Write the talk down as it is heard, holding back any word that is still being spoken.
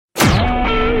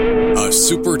A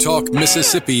Super Talk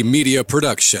Mississippi media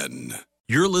production.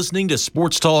 You're listening to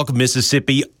Sports Talk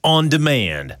Mississippi On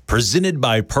Demand, presented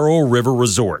by Pearl River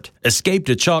Resort. Escape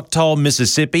to Choctaw,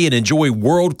 Mississippi and enjoy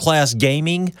world-class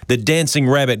gaming, the Dancing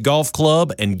Rabbit Golf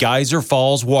Club, and Geyser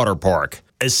Falls Water Park.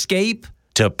 Escape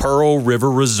to Pearl River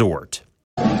Resort.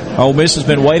 Ole Miss has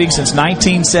been waiting since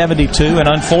 1972, and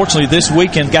unfortunately this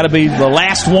weekend got to be the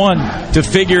last one to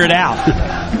figure it out.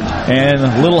 And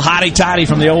a little hotty-toddy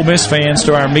from the Ole Miss fans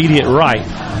to our immediate right.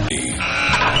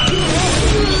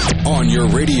 On your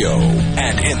radio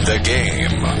and in the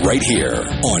game, right here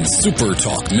on Super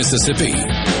Talk Mississippi.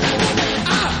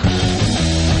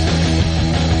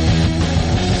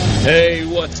 Hey,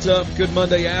 what's up? Good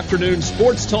Monday afternoon.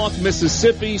 Sports Talk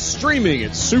Mississippi, streaming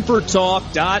at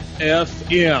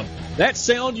supertalk.fm. That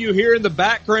sound you hear in the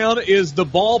background is the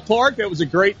ballpark. That was a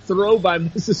great throw by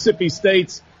Mississippi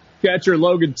State's catcher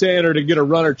Logan Tanner to get a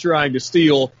runner trying to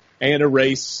steal and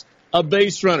erase a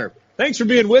base runner. Thanks for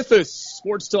being with us.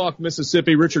 Sports Talk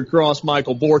Mississippi, Richard Cross,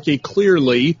 Michael Borky.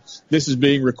 Clearly, this is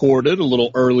being recorded a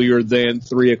little earlier than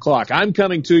 3 o'clock. I'm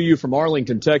coming to you from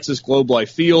Arlington, Texas, Globe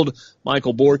Life Field.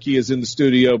 Michael Borky is in the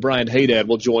studio. Brian Haydad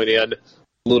will join in a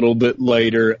little bit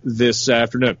later this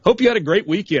afternoon. Hope you had a great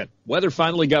weekend. Weather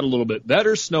finally got a little bit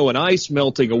better. Snow and ice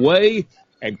melting away,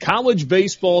 and college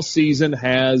baseball season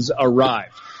has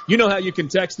arrived. You know how you can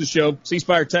text the show. C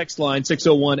Spire text line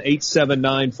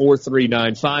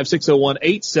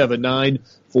 601-879-4395,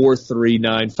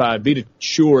 601-879-4395. Be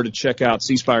sure to check out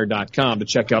cspire.com to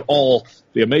check out all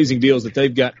the amazing deals that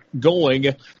they've got going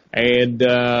and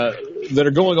that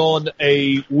are going on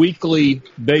a weekly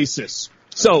basis.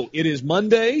 So it is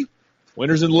Monday.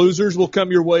 Winners and losers will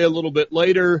come your way a little bit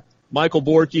later. Michael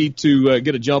Borky to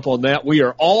get a jump on that. We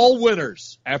are all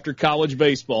winners after college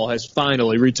baseball has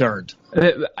finally returned.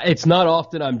 It's not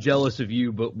often I'm jealous of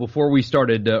you, but before we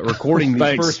started recording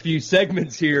these first few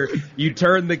segments here, you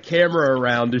turned the camera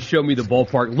around to show me the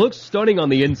ballpark. Looks stunning on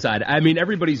the inside. I mean,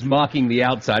 everybody's mocking the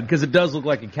outside because it does look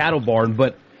like a cattle barn,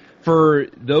 but for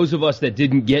those of us that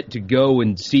didn't get to go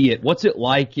and see it, what's it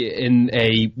like in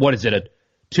a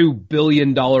 $2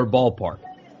 billion ballpark?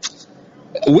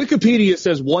 Wikipedia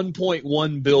says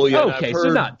 1.1 billion. Okay,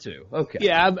 so not 2. Okay.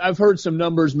 Yeah, I've heard some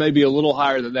numbers maybe a little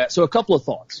higher than that. So a couple of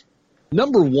thoughts.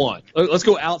 Number one, let's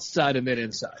go outside and then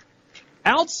inside.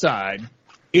 Outside,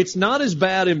 it's not as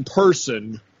bad in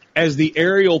person as the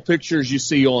aerial pictures you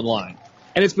see online.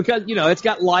 And it's because, it's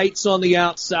got lights on the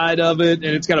outside of it,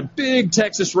 and it's got a big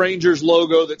Texas Rangers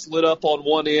logo that's lit up on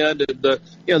one end, and the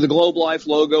Globe Life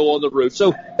logo on the roof.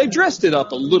 So they dressed it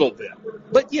up a little bit.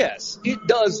 But yes, it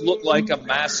does look like a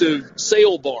massive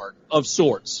sale barn of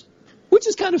sorts, which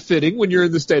is kind of fitting when you're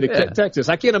in the state of Texas.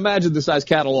 I can't imagine the size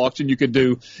cattle auction you could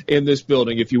do in this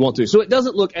building if you want to. So it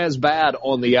doesn't look as bad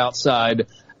on the outside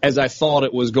as I thought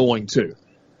it was going to.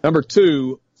 Number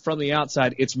two, from the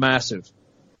outside, it's massive.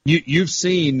 You've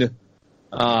seen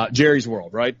Jerry's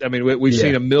World, right? I mean, we've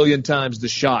seen a million times the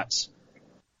shots.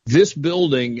 This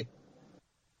building,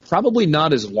 probably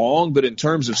not as long, but in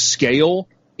terms of scale,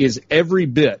 is every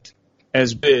bit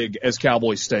as big as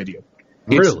Cowboys Stadium.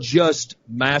 Really? It's just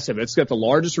massive. It's got the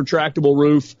largest retractable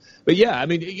roof. But, yeah, I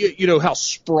mean, you know how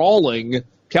sprawling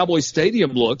Cowboys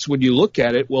Stadium looks when you look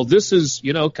at it. Well, this is,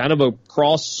 kind of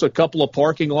across a couple of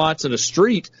parking lots and a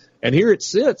street, and here it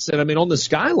sits. And, I mean, on the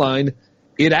skyline,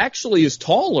 it actually is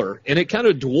taller, and it kind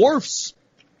of dwarfs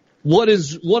what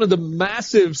is one of the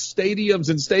massive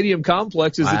stadiums and stadium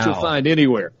complexes that you'll find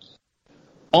anywhere.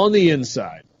 On the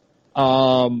inside,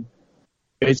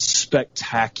 it's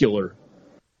spectacular.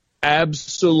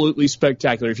 Absolutely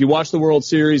spectacular. If you watched the World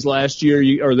Series last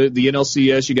year, or the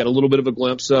NLCS, you got a little bit of a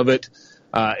glimpse of it.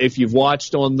 If you've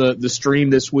watched on the stream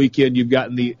this weekend, you've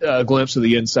gotten the glimpse of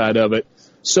the inside of it.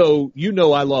 So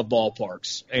I love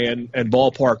ballparks and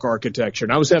ballpark architecture.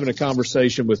 And I was having a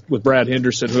conversation with Brad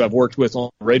Henderson, who I've worked with on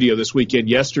radio this weekend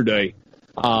yesterday,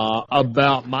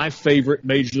 about my favorite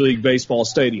Major League Baseball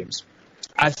stadiums.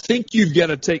 I think you've got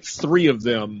to take 3 of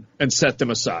them and set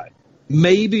them aside.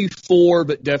 Maybe 4,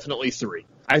 but definitely 3.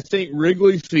 I think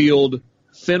Wrigley Field,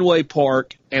 Fenway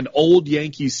Park, and Old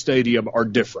Yankees Stadium are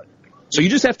different. So you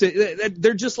just have to –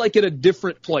 they're just like at a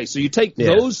different place. So you take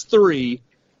those 3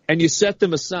 – and you set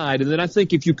them aside. And then I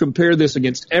think if you compare this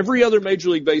against every other Major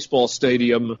League Baseball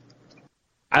stadium,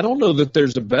 I don't know that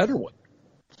there's a better one.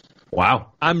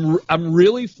 Wow. I'm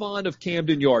really fond of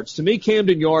Camden Yards. To me,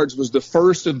 Camden Yards was the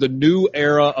first of the new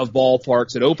era of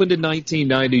ballparks. It opened in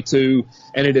 1992,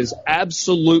 and it has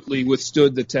absolutely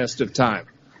withstood the test of time.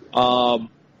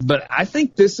 But I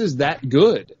think this is that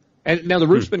good. And now the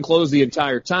roof's been closed the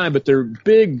entire time, but there are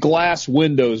big glass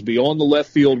windows beyond the left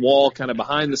field wall, kind of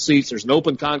behind the seats. There's an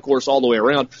open concourse all the way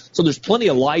around. So there's plenty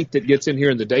of light that gets in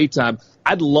here in the daytime.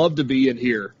 I'd love to be in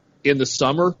here in the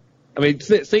summer. I mean,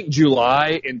 think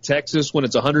July in Texas when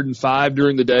it's 105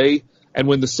 during the day, and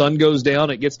when the sun goes down,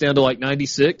 it gets down to like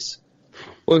 96.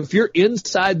 Well, if you're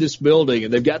inside this building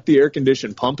and they've got the air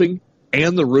condition pumping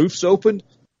and the roof's open,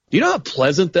 do you know how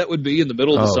pleasant that would be in the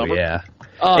middle of the summer? Yeah.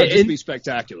 It'd just be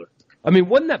spectacular. I mean,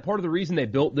 wasn't that part of the reason they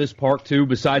built this park, too,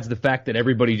 besides the fact that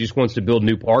everybody just wants to build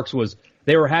new parks, was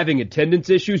they were having attendance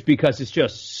issues because it's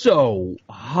just so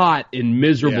hot and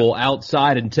miserable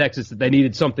outside in Texas that they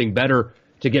needed something better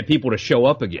to get people to show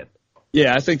up again.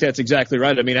 Yeah, I think that's exactly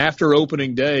right. I mean, after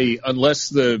opening day,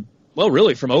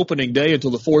 really from opening day until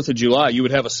the 4th of July, you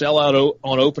would have a sellout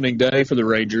on opening day for the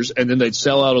Rangers, and then they'd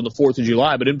sell out on the 4th of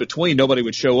July. But in between, nobody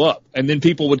would show up. And then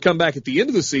people would come back at the end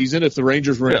of the season if the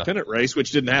Rangers were in a pennant race,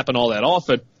 which didn't happen all that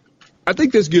often. I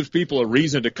think this gives people a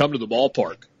reason to come to the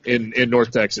ballpark in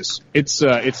North Texas. It's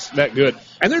that good.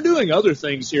 And they're doing other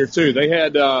things here, too. They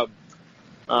had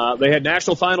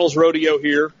National Finals Rodeo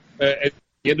here at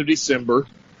the end of December.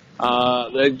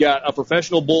 They've got a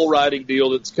professional bull riding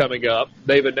deal that's coming up.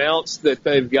 They've announced that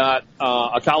they've got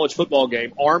a college football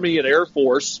game. Army and Air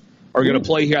Force are going to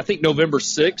play here, I think, November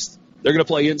 6th. They're going to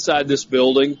play inside this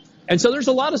building. And so there's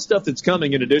a lot of stuff that's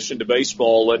coming in addition to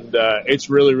baseball, and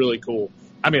it's really, really cool.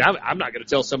 I mean, I'm not going to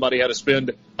tell somebody how to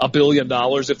spend $1 billion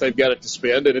if they've got it to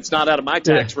spend, and it's not out of my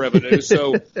tax revenue.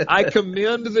 So I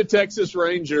commend the Texas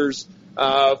Rangers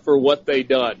for what they've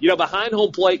done. You know, behind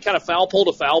home plate, kind of foul pole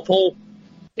to foul pole,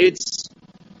 it's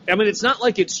not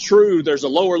like it's true there's a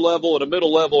lower level and a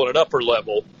middle level and an upper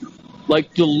level.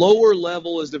 Like, the lower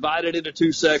level is divided into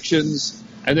two sections,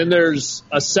 and then there's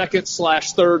a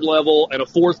second/third level and a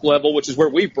fourth level, which is where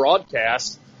we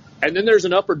broadcast. And then there's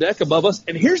an upper deck above us.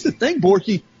 And here's the thing,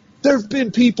 Borky, there have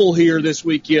been people here this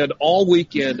weekend, all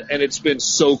weekend, and it's been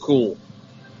so cool.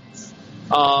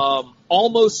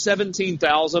 Almost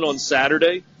 17,000 on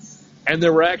Saturday. And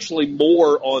there were actually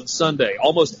more on Sunday,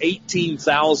 almost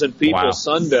 18,000 people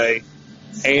Sunday.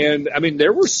 And, I mean,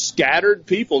 there were scattered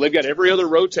people. They've got every other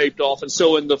row taped off. And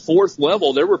so in the fourth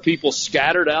level, there were people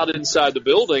scattered out inside the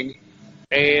building.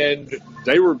 And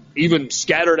they were even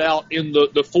scattered out in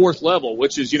the fourth level,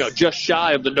 which is, just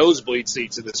shy of the nosebleed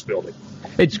seats in this building.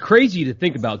 It's crazy to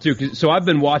think about, too. So I've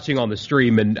been watching on the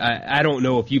stream, and I don't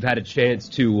know if you've had a chance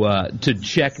to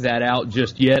check that out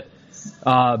just yet.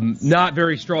 Not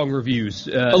very strong reviews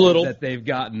a little that they've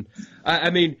gotten.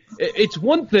 I mean, it's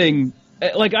one thing.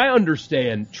 Like, I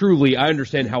understand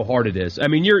how hard it is. I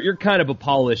mean, you're kind of a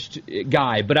polished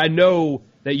guy, but I know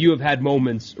that you have had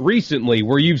moments recently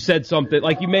where you've said something,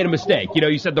 like you made a mistake.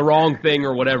 You said the wrong thing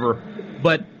or whatever.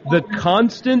 But the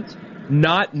constant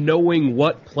not knowing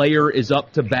what player is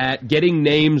up to bat, getting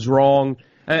names wrong,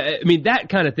 I mean, that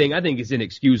kind of thing I think is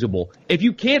inexcusable. If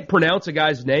you can't pronounce a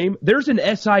guy's name, there's an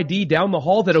SID down the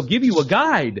hall that'll give you a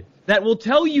guide that will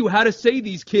tell you how to say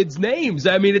these kids' names.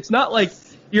 I mean, it's not like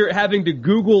you're having to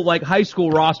Google, like, high school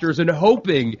rosters and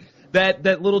hoping that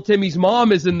little Timmy's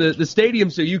mom is in the stadium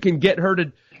so you can get her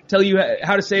to tell you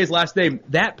how to say his last name.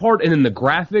 That part, and then the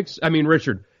graphics, I mean,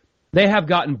 Richard, they have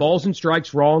gotten balls and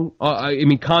strikes wrong,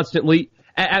 constantly.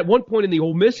 At one point in the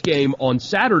Ole Miss game on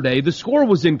Saturday, the score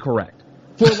was incorrect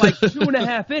for like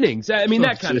 2.5 innings. I mean,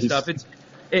 that kind of stuff.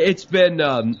 It's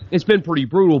been pretty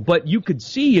brutal, but you could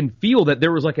see and feel that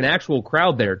there was like an actual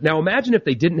crowd there. Now imagine if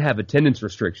they didn't have attendance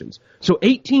restrictions. So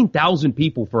 18,000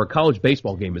 people for a college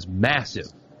baseball game is massive.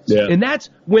 Yeah. And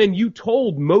that's when you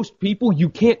told most people you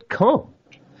can't come.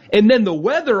 And then the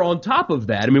weather on top of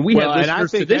that. I mean, we had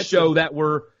listeners to this show that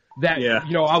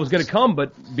I was going to come,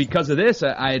 but because of this,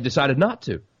 I decided not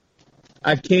to.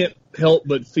 I can't help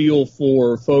but feel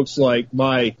for folks like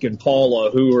Mike and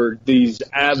Paula, who are these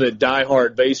avid,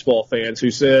 diehard baseball fans, who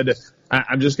said,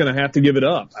 I'm just going to have to give it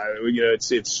up.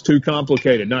 It's too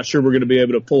complicated. Not sure we're going to be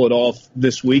able to pull it off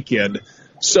this weekend.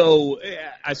 So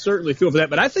I certainly feel for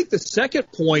that. But I think the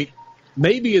second point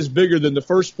maybe is bigger than the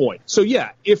first point. So,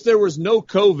 yeah, if there was no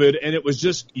COVID and it was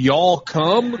just y'all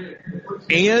come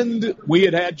and we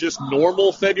had just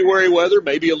normal February weather,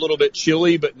 maybe a little bit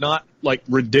chilly but not like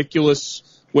ridiculous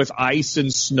with ice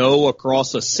and snow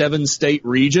across a 7-state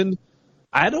region,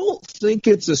 I don't think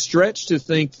it's a stretch to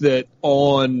think that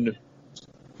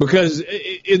because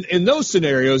in those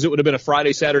scenarios it would have been a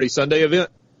Friday, Saturday, Sunday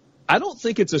event. I don't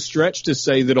think it's a stretch to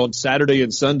say that on Saturday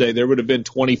and Sunday there would have been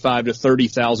 25 to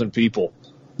 30,000 people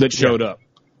that showed up.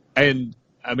 And,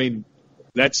 I mean,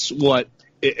 that's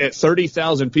at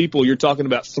 30,000 people, you're talking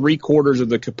about 3/4 of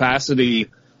the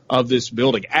capacity of this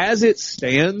building. As it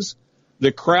stands,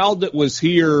 the crowd that was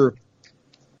here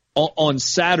on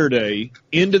Saturday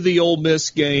into the Ole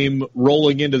Miss game,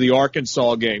 rolling into the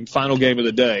Arkansas game, final game of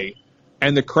the day,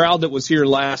 and the crowd that was here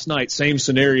last night, same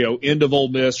scenario, end of Ole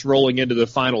Miss, rolling into the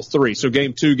final three. So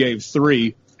game 2, game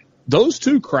 3, those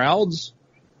two crowds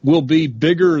will be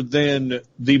bigger than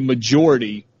the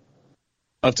majority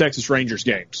of Texas Rangers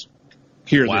games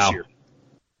here this year.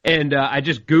 And I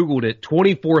just Googled it.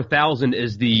 24,000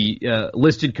 is the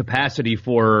listed capacity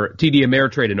for TD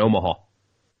Ameritrade in Omaha.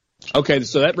 Okay,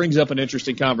 so that brings up an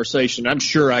interesting conversation. I'm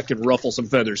sure I can ruffle some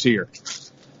feathers here.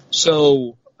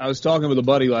 So I was talking with a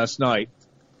buddy last night,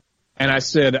 and I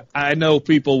said, I know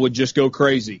people would just go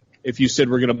crazy if you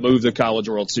said we're going to move the College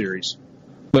World Series.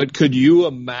 But could you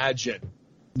imagine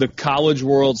the College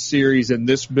World Series in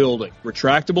this building?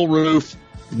 Retractable roof,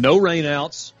 no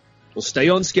rainouts, we'll stay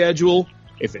on schedule.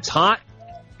 If it's hot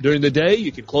during the day,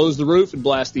 you can close the roof and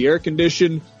blast the air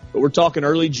condition. But we're talking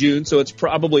early June, so it's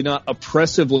probably not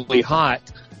oppressively hot.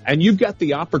 And you've got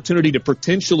the opportunity to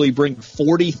potentially bring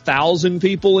 40,000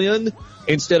 people in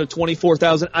instead of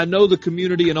 24,000. I know the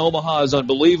community in Omaha is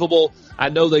unbelievable. I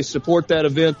know they support that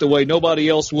event the way nobody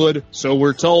else would, so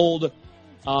we're told.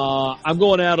 I'm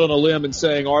going out on a limb and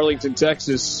saying Arlington,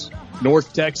 Texas,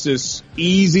 North Texas,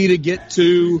 easy to get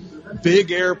to,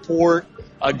 big airport,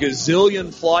 a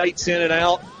gazillion flights in and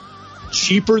out,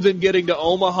 cheaper than getting to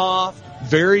Omaha,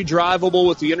 very drivable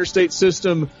with the interstate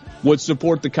system, would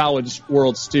support the College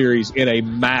World Series in a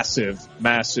massive,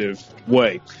 massive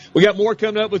way. We got more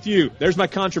coming up with you. There's my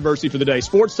controversy for the day.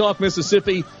 Sports Talk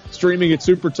Mississippi, streaming at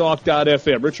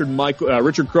supertalk.fm.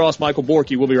 Richard Cross, Michael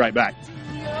Borky. We'll be right back.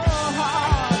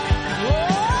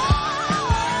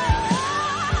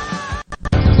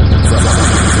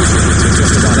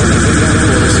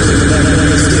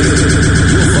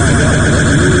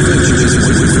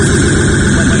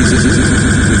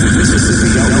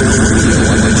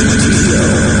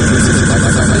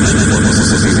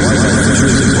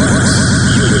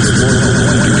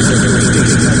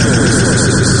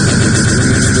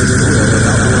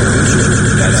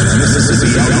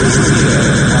 Mississippi Outdoors Radio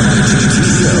on IGT.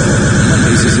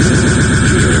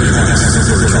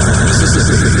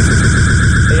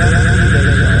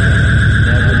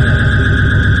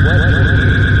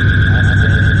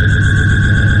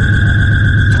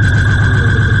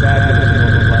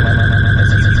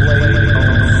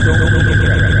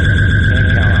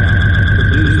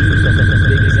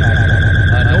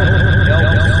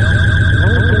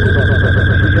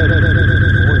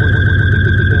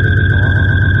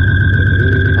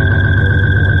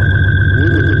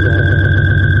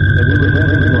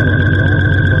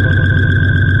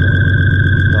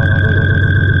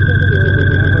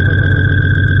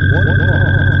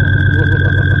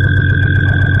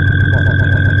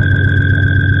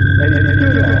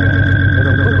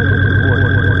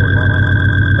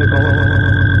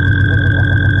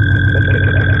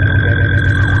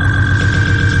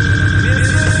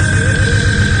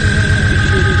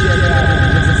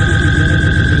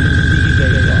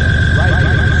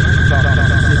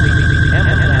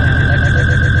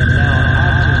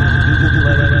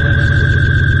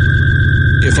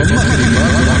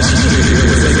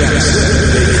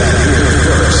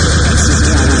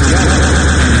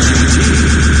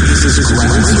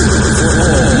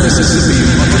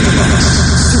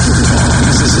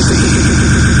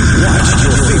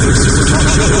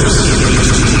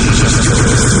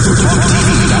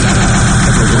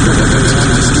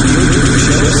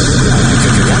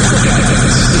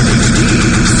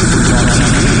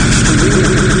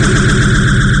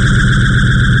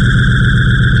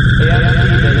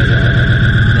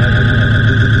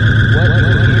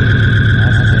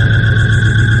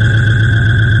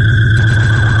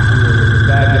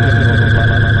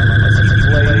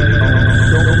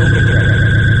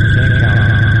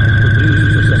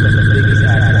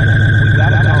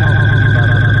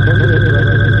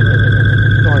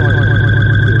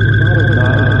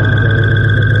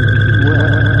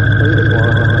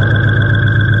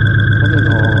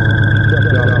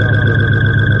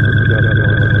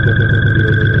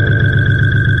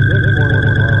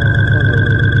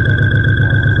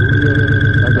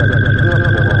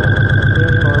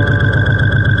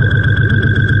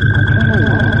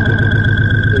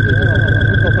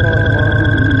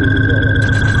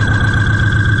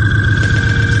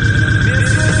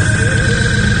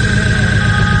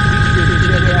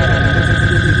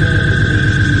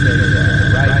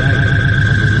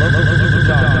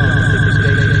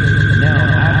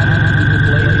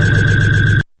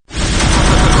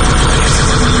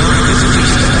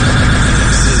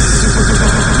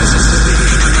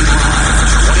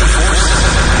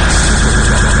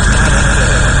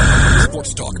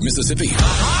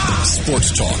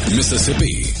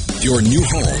 Mississippi. Your new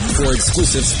home for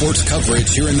exclusive sports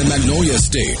coverage here in the Magnolia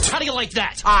State. How do you like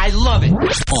that? I love it.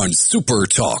 On Super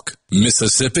Talk,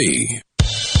 Mississippi.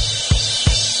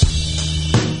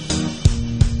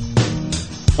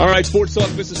 All right, Sports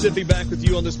Talk Mississippi back with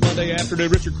you on this Monday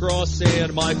afternoon. Richard Cross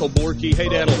and Michael Borky. Hey,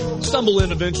 Dad will stumble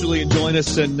in eventually and join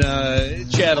us and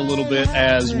chat a little bit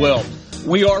as well.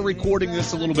 We are recording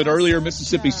this a little bit earlier.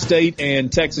 Mississippi State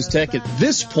and Texas Tech at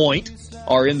this point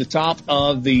are in the top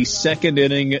of the second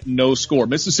inning, no score.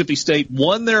 Mississippi State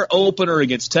won their opener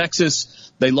against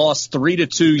Texas. They lost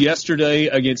 3-2 yesterday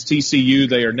against TCU.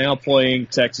 They are now playing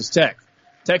Texas Tech.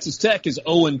 Texas Tech is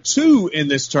 0-2 in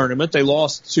this tournament. They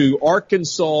lost to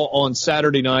Arkansas on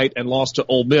Saturday night and lost to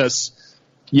Ole Miss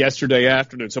yesterday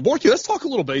afternoon. So, Borky, let's talk a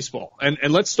little baseball. And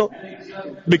let's start,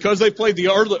 because they played the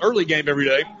early game every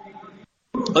day,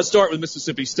 let's start with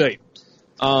Mississippi State.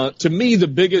 To me, the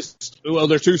biggest, well,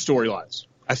 there are two storylines,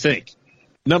 I think.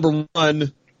 Number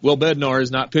one, Will Bednar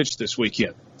has not pitched this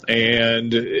weekend.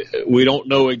 And we don't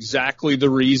know exactly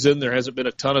the reason. There hasn't been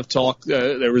a ton of talk.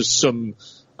 There was some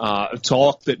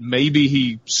talk that maybe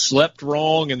he slept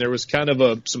wrong and there was kind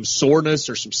of some soreness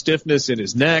or some stiffness in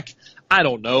his neck. I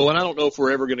don't know, and I don't know if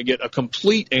we're ever going to get a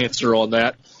complete answer on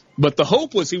that. But the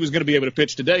hope was he was going to be able to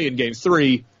pitch today in Game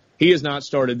 3. He has not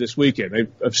started this weekend.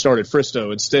 They've started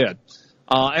Fristoe instead.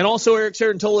 And also Eric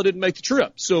Cerantola didn't make the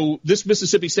trip. So this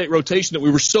Mississippi State rotation that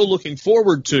we were so looking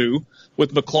forward to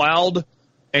with McLeod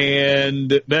and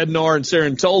Bednar and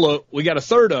Cerantola, we got a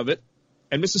third of it,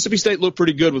 and Mississippi State looked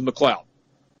pretty good with McLeod.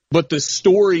 But the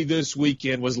story this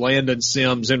weekend was Landon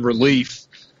Sims in relief.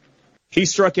 He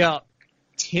struck out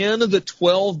 10 of the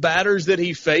 12 batters that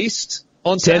he faced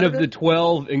on Saturday. 10 of the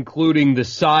 12, including the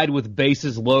side with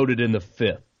bases loaded in the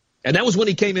fifth. And that was when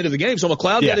he came into the game. So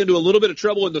McLeod got into a little bit of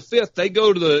trouble in the fifth. They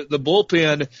go to the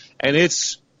bullpen, and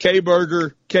it's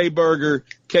K-Burger, K-Burger,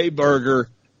 K-Burger,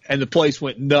 and the place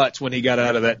went nuts when he got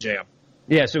out of that jam.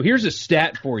 Yeah, so here's a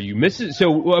stat for you.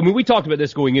 We talked about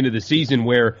this going into the season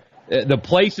where the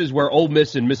places where Ole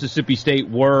Miss and Mississippi State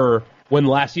were when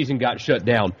last season got shut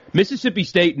down. Mississippi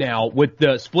State now, with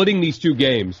splitting these two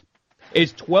games,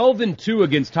 is 12-2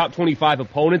 against top 25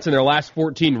 opponents in their last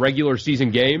 14 regular season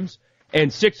games, and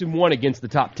 6-1 against the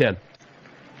top 10.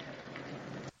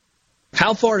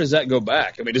 How far does that go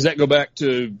back? I mean, does that go back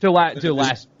to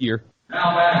last year? No,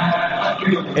 I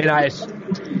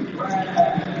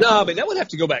mean that would have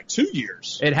to go back 2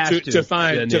 years. It has to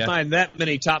find that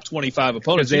many top 25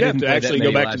 opponents. You'd have to actually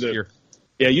go back to year.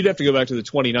 You'd have to go back to the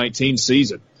 2019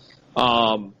 season.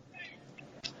 Hindu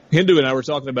and I were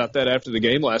talking about that after the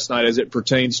game last night as it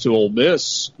pertains to Ole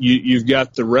Miss. You've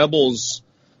got the Rebels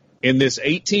in this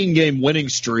 18-game winning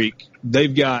streak.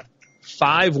 They've got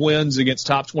 5 wins against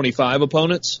top 25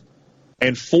 opponents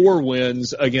and 4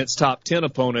 wins against top 10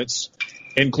 opponents,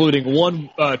 including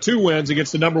 2 wins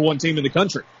against the number 1 team in the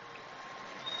country.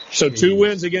 So 2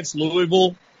 wins against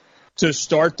Louisville to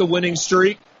start the winning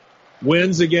streak,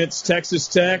 wins against Texas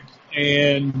Tech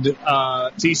and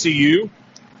TCU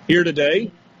here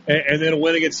today, and then a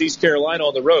win against East Carolina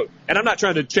on the road. And I'm not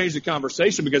trying to change the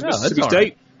conversation because Mississippi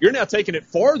State, you're now taking it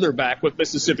farther back with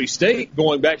Mississippi State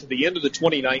going back to the end of the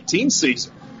 2019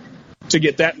 season to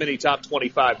get that many top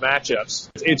 25 matchups.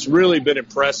 It's really been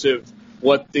impressive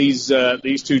what these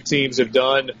two teams have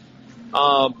done.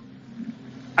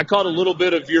 I caught a little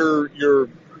bit of your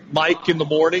mic in the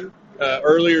morning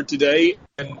earlier today,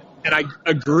 and I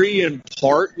agree in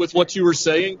part with what you were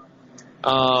saying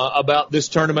about this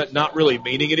tournament not really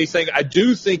meaning anything. I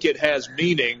do think it has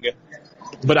meaning,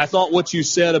 but I thought what you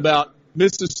said about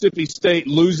Mississippi State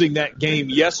losing that game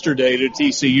yesterday to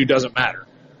TCU doesn't matter.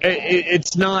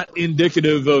 It's not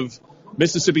indicative of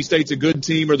Mississippi State's a good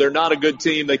team or they're not a good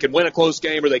team. They can win a close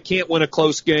game or they can't win a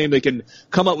close game. They can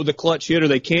come up with a clutch hit or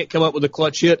they can't come up with a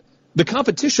clutch hit. The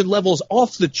competition level's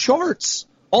off the charts.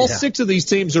 All 6 of these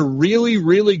teams are really,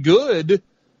 really good.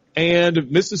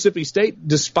 And Mississippi State,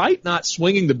 despite not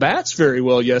swinging the bats very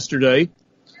well yesterday,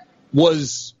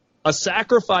 was a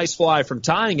sacrifice fly from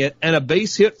tying it and a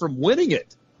base hit from winning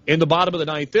it in the bottom of the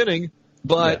 9th inning.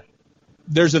 But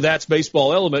there's a that's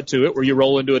baseball element to it where you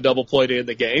roll into a double play to end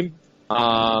the game.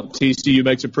 TCU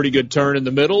makes a pretty good turn in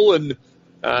the middle, and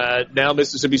now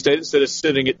Mississippi State, instead of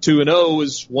sitting at 2-0,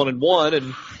 is 1-1,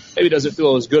 and maybe doesn't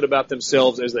feel as good about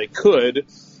themselves as they could.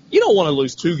 You don't want to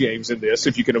lose 2 games in this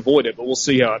if you can avoid it, but we'll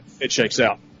see how it shakes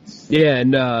out. Yeah,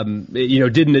 and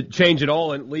didn't it change at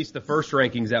all? At least the first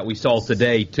rankings that we saw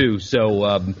today too.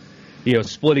 So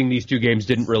splitting these 2 games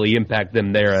didn't really impact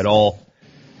them there at all.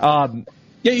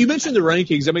 Yeah, you mentioned the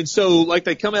rankings. I mean, so like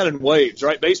they come out in waves,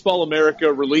 right? Baseball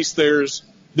America released theirs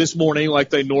this morning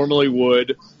like they normally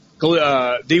would.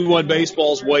 D1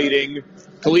 baseball's waiting.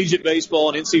 Collegiate baseball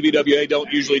and NCBWA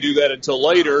don't usually do that until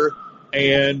later.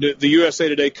 And the USA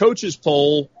Today coaches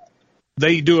poll,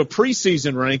 they do a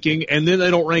preseason ranking, and then they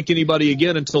don't rank anybody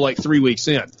again until like 3 weeks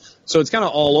in. So it's kind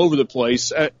of all over the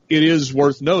place. It is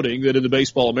worth noting that in the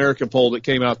Baseball America poll that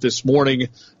came out this morning,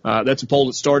 that's a poll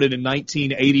that started in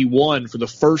 1981. For the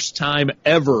first time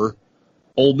ever,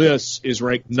 Ole Miss is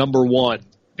ranked number 1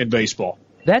 in baseball.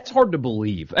 That's hard to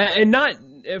believe. And not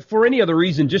for any other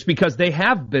reason, just because they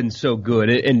have been so good.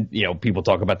 And, you know, people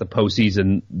talk about the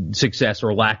postseason success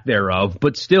or lack thereof.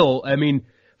 But still, I mean,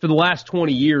 for the last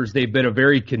 20 years, they've been a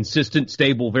very consistent,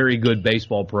 stable, very good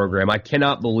baseball program. I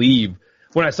cannot believe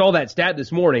when I saw that stat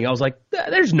this morning, I was like,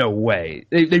 there's no way.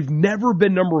 They've never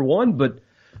been number 1, but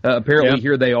apparently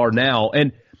here they are now.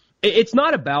 And it's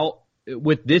not about,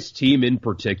 with this team in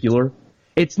particular,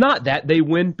 it's not that they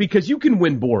win, because you can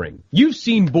win boring. You've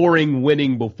seen boring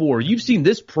winning before. You've seen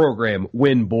this program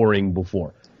win boring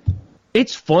before.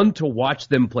 It's fun to watch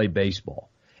them play baseball.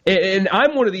 And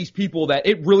I'm one of these people that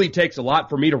it really takes a lot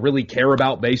for me to really care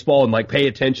about baseball and like pay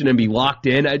attention and be locked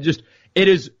in. It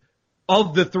is,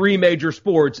 of the 3 major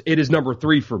sports, it is number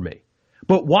 3 for me.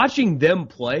 But watching them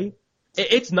play,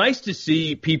 it's nice to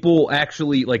see people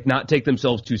actually like not take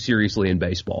themselves too seriously in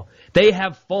baseball. They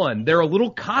have fun. They're a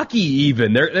little cocky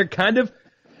even. They're kind of,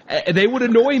 they would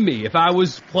annoy me if I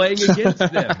was playing against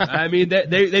them. I mean,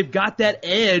 they've got that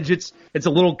edge. It's a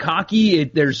little cocky.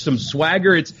 There's some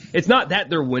swagger. It's not that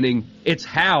they're winning. It's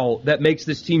how that makes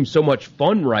this team so much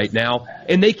fun right now.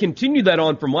 And they continue that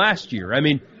on from last year. I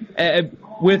mean,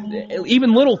 with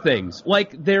even little things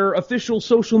like their official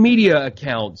social media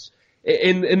accounts,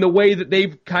 in the way that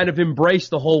they've kind of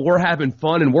embraced the whole we're having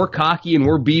fun and we're cocky and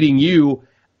we're beating you.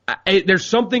 There's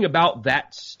something about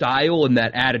that style and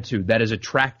that attitude that is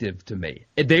attractive to me.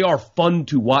 They are fun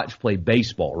to watch play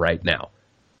baseball right now.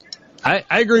 I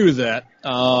agree with that.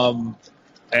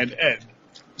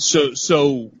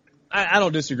 So I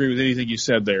don't disagree with anything you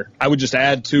said there. I would just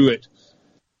add to it,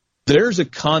 there's a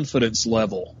confidence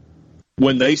level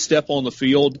when they step on the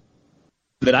field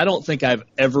that I don't think I've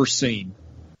ever seen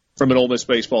from an Ole Miss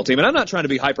baseball team. And I'm not trying to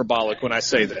be hyperbolic when I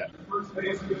say that.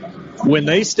 When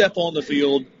they step on the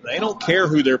field, they don't care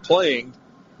who they're playing.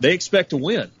 They expect to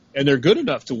win, and they're good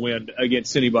enough to win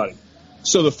against anybody.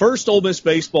 So the first Ole Miss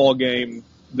baseball game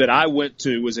that I went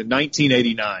to was in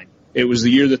 1989. It was the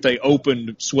year that they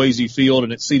opened Swayze Field,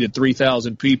 and it seated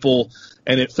 3,000 people,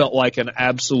 and it felt like an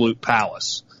absolute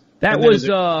palace. That was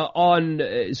on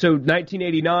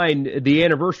 1989, the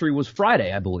anniversary was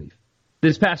Friday, I believe.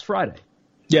 This past Friday.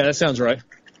 Yeah, that sounds right.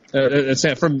 That's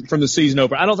from the season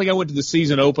opener. I don't think I went to the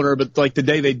season opener, but like the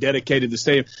day they dedicated the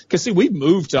stadium. Because, see, we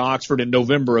moved to Oxford in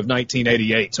November of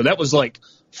 1988. So that was like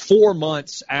 4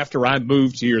 months after I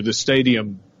moved here, the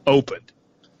stadium opened.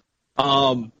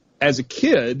 As a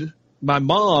kid, my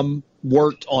mom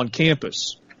worked on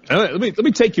campus. Let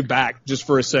me take you back just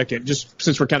for a second, just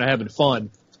since we're kind of having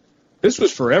fun. This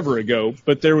was forever ago,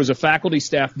 but there was a faculty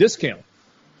staff discount.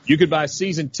 You could buy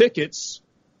season tickets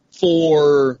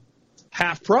for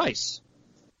half price.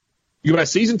 You buy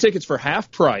season tickets for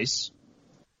half price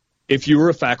if you were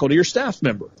a faculty or staff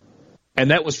member.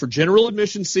 And that was for general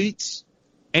admission seats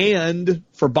and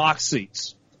for box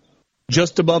seats,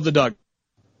 just above the dugout.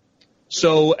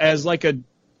 So as like a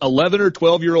 11 or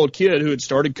 12-year-old kid who had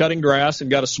started cutting grass and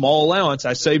got a small allowance,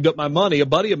 I saved up my money, a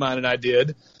buddy of mine and I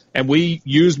did, and we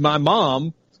used my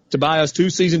mom to buy us 2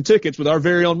 season tickets with our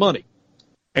very own money.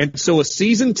 And so a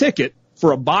season ticket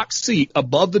for a box seat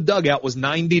above the dugout was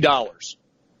 $90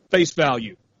 face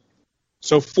value.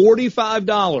 So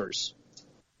 $45,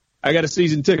 I got a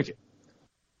season ticket.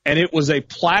 And it was a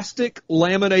plastic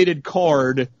laminated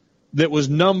card that was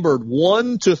numbered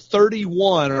 1 to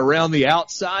 31 around the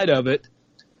outside of it.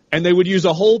 And they would use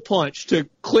a hole punch to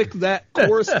click that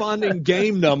corresponding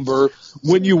game number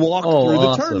when you walked through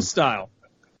the turnstile.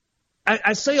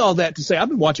 I say all that to say I've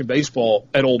been watching baseball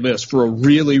at Ole Miss for a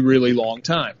really, really long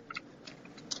time.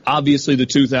 Obviously, the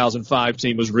 2005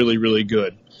 team was really, really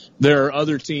good. There are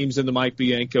other teams in the Mike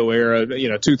Bianco era.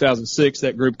 2006,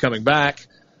 that group coming back.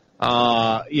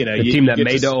 The team that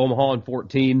made to Omaha in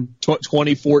 14.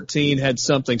 2014 had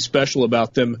something special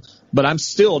about them. But I'm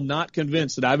still not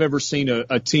convinced that I've ever seen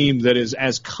a team that is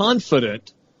as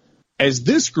confident as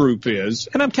this group is.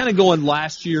 And I'm kind of going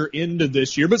last year into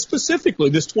this year, but specifically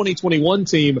this 2021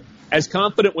 team, as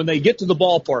confident when they get to the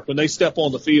ballpark, when they step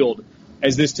on the field,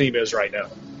 as this team is right now.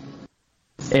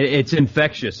 It's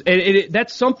infectious. And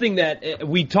that's something that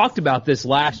we talked about this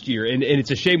last year, and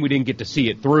it's a shame we didn't get to see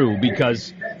it through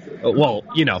because,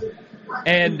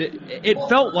 And it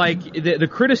felt like the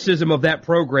criticism of that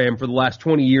program for the last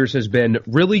 20 years has been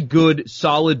really good,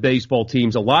 solid baseball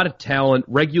teams, a lot of talent,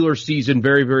 regular season,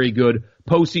 very, very good,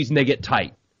 postseason, they get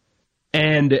tight.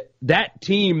 And that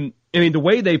team, I mean, the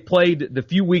way they played the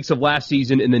few weeks of last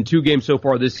season and then 2 games so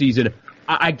far this season,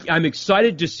 I'm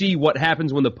excited to see what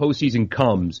happens when the postseason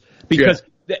comes, because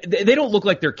they don't look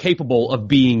like they're capable of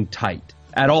being tight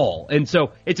at all. And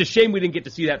so it's a shame we didn't get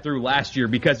to see that through last year,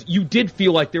 because you did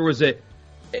feel like there was a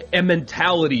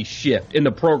mentality shift in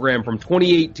the program from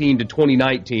 2018 to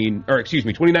 2019, or excuse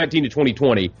me, 2019 to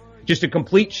 2020, just a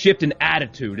complete shift in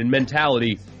attitude and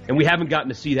mentality, and we haven't gotten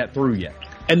to see that through yet.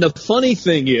 And the funny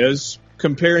thing is,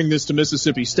 comparing this to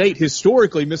Mississippi State,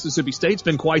 historically Mississippi State's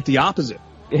been quite the opposite.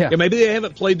 Yeah. Maybe they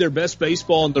haven't played their best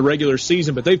baseball in the regular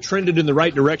season, but they've trended in the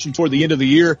right direction toward the end of the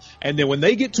year. And then when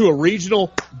they get to a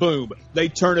regional, boom, they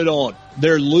turn it on.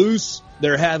 They're loose.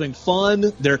 They're having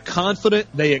fun. They're confident.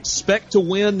 They expect to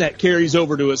win. That carries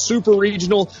over to a super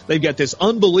regional. They've got this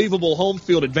unbelievable home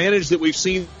field advantage that we've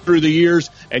seen through the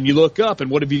years. And you look up, and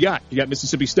what have you got? You got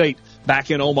Mississippi State back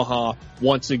in Omaha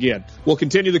once again. We'll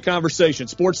continue the conversation.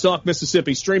 Sports Talk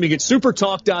Mississippi, streaming at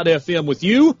supertalk.fm with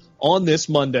you on this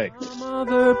Monday. From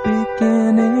other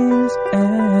beginnings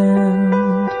end.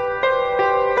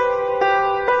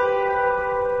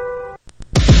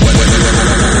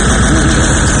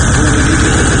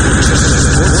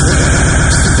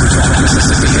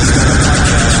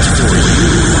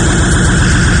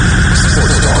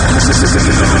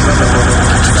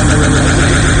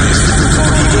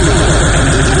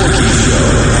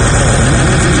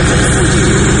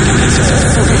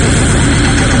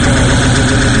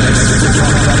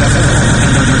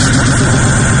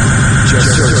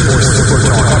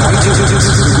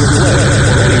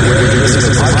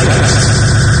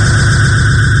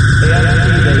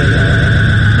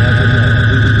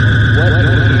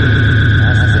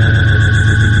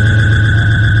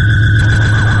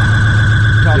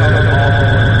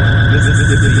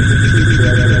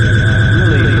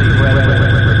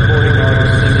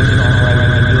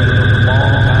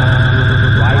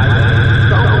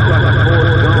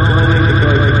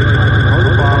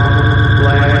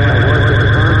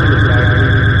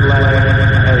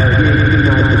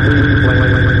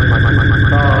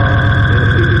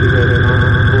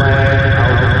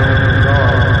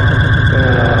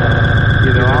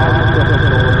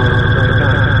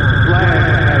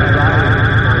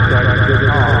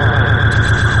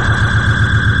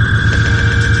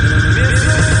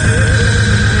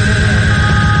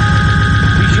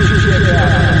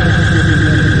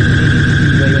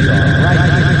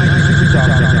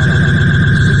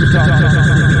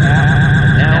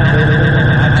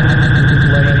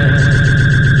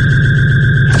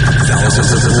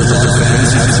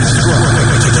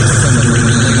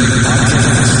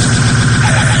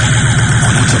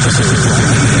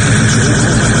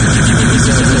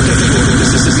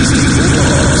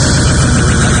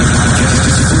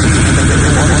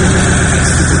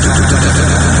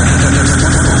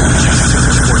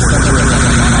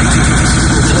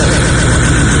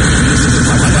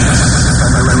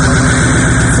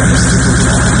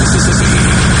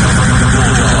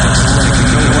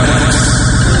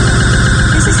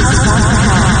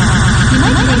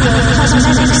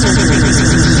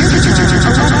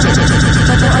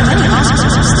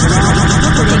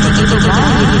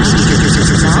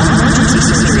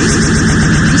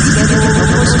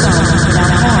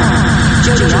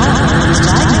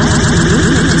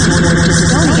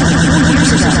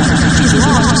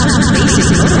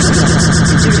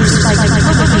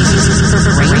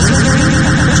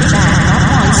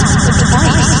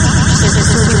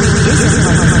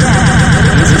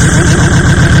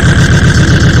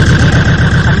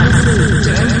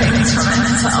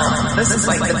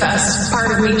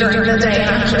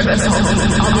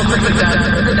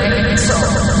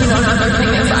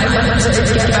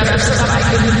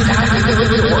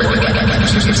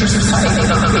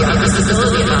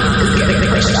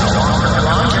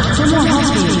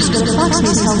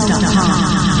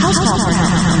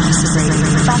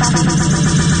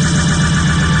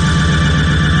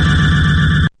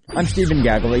 I'm Stephen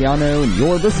Gagliano, and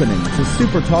you're listening to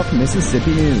Super Talk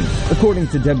Mississippi News. According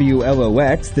to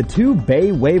WLOX, the 2 Bay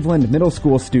Waveland Middle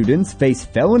School students face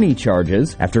felony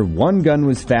charges after one gun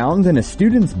was found in a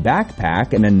student's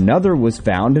backpack and another was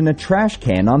found in a trash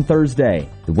can on Thursday.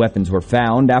 The weapons were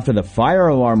found after the fire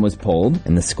alarm was pulled,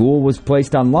 and the school was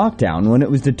placed on lockdown when it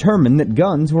was determined that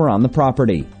guns were on the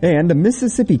property. And a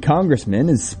Mississippi congressman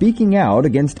is speaking out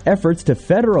against efforts to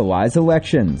federalize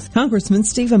elections. Congressman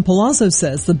Stephen Palazzo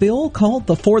says the bill called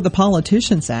the For the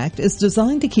Politicians Act is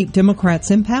designed to keep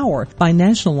Democrats in power by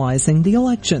nationalizing the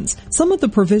elections. Some of the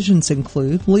provisions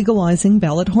include legalizing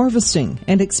ballot harvesting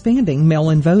and expanding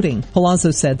mail-in voting.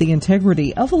 Palazzo said the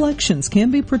integrity of elections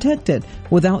can be protected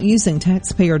without using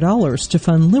taxpayer dollars to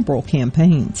fund liberal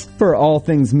campaigns. For all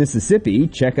things Mississippi,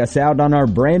 check us out on our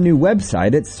brand new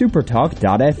website at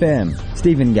supertalk.fm.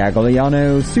 Stephen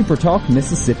Gagliano, Supertalk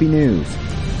Mississippi News.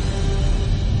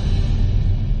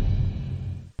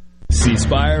 C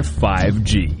Spire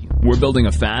 5G. We're building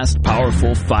a fast,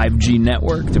 powerful 5G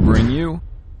network to bring you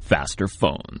faster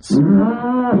phones.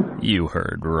 You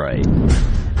heard right.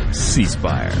 C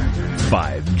Spire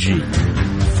 5G.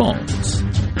 Phones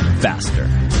faster.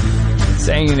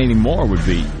 Saying it anymore would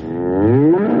be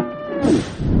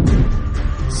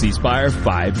C Spire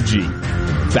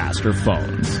 5G. Faster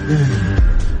phones.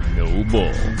 No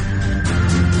bull.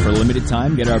 For a limited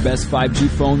time, get our best 5G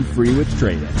phone free with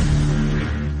trade-in.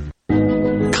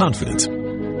 Confidence,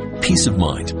 peace of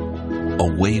mind,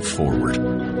 a way forward.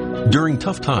 During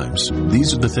tough times,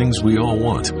 these are the things we all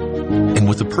want. And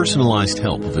with the personalized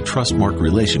help of a Trustmark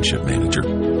relationship manager,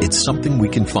 it's something we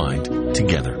can find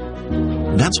together.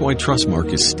 That's why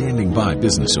Trustmark is standing by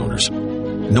business owners.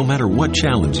 No matter what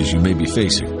challenges you may be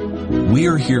facing, we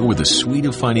are here with a suite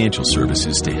of financial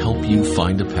services to help you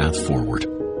find a path forward.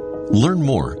 Learn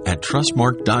more at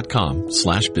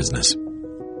trustmark.com/business.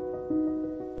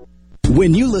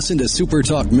 When you listen to Super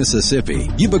Talk Mississippi,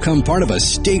 you become part of a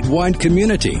statewide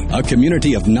community, a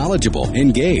community of knowledgeable,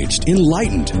 engaged,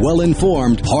 enlightened,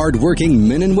 well-informed, hard-working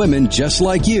men and women just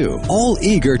like you, all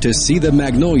eager to see the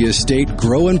Magnolia State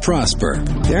grow and prosper.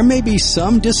 There may be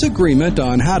some disagreement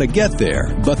on how to get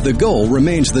there, but the goal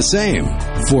remains the same,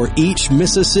 for each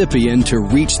Mississippian to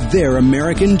reach their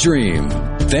American dream.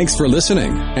 Thanks for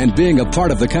listening and being a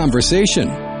part of the conversation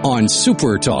on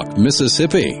Super Talk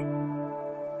Mississippi.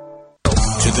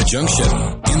 To the junction,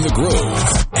 in the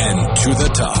grove, and to the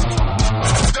top.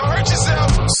 Don't hurt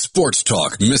yourself. Sports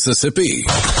Talk Mississippi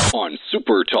on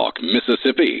Super Talk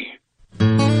Mississippi.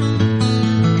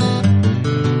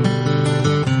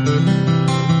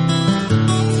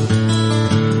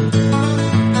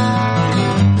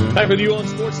 Back with you on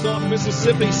Sports Talk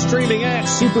Mississippi, streaming at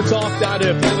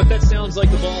supertalk.fm. If that sounds like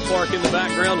the ballpark in the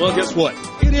background, well, guess what?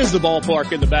 It is the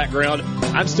ballpark in the background.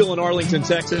 I'm still in Arlington,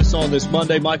 Texas on this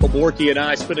Monday. Michael Borky and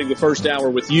I spending the first hour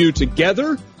with you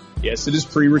together. Yes, it is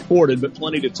pre-recorded, but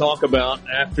plenty to talk about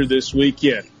after this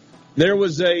weekend. There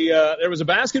was a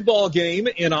basketball game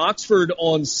in Oxford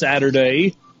on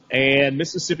Saturday, and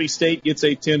Mississippi State gets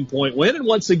a 10-point win. And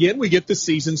once again, we get the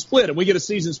season split. And we get a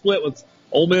season split with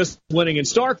Ole Miss winning in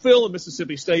Starkville and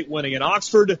Mississippi State winning in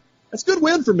Oxford. That's a good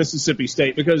win for Mississippi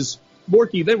State because,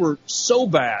 Borky, they were so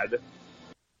bad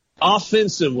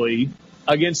offensively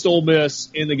against Ole Miss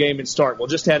in the game in Starkville.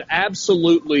 Just had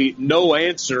absolutely no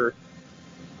answer.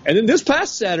 And then this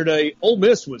past Saturday, Ole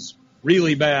Miss was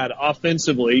really bad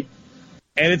offensively.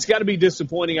 And it's got to be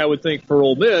disappointing, I would think, for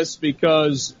Ole Miss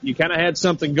because you kind of had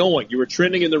something going. You were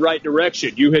trending in the right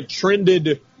direction. You had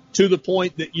trended to the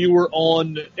point that you were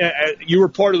you were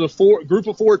part of the group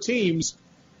of four teams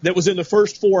that was in the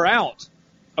first four out,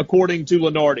 according to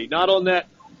Lenardi. Not on that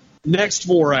next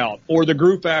four out or the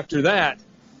group after that.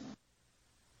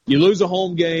 You lose a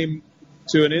home game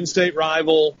to an in-state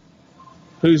rival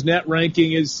whose net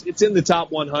ranking it's in the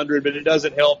top 100, but it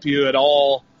doesn't help you at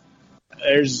all.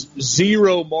 There's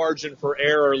zero margin for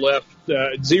error left,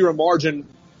 zero margin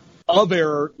of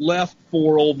error left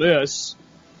for Ole Miss,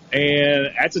 and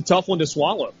that's a tough one to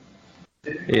swallow.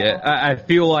 Yeah, I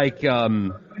feel like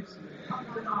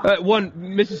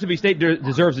Mississippi State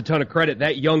deserves a ton of credit.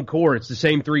 That young core, it's the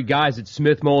same three guys. It's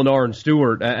Smith, Molinar, and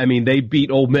Stewart. I mean, they beat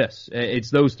Ole Miss.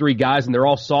 It's those three guys, and they're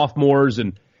all sophomores.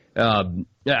 And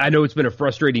I know it's been a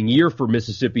frustrating year for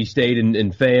Mississippi State,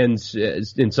 and fans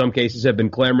in some cases have been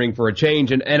clamoring for a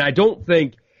change. And I don't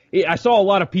think – I saw a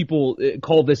lot of people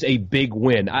call this a big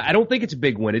win. I don't think it's a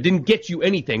big win. It didn't get you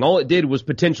anything. All it did was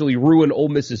potentially ruin Ole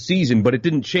Miss's season, but it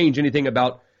didn't change anything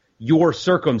about your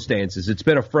circumstances. It's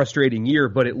been a frustrating year,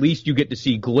 but at least you get to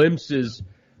see glimpses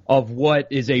of what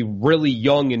is a really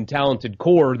young and talented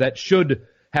core that should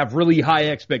have really high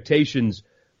expectations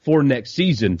for next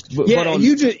season. Yeah,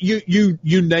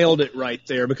 you nailed it right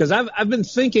there because I've been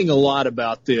thinking a lot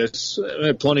about this. I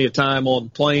had plenty of time on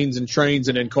planes and trains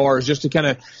and in cars just to kind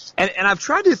of and I've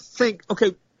tried to think,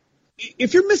 okay,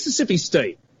 if you're Mississippi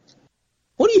State,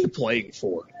 what are you playing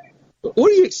for?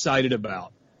 What are you excited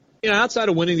about? Outside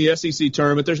of winning the SEC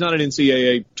tournament, there's not an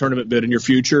NCAA tournament bid in your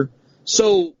future.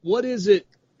 So what is it?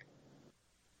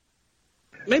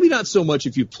 Maybe not so much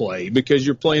if you play, because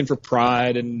you're playing for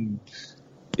pride and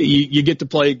you get to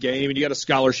play a game and you got a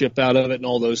scholarship out of it and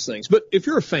all those things. But if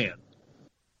you're a fan,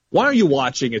 why are you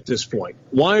watching at this point?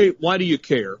 Why do you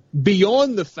care?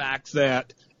 Beyond the fact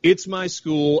that it's my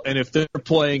school, and if they're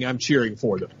playing, I'm cheering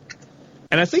for them.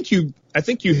 And I think you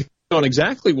hit on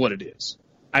exactly what it is.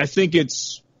 I think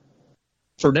it's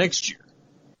for next year,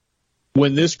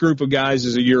 when this group of guys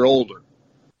is a year older,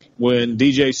 when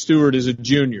DJ Stewart is a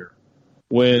junior,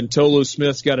 when Tolu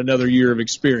Smith's got another year of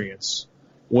experience,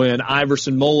 when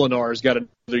Iverson Molinar's got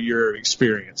another year of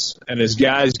experience. And as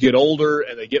guys get older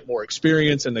and they get more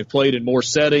experience and they've played in more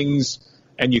settings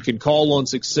and you can call on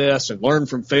success and learn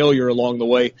from failure along the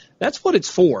way, that's what it's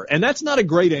for. And that's not a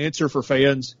great answer for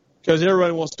fans, because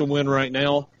everybody wants to win right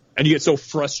now, and you get so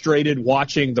frustrated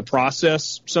watching the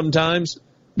process sometimes.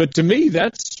 But to me,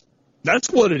 that's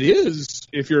what it is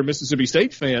if you're a Mississippi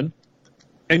State fan.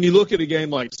 And you look at a game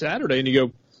like Saturday and you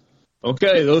go,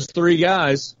 okay, those three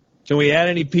guys, can we add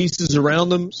any pieces around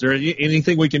them? Is there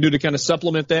anything we can do to kind of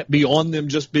supplement that beyond them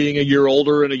just being a year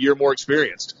older and a year more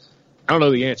experienced? I don't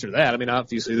know the answer to that. I mean,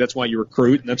 obviously, that's why you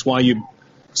recruit, and that's why you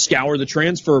scour the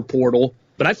transfer portal.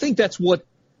 But I think that's what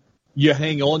you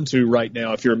hang on to right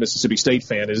now if you're a Mississippi State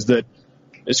fan, is that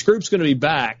this group's going to be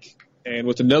back, and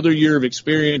with another year of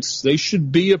experience, they should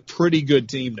be a pretty good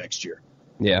team next year.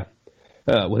 Yeah,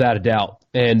 without a doubt.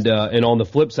 And on the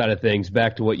flip side of things,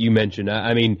 back to what you mentioned,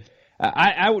 I mean,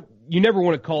 you never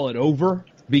want to call it over,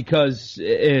 because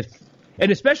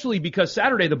especially because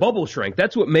Saturday the bubble shrank.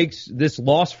 That's what makes this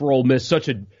loss for Ole Miss such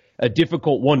a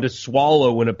difficult one to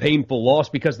swallow and a painful loss,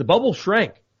 because the bubble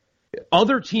shrank.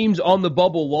 Other teams on the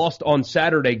bubble lost on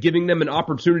Saturday, giving them an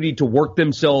opportunity to work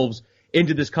themselves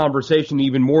into this conversation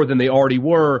even more than they already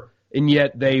were, and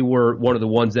yet they were one of the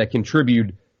ones that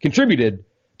contributed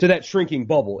to that shrinking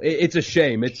bubble. It's a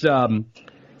shame. It's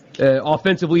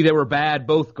offensively they were bad.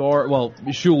 Both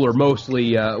Schuler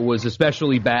mostly was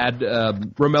especially bad.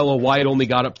 Romello White only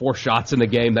got up 4 shots in the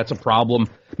game. That's a problem.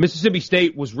 Mississippi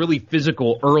State was really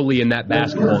physical early in that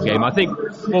basketball game. I think,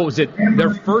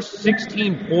 their first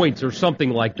 16 points or something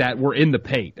like that were in the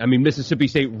paint. I mean, Mississippi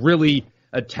State really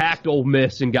attacked Ole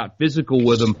Miss and got physical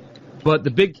with them. But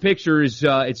the big picture is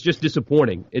it's just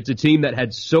disappointing. It's a team that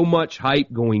had so much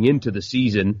hype going into the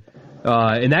season,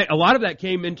 and that a lot of that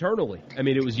came internally. I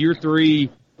mean, it was year 3,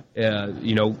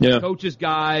 coaches,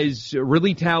 guys,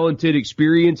 really talented,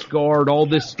 experienced guard, all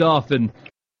this stuff. And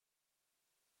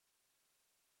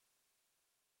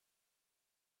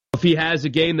if he has a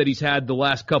game that he's had the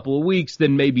last couple of weeks,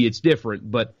 then maybe it's different.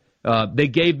 But they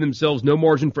gave themselves no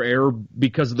margin for error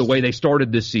because of the way they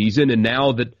started this season, and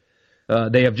now that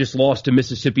they have just lost to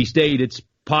Mississippi State, it's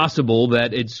possible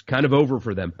that it's kind of over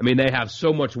for them. I mean, they have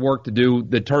so much work to do.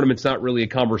 The tournament's not really a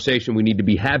conversation we need to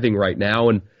be having right now,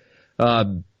 and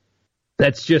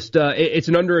that's just it's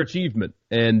an underachievement.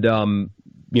 And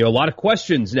a lot of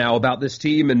questions now about this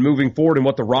team and moving forward and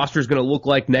what the roster is going to look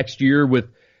like next year with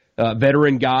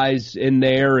veteran guys in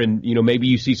there, and maybe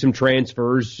you see some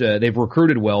transfers. They've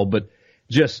recruited well, but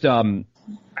just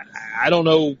I don't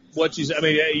know what you. I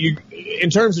mean, in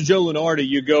terms of Joe Lunardi,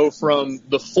 you go from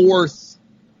the 4th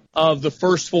of the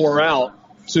first 4 out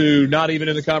to not even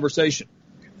in the conversation.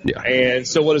 Yeah. And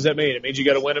so what does that mean? It means you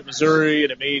got to win at Missouri,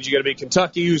 and it means you got to beat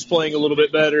Kentucky, who's playing a little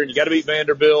bit better, and you got to beat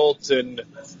Vanderbilt. And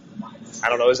I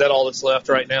don't know, is that all that's left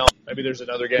right now? Maybe there's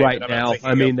another game right now.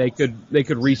 I mean, they could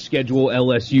reschedule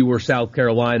LSU or South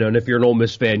Carolina, and if you're an Ole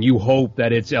Miss fan, you hope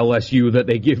that it's LSU that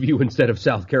they give you instead of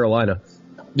South Carolina.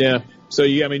 Yeah. So,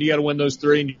 you got to win those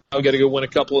 3, and you got to go win a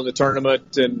couple in the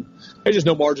tournament, and there's just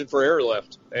no margin for error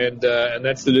left. And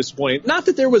that's the disappointing. Not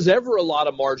that there was ever a lot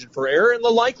of margin for error, and the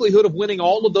likelihood of winning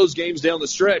all of those games down the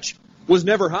stretch was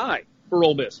never high for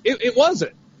Ole Miss. It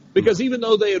wasn't, because even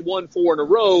though they had won 4 in a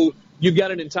row, you've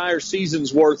got an entire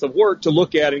season's worth of work to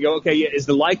look at and go, okay, is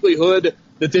the likelihood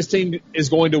that this team is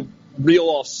going to reel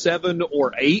off 7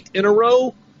 or 8 in a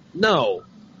row? No.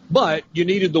 But you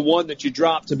needed the one that you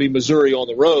dropped to be Missouri on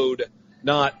the road,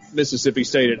 not Mississippi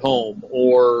State at home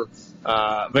or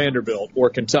Vanderbilt or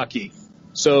Kentucky.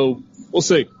 So we'll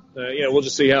see. We'll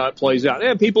just see how it plays out.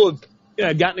 And people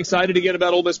have gotten excited again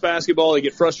about Ole Miss basketball. They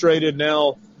get frustrated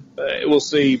now. We'll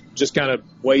see. Just kind of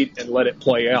wait and let it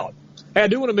play out. Hey, I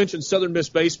do want to mention Southern Miss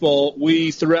baseball. We,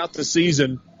 throughout the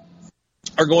season,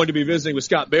 are going to be visiting with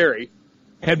Scott Berry,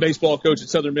 head baseball coach at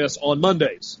Southern Miss, on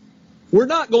Mondays. We're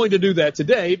not going to do that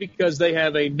today because they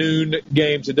have a noon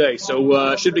game today.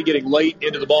 So should be getting late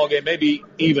into the ball game, maybe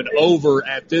even over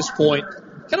at this point.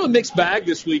 kind of a mixed bag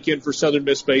this weekend for Southern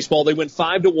Miss baseball. They went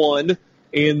 5-1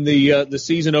 in the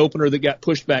season opener that got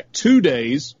pushed back 2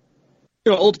 days.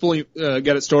 Ultimately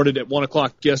got it started at 1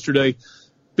 o'clock yesterday.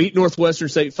 Beat Northwestern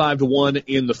State 5-1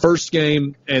 in the first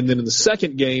game, and then in the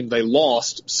second game they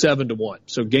lost 7-1.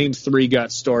 So Game 3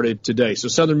 got started today. So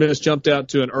Southern Miss jumped out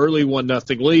to an early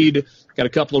 1-0 lead. Got a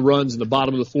couple of runs in the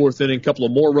bottom of the fourth inning, a couple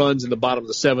of more runs in the bottom of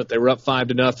the seventh. They were up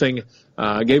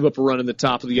 5-0. Gave up a run in the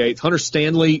top of the eighth. Hunter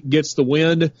Stanley gets the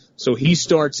win, so he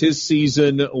starts his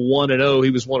season 1-0. He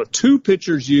was one of 2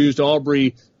 pitchers used.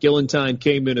 Aubrey Gillentine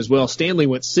came in as well. Stanley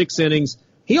went 6 innings.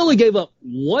 He only gave up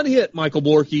 1 hit, Michael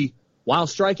Borky, while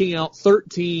striking out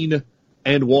 13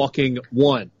 and walking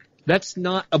 1. That's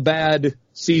not a bad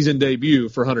season debut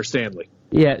for Hunter Stanley.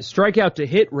 Yeah, strikeout to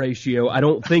hit ratio I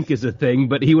don't think is a thing,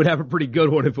 but he would have a pretty good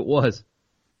one if it was.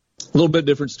 A little bit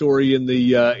different story in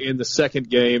the second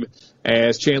game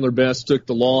as Chandler Best took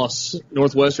the loss.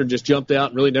 Northwestern just jumped out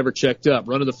and really never checked up.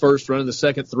 Run in the first, run in the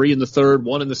second, 3 in the third,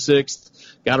 1 in the sixth.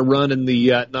 Got a run in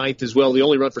the ninth as well. The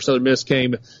only run for Southern Miss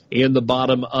came in the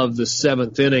bottom of the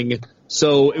seventh inning.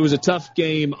 So it was a tough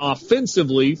game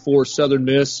offensively for Southern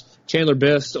Miss. Chandler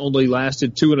Best only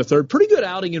lasted 2 1/3. Pretty good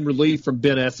outing in relief from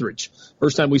Ben Etheridge.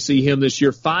 First time we see him this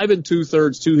year. 5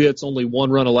 2/3, 2 hits, only 1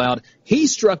 run allowed. He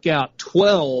struck out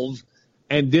 12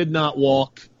 and did not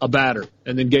walk a batter.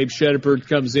 And then Gabe Shepard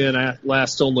comes in,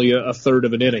 lasts only a third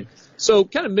of an inning. So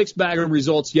kind of mixed bag of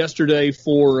results yesterday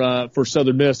for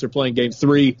Southern Miss. They're playing Game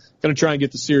 3. Going to try and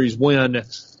get the series win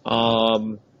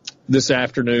this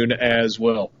afternoon as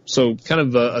well. So kind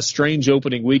of a strange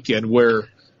opening weekend where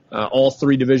all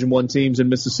 3 Division I teams in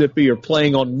Mississippi are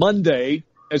playing on Monday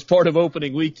as part of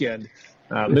opening weekend.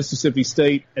 Mississippi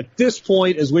State, at this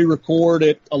point, as we record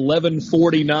at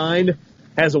 11:49,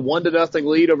 has a 1-0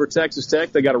 lead over Texas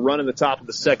Tech. They got a run in the top of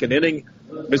the second inning.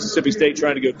 Mississippi State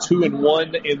trying to go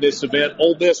 2-1 in this event.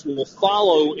 Ole Miss will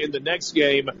follow in the next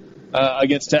game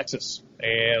against Texas.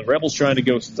 And Rebels trying to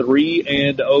go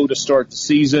 3-0 to start the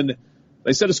season.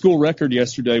 They set a school record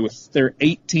yesterday with their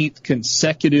 18th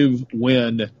consecutive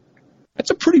win.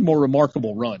 That's a pretty more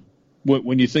remarkable run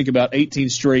when you think about 18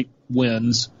 straight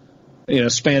wins,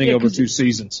 spanning over 2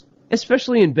 seasons.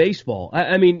 Especially in baseball.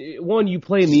 I mean, one, you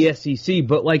play in the SEC,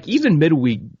 but like even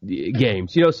midweek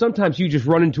games, sometimes you just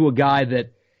run into a guy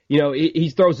that, he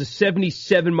throws a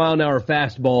 77-mile-an-hour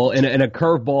fastball and a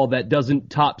curveball that doesn't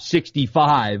top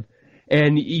 65,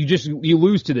 and you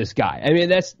lose to this guy. I mean,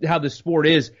 that's how the sport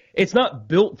is. It's not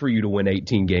built for you to win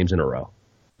 18 games in a row.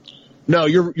 No,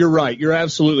 you're right. You're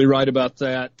absolutely right about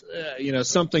that.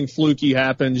 Something fluky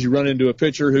happens. You run into a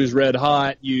pitcher who's red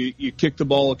hot. You kick the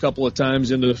ball a couple of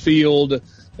times into the field.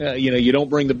 You don't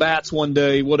bring the bats one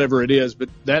day, whatever it is. But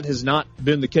that has not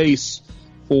been the case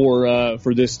for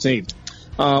this team.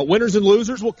 Winners and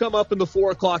losers will come up in the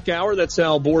 4 o'clock hour. That's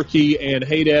how Borky and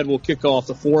Haydad will kick off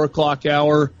the 4 o'clock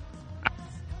hour.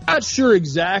 Not sure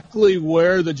exactly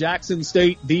where the Jackson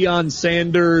State Deion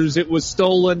Sanders, it was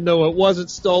stolen. No, it wasn't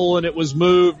stolen. It was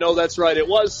moved. No, that's right. It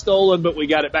was stolen, but we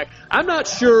got it back. I'm not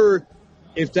sure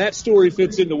if that story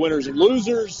fits into winners and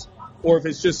losers or if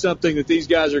it's just something that these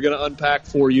guys are going to unpack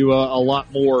for you a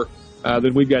lot more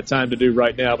than we've got time to do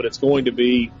right now. But it's going to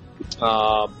be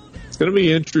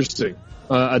interesting.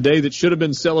 A day that should have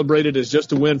been celebrated as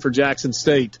just a win for Jackson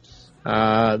State.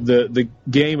 The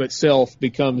game itself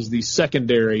becomes the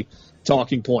secondary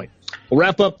talking point. We'll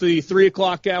wrap up the 3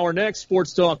 o'clock hour next.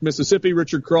 Sports Talk Mississippi.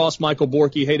 Richard Cross, Michael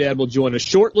Borky, Haydad will join us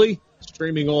shortly.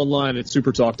 Streaming online at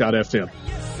supertalk.fm.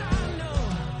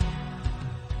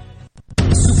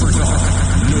 Super Talk.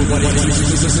 Nobody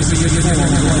teaches Mississippi anymore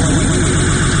like we do.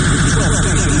 12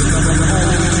 stations covering all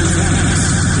ages and needs.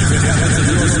 If it happens in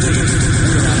your state,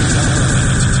 we're on top of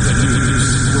it. The news,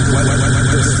 the weather,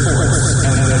 the sports,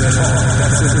 and the talk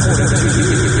that's important to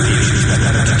you. The issues that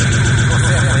matter to you, your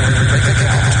family, and your bank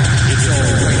account. It's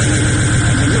all right here.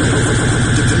 And you're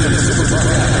depend on the Super Talk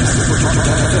app and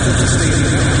supertalk.fm to stay in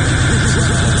the know. We're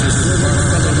proud to serve our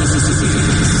fellow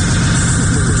Mississippians.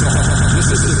 Super Talk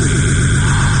Mississippi.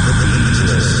 The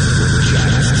Beatles with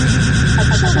Jackson. A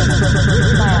children's book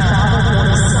written by a father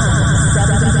and a son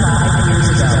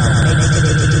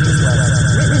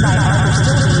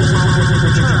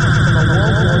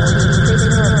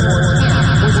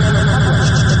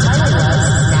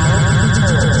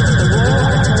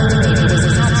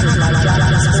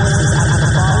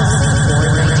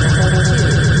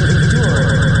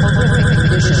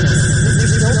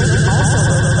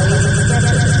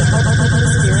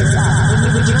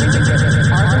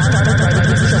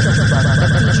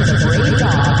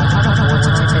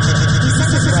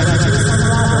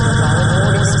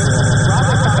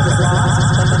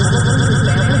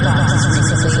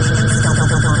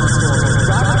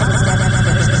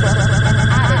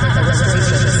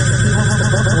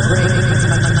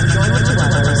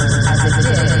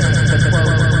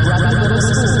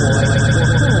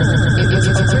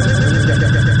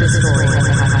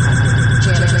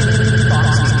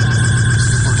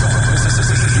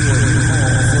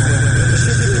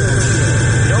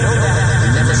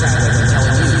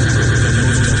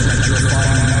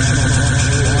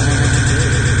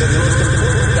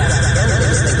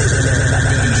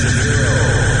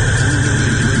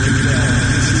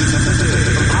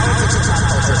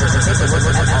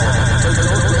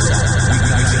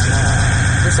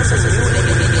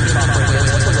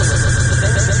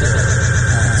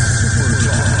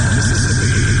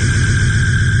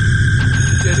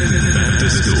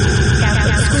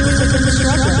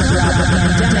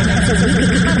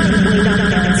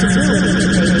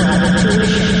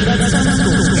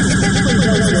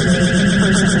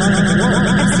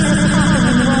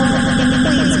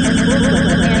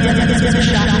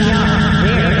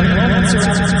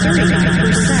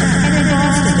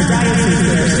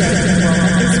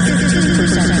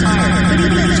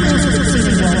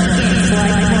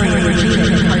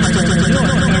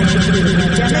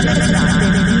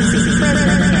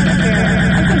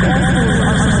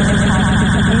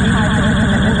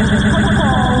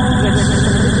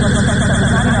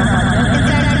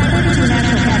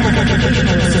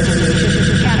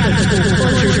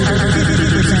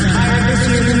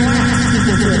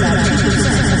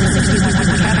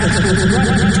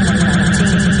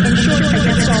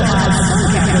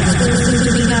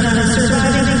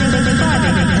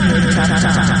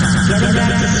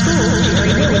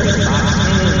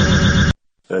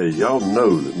Y'all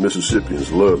know that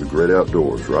Mississippians love the great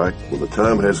outdoors, right? Well, the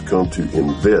time has come to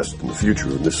invest in the future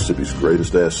of Mississippi's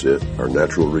greatest asset, our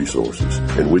natural resources.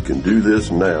 And we can do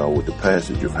this now with the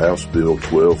passage of House Bill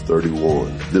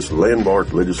 1231. This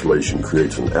landmark legislation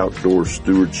creates an outdoor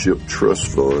stewardship trust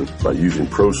fund by using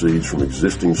proceeds from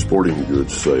existing sporting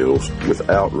goods sales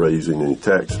without raising any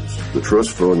taxes. The trust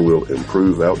fund will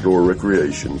improve outdoor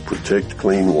recreation, protect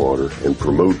clean water, and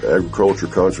promote agriculture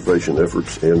conservation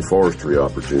efforts and forestry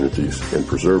opportunities, and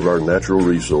preserve our natural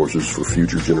resources for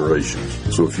future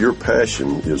generations. So if your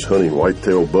passion is hunting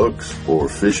whitetail bucks, or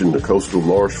fishing the coastal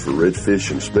marsh for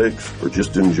redfish and specks, or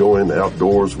just enjoying the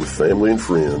outdoors with family and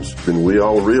friends, then we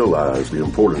all realize the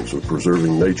importance of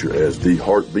preserving nature as the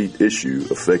heartbeat issue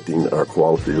affecting our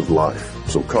quality of life.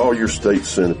 So call your state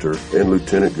senator and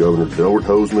Lieutenant Governor Delbert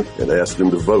Hosemann and ask them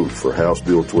to vote for House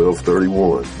Bill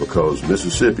 1231, because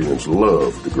Mississippians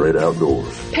love the great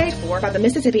outdoors. Paid for by the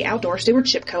Mississippi Outdoor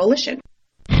Stewardship Coalition.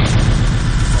 What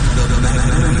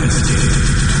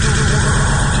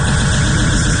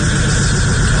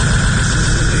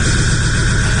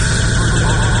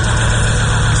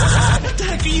the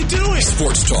heck are you doing?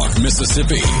 Sports Talk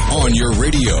Mississippi on your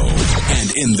radio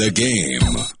and in the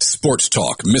game. Sports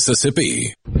Talk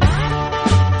Mississippi.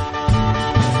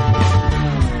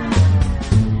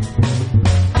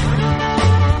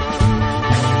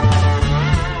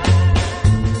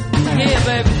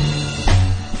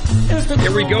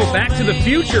 Here we go, back to the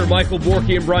future. Michael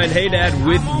Borky and Brian Haydad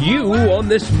with you on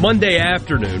this Monday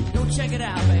afternoon. Go check it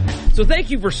out, baby. So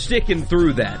thank you for sticking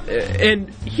through that. And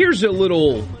here's a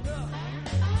little,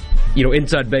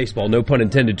 inside baseball, no pun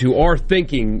intended, to our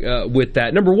thinking with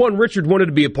that. Number one, Richard wanted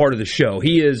to be a part of the show.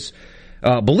 He is,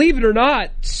 believe it or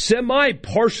not,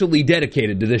 semi-partially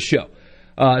dedicated to this show.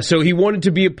 So he wanted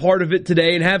to be a part of it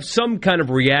today and have some kind of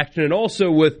reaction. And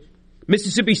also with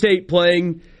Mississippi State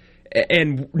playing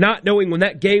and not knowing when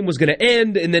that game was going to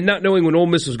end, and then not knowing when Ole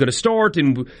Miss was going to start,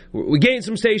 and we gained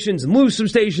some stations and lose some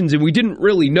stations, and we didn't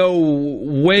really know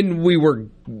when we were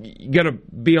going to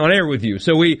be on air with you.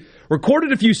 So we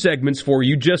recorded a few segments for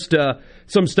you, just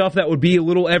some stuff that would be a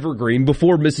little evergreen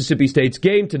before Mississippi State's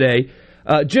game today,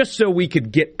 just so we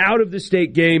could get out of the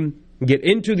State game, get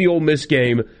into the Ole Miss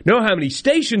game, know how many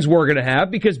stations we're going to have,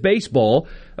 because baseball,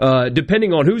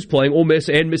 depending on who's playing, Ole Miss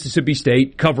and Mississippi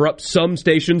State cover up some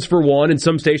stations for one and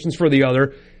some stations for the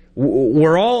other.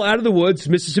 We're all out of the woods.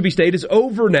 Mississippi State is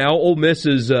over now. Ole Miss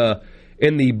is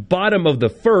in the bottom of the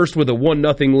first with a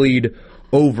 1-0 lead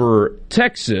over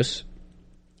Texas.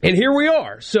 And here we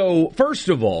are. So, first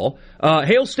of all,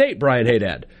 Hail State, Brian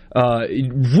Haydad.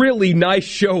 Really nice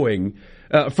showing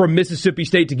from Mississippi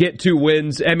State to get 2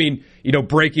 wins. I mean,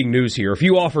 breaking news here. If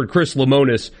you offered Chris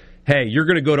Lemonis, hey, you're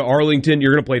going to go to Arlington,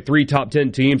 you're going to play 3 top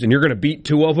 10 teams, and you're going to beat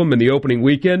 2 of them in the opening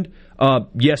weekend,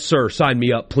 yes, sir, sign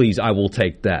me up, please. I will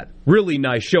take that. Really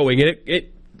nice showing. And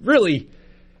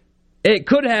it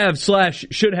could have /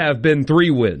 should have been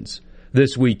 3 wins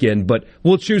this weekend, but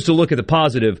we'll choose to look at the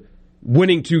positive.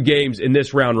 Winning 2 games in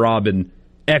this round robin,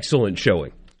 excellent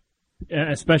showing.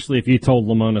 Especially if you told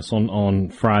Lemonis on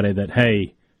Friday that,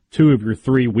 hey, 2 of your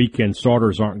 3 weekend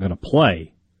starters aren't going to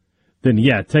play, then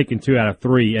yeah, taking 2 out of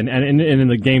 3, and in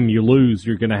the game you lose,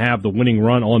 you're going to have the winning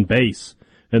run on base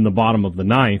in the bottom of the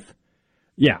 9th.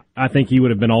 Yeah, I think he would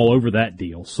have been all over that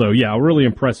deal. So yeah, a really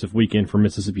impressive weekend for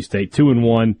Mississippi State.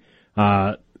 2-1.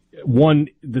 The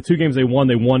 2 games they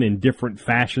won in different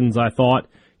fashions, I thought.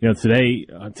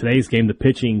 Today's game, the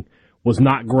pitching was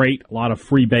not great. A lot of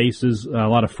free bases, a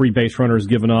lot of free base runners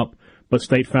given up. But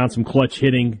State found some clutch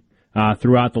hitting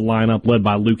throughout the lineup, led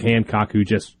by Luke Hancock, who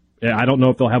I don't know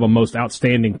if they'll have a most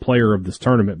outstanding player of this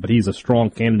tournament, but he's a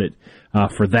strong candidate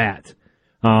for that.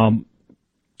 And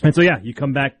so, yeah, you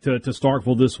come back to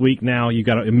Starkville this week now. You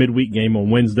got a midweek game on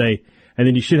Wednesday, and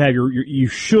then you should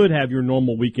have your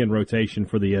normal weekend rotation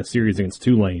for the series against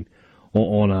Tulane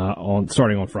on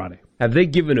starting on Friday. Have they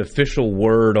given official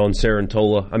word on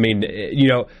Sarantola? I mean,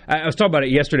 I was talking about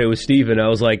it yesterday with Steven. I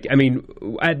was like,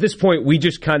 at this point, we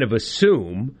just kind of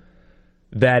assume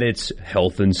that it's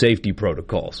health and safety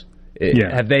protocols.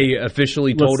 Yeah. Have they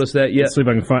officially told us that yet? Let's see if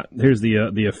I can find. Here's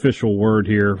the official word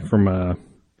here from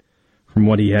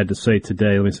what he had to say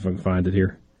today. Let me see if I can find it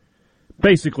here.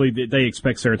 Basically, they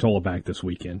expect Ceratola back this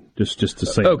weekend, just to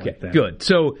say okay, it like that. Good.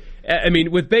 So, I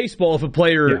mean, with baseball, if a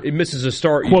player misses a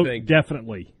start, Quote, you think...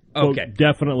 definitely. Okay. Quote,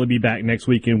 definitely be back next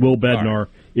weekend. Will Bednar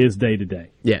is day-to-day.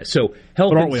 Yeah, so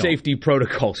health and safety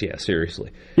protocols, yeah,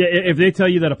 seriously. Yeah, if they tell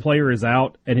you that a player is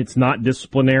out and it's not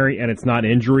disciplinary and it's not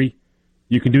injury,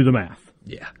 you can do the math.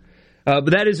 Yeah.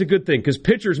 But that is a good thing because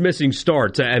pitchers missing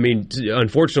starts. I mean,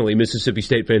 unfortunately, Mississippi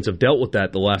State fans have dealt with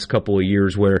that the last couple of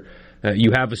years where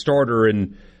you have a starter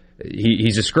and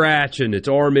he's a scratch and it's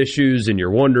arm issues and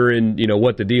you're wondering,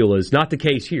 what the deal is. Not the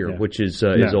case here, which is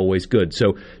always good.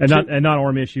 So not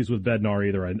arm issues with Bednar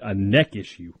either. A neck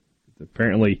issue.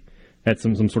 Apparently had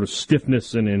some sort of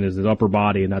stiffness in his upper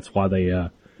body, and that's why they,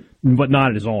 but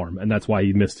not his arm, and that's why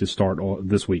he missed his start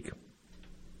this week.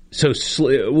 So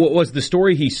what was the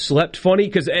story? He slept funny?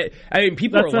 Because,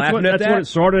 people are laughing at that. That's what it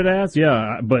started as,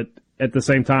 yeah. But at the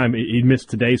same time, he missed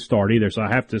today's start either. So I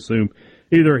have to assume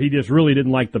either he just really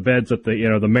didn't like the beds at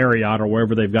the the Marriott or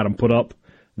wherever they've got him put up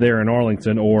there in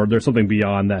Arlington, or there's something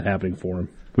beyond that happening for him,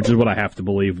 which is what I have to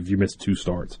believe if you miss 2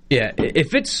 starts. Yeah,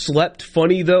 if it's slept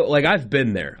funny, though, like I've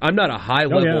been there. I'm not a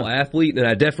high-level athlete, and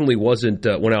I definitely wasn't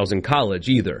when I was in college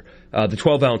either. The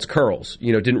 12-ounce curls,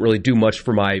 didn't really do much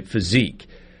for my physique.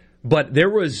 But there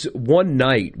was one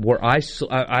night where I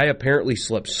apparently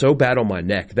slept so bad on my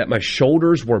neck that my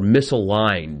shoulders were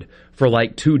misaligned for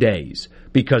like 2 days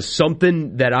because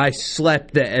something that I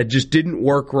slept that just didn't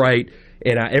work right,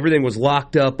 and everything was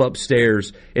locked up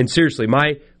upstairs. And seriously,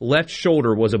 my left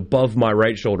shoulder was above my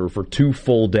right shoulder for 2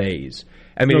 full days.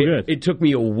 I mean, it took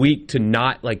me a week to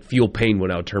not feel pain when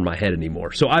I would turn my head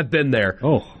anymore. So I've been there.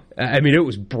 Oh, I mean, it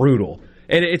was brutal.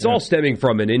 And it's all stemming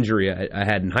from an injury I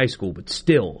had in high school, but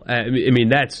still, I mean,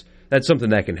 that's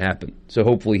something that can happen. So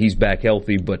hopefully he's back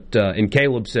healthy. But and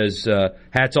Caleb says,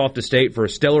 hats off to State for a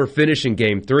stellar finish in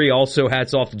Game 3. Also,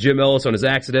 hats off to Jim Ellis on his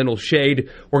accidental shade.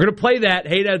 We're going to play that.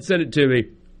 Hey, Dad, send it to me.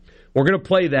 We're going to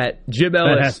play that. Jim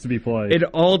Ellis. That has to be played. An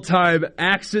all-time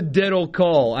accidental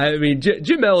call. I mean,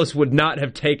 Jim Ellis would not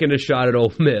have taken a shot at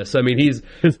Ole Miss. I mean, he's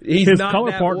his not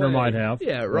color that partner way. might have.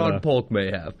 Yeah, Ron Polk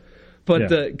may have. But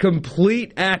the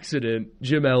complete accident,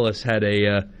 Jim Ellis had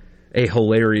a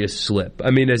hilarious slip.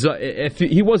 I mean, if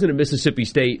he wasn't a Mississippi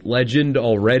State legend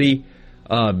already,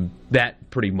 that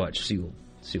pretty much sealed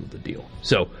the deal.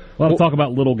 So we'll talk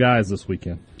about little guys this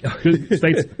weekend.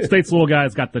 State's little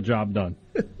guys got the job done.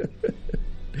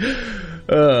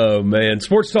 Oh, man.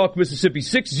 Sports Talk Mississippi,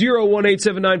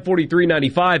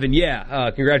 601-879-4395. And,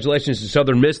 congratulations to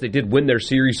Southern Miss. They did win their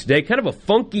series today. Kind of a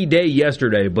funky day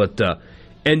yesterday, but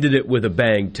ended it with a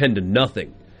bang.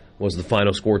 10-0 was the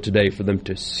final score today for them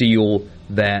to seal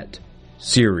that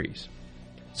series.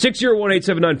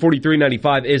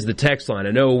 601-879-4395 is the text line.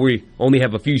 I know we only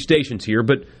have a few stations here,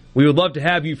 but we would love to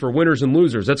have you for winners and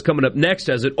losers. That's coming up next,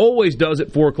 as it always does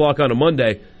at 4 o'clock on a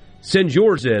Monday. Send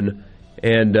yours in,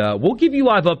 and we'll give you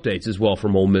live updates as well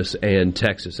from Ole Miss and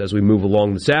Texas as we move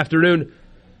along this afternoon.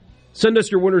 Send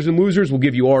us your winners and losers. We'll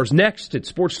give you ours next at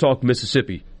Sports Talk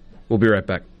Mississippi. We'll be right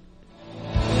back.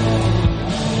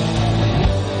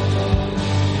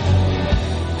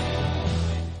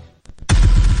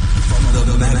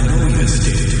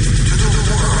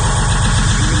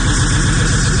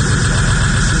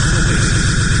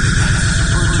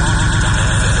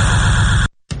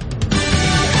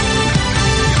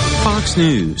 Fox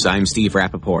News, I'm Steve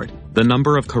Rappaport. The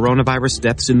number of coronavirus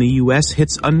deaths in the U.S.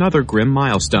 hits another grim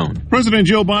milestone. President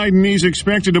Joe Biden is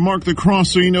expected to mark the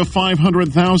crossing of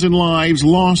 500,000 lives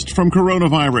lost from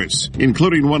coronavirus,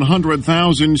 including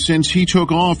 100,000 since he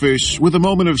took office, with a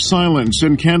moment of silence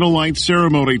and candlelight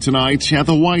ceremony tonight at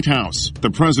the White House.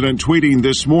 The president tweeting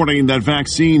this morning that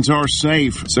vaccines are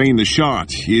safe, saying the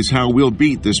shot is how we'll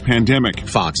beat this pandemic.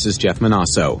 Fox's Jeff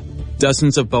Manasso.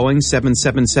 Dozens of Boeing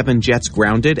 777 jets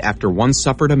grounded after one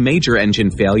suffered a major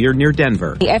engine failure near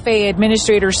Denver. The FAA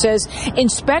administrator says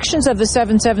inspections of the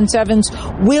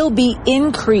 777s will be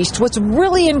increased. What's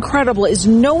really incredible is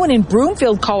no one in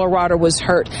Broomfield, Colorado was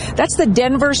hurt. That's the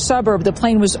Denver suburb the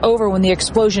plane was over when the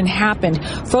explosion happened.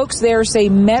 Folks there say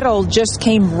metal just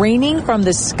came raining from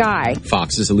the sky.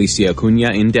 Fox's Alicia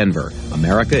Acuna in Denver.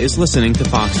 America is listening to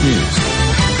Fox News.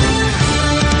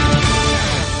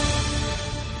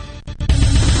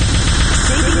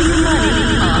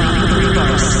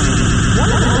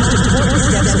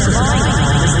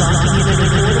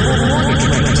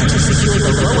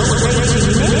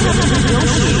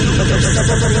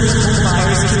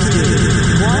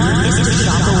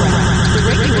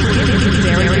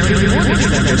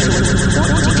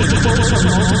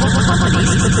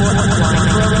 before applying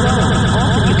for a loan.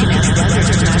 Often you can ask lenders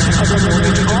to match other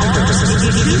mortgage offers. If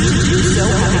you choose to do so,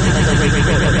 having another rate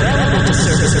quote available to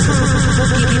service proof will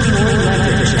give you more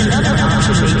leverage. Another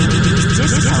option may be to use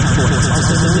discount points,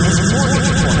 also known as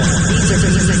mortgage points. These are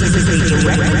fees that you can pay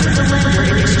directly to the lender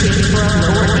in exchange for a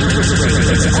lower interest rate.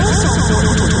 It's also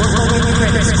important to work on your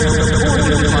credit score before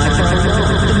you apply for a loan.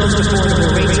 The most affordable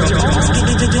rates are always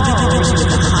given to borrowers with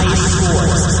the highest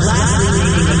scores. Lastly,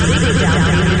 making a bigger down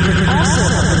payment could also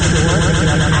help ensure that you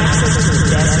have access to the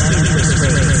best interest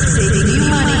rates. Saving you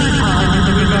money on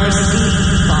the Regards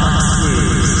Fox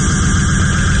News.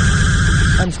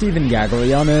 I'm Stephen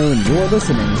Gagliano, and you're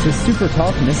listening to Super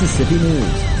Talk Mississippi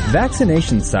News.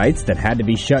 Vaccination sites that had to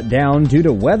be shut down due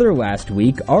to weather last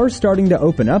week are starting to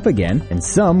open up again, and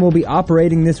some will be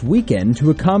operating this weekend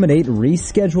to accommodate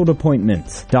rescheduled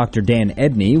appointments. Dr. Dan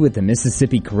Edney with the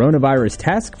Mississippi Coronavirus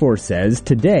Task Force says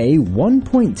today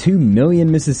 1.2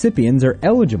 million Mississippians are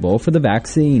eligible for the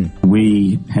vaccine.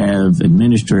 We have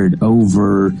administered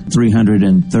over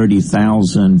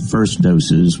 330,000 first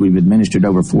doses. We've administered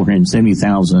over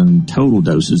 470,000 total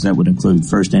doses. That would include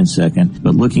first and second.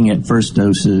 But looking at first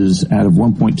doses, out of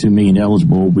 1.2 million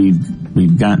eligible,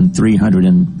 we've gotten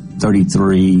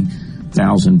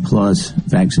 333,000 plus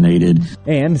vaccinated.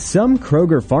 And some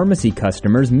Kroger pharmacy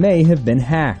customers may have been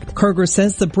hacked. Kroger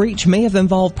says the breach may have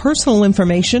involved personal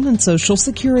information and social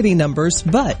security numbers,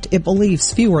 but it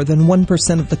believes fewer than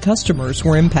 1% of the customers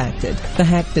were impacted. The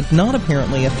hack did not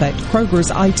apparently affect Kroger's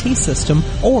IT system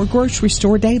or grocery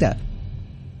store data.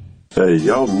 Hey,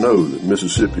 y'all know that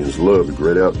Mississippians love the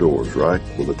great outdoors, right?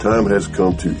 Well, the time has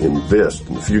come to invest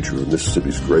in the future of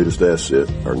Mississippi's greatest asset,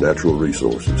 our natural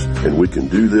resources. And we can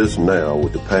do this now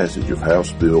with the passage of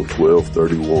House Bill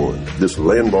 1231. This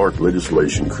landmark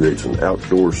legislation creates an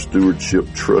outdoor stewardship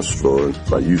trust fund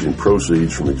by using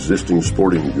proceeds from existing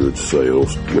sporting goods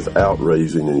sales without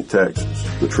raising any taxes.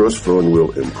 The trust fund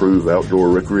will improve outdoor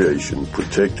recreation,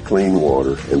 protect clean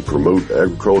water, and promote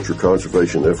agriculture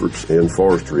conservation efforts and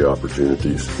forestry opportunities,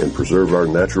 and preserve our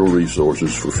natural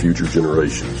resources for future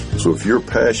generations. So if your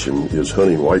passion is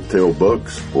hunting whitetail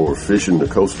bucks, or fishing the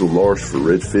coastal marsh for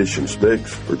redfish and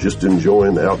specks, or just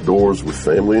enjoying the outdoors with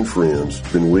family and friends,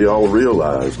 then we all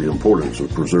realize the importance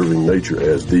of preserving nature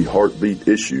as the heartbeat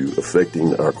issue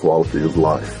affecting our quality of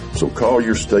life. So call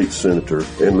your state senator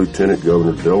and Lieutenant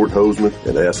Governor Delbert Hosemann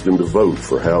and ask them to vote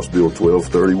for House Bill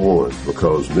 1231,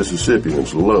 because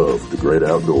Mississippians love the great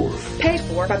outdoors. Paid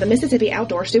for by the Mississippi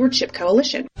Outdoor Stewardship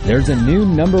Coalition. There's a new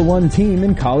number one team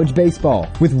in college baseball.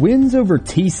 With wins over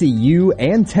TCU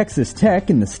and Texas Tech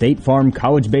in the State Farm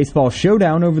College Baseball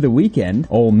Showdown over the weekend,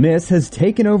 Ole Miss has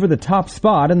taken over the top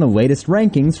spot in the latest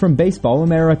rankings from Baseball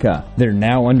America. They're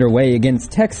now underway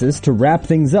against Texas to wrap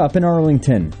things up in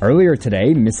Arlington. Earlier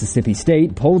today, Mississippi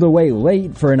State pulled away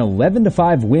late for an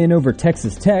 11-5 win over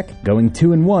Texas Tech, going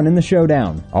 2-1 in the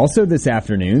showdown. Also this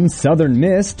afternoon, Southern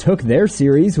Miss took their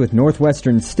series with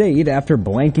Northwestern State after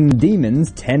blanking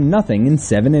Demons 10-0 in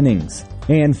 7 innings.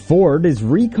 And Ford is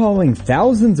recalling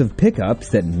thousands of pickups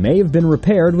that may have been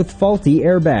repaired with faulty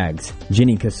airbags.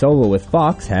 Ginny Casola with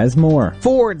Fox has more.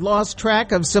 Ford lost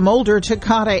track of some older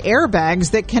Takata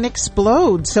airbags that can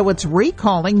explode, so it's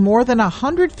recalling more than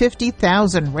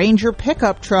 150,000 Ranger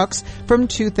pickup trucks from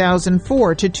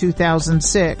 2004 to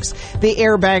 2006. The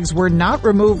airbags were not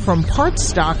removed from parts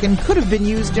stock and could have been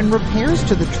used in repairs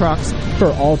to the trucks.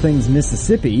 For all things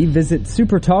Mississippi, visit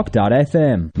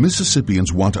supertalk.fm.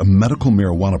 Mississippians want a medical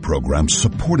marijuana program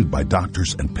supported by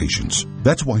doctors and patients.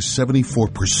 That's why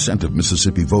 74% of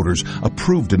Mississippi voters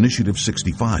approved Initiative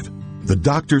 65, the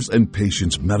Doctors and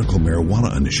Patients Medical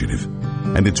Marijuana Initiative.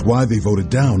 And it's why they voted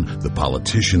down the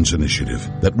Politicians Initiative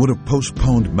that would have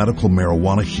postponed medical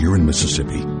marijuana here in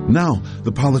Mississippi. Now,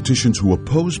 the politicians who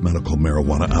oppose medical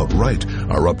marijuana outright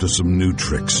are up to some new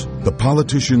tricks. The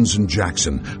politicians in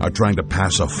Jackson are trying to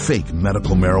pass a fake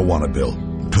medical marijuana bill.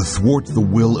 To thwart the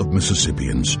will of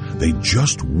Mississippians, they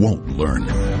just won't learn.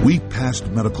 We passed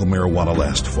medical marijuana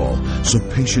last fall so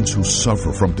patients who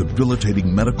suffer from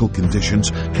debilitating medical conditions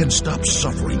can stop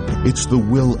suffering. It's the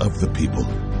will of the people.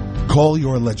 Call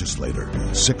your legislator,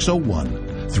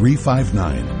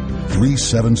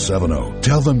 601-359-3770.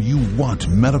 Tell them you want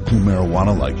medical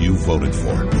marijuana like you voted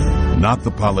for, not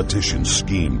the politicians'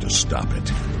 scheme to stop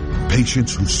it.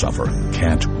 Patients who suffer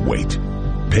can't wait.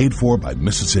 Paid for by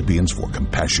Mississippians for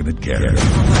Compassionate Care.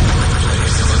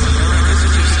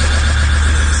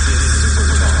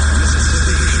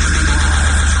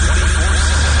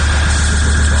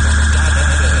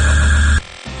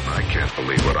 I can't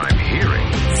believe what I'm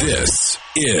hearing. This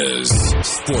is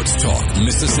Sports Talk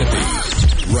Mississippi,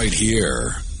 right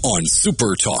here on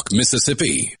Super Talk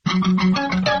Mississippi.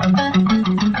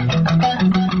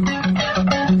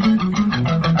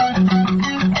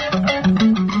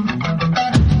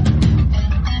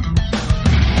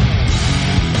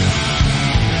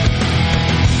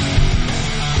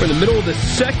 middle of the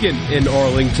second in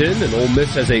Arlington, and Ole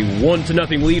Miss has a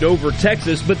 1-0 lead over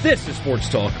Texas. But this is Sports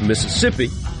Talk Mississippi.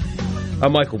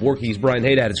 I'm Michael Borkes, Brian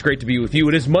Haydad. It's great to be with you.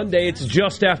 It is Monday. It's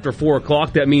just after 4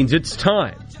 o'clock. That means it's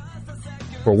time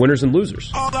for winners and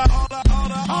losers. All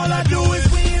I do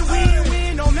is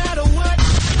win, no matter what.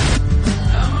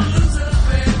 I'm a loser,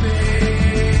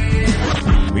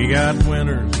 baby. We got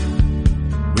winners.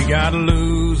 We got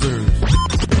losers.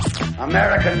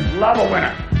 Americans love a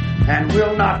winner and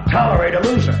will not tolerate a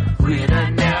loser. Winner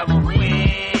never win,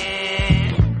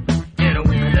 and a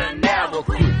winner never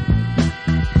quit.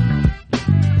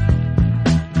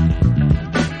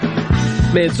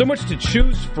 Man, so much to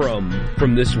choose from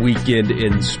this weekend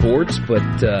in sports,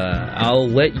 but I'll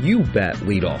let you bat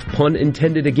lead off. Pun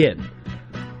intended again.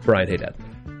 Brian Haydad.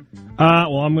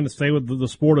 Well, I'm going to stay with the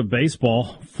sport of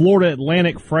baseball. Florida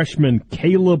Atlantic freshman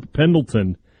Caleb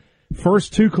Pendleton.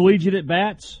 First 2 collegiate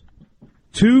at-bats,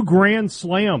 2 grand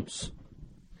slams.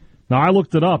 Now, I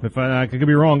looked it up. If I could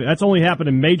be wrong, that's only happened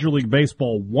in Major League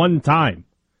Baseball 1 time.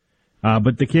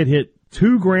 But the kid hit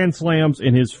 2 grand slams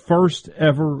in his first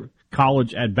ever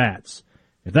college at-bats.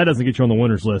 If that doesn't get you on the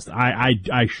winners list,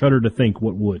 I shudder to think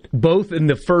what would. Both in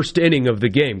the first inning of the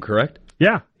game, correct?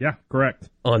 Yeah, correct.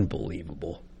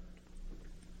 Unbelievable.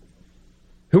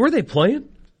 Who are they playing?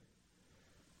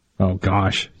 Oh,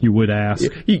 gosh, you would ask.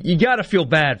 You got to feel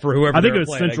bad for whoever I think they're it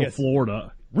was playing, Central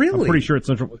Florida. Really? I'm pretty sure it's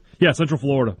Central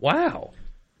Florida. Wow.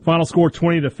 Final score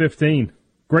 20-15.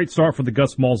 Great start for the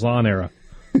Gus Malzahn era.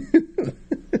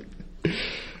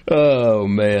 Oh,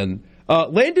 man.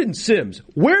 Landon Sims,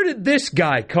 where did this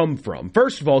guy come from?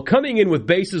 First of all, coming in with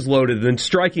bases loaded, then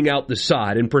striking out the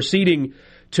side and proceeding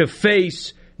to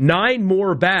face 9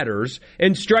 more batters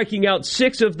and striking out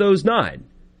 6 of those 9.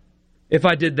 If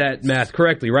I did that math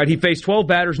correctly, right? He faced 12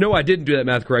 batters. No, I didn't do that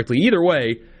math correctly. Either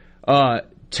way,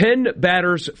 10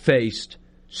 batters faced,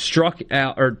 struck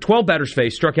out, or 12 batters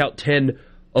faced, struck out 10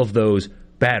 of those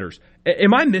batters.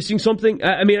 Am I missing something?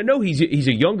 I mean, I know he's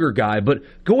a younger guy, but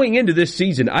going into this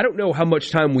season, I don't know how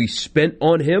much time we spent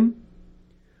on him,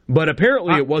 but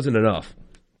apparently it wasn't enough.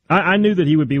 I knew that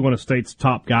he would be one of State's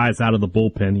top guys out of the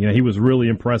bullpen. You know, he was really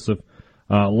impressive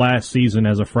last season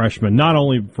as a freshman, not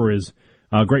only for his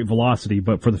great velocity,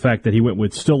 but for the fact that he went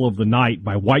with Still of the Night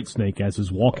by Whitesnake as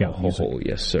his walkout music. Oh,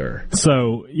 yes, sir.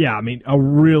 So, yeah, I mean,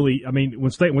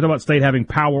 when talking about State having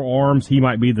power arms, he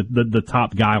might be the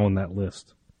top guy on that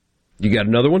list. You got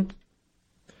another one?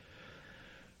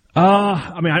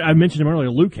 I mentioned him earlier,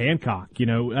 Luke Hancock. You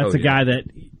know, that's a guy that,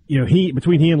 you know,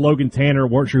 between he and Logan Tanner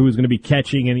weren't sure who was going to be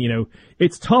catching, and, you know,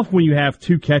 it's tough when you have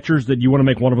 2 catchers that you want to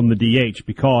make one of them the DH,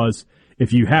 because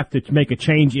if you have to make a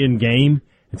change in game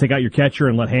and take out your catcher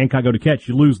and let Hancock go to catch,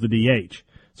 you lose the DH.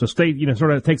 So State, you know,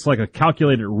 sort of takes like a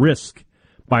calculated risk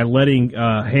by letting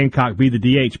Hancock be the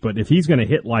DH. But if he's going to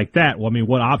hit like that, well, I mean,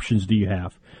 what options do you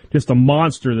have? Just a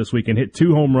monster this weekend. Hit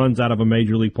 2 home runs out of a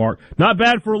major league park. Not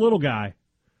bad for a little guy.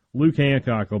 Luke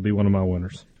Hancock will be one of my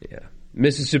winners. Yeah.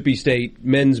 Mississippi State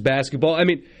men's basketball. I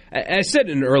mean, I said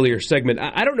in an earlier segment,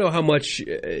 I don't know how much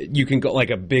you can go like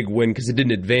a big win because it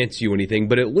didn't advance you anything,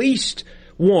 but at least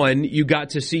one, you got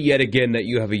to see yet again that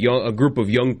you have a group of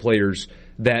young players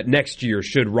that next year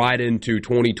should ride into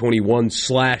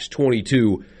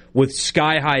 2021/22 with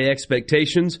sky-high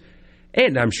expectations.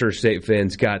 And I'm sure State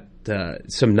fans got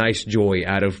some nice joy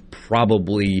out of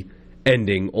probably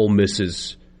ending Ole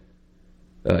Miss's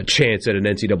chance at an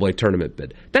NCAA tournament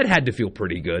bid. That had to feel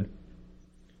pretty good.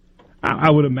 I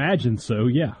would imagine so,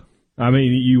 yeah. I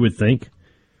mean, you would think.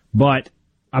 But,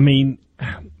 I mean,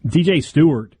 DJ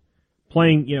Stewart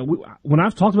playing, you know, when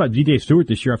I've talked about DJ Stewart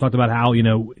this year, I've talked about how, you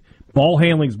know, ball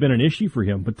handling's been an issue for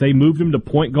him, but they moved him to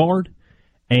point guard,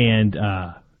 and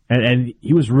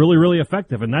he was really, really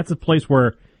effective. And that's a place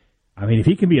where, I mean, if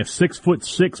he can be a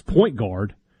 6'6" point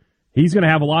guard, he's going to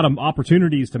have a lot of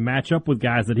opportunities to match up with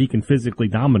guys that he can physically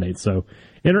dominate. So,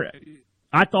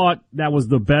 I thought that was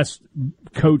the best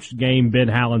coached game Ben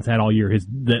Howland's had all year.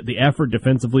 The effort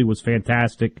defensively was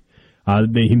fantastic.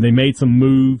 They made some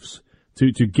moves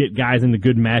to get guys into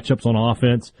good matchups on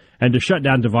offense, and to shut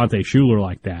down Devontae Shuler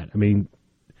like that. I mean,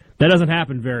 that doesn't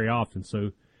happen very often.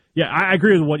 So, yeah, I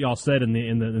agree with what y'all said in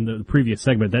the previous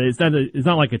segment. That it's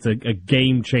not like it's a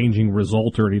game-changing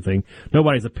result or anything.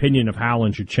 Nobody's opinion of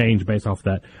Howland should change based off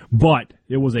that. But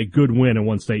it was a good win in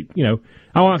one state. You know,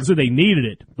 I don't want to say they needed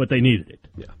it, but they needed it.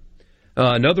 Yeah.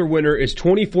 Another winner is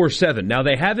 24/7. Now,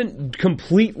 they haven't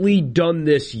completely done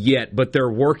this yet, but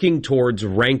they're working towards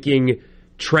ranking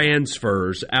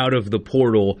transfers out of the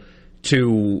portal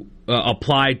to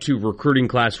apply to recruiting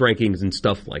class rankings and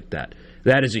stuff like that.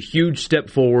 That is a huge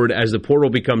step forward as the portal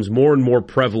becomes more and more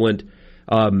prevalent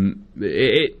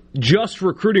Just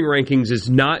recruiting rankings is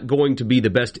not going to be the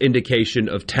best indication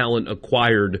of talent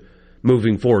acquired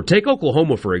moving forward. Take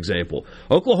Oklahoma, for example.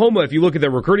 Oklahoma, if you look at their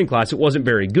recruiting class, it wasn't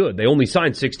very good. They only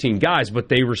signed 16 guys, but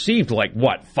they received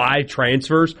 5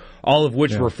 transfers, all of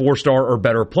which were 4-star or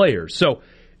better players. So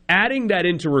adding that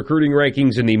into recruiting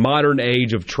rankings in the modern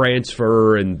age of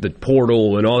transfer and the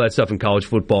portal and all that stuff in college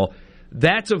football,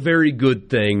 that's a very good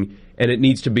thing, and it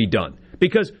needs to be done.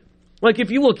 Because,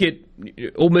 if you look at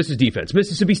Ole Miss's defense,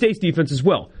 Mississippi State's defense as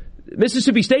well,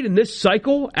 Mississippi State in this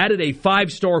cycle added a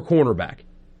 5-star cornerback.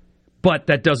 But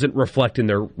that doesn't reflect in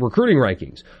their recruiting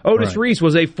rankings. Otis Reese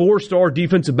was a 4-star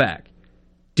defensive back.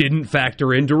 Didn't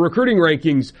factor into recruiting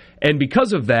rankings, and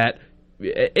because of that,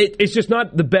 it's just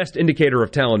not the best indicator of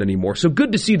talent anymore. So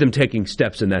good to see them taking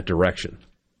steps in that direction.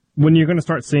 When you're going to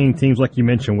start seeing teams like you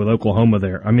mentioned with Oklahoma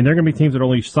there, I mean, there are going to be teams that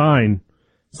only sign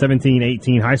 17,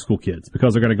 18 high school kids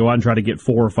because they're going to go out and try to get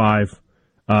 4 or 5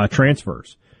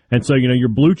 transfers. And so, your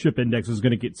blue chip index is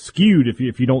going to get skewed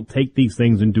if you don't take these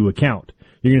things into account.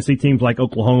 You're going to see teams like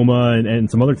Oklahoma and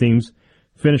some other teams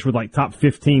finish with top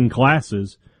 15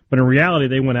 classes, but in reality,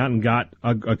 they went out and got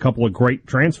a couple of great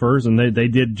transfers, and they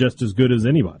did just as good as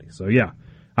anybody. So, yeah,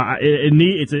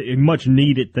 it's a much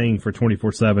needed thing for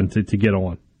 24/7 to get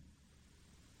on.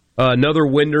 Another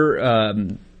winner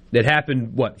that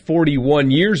happened,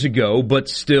 41 years ago, but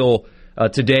still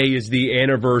today is the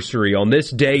anniversary. On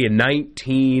this day in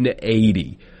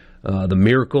 1980, the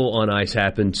Miracle on Ice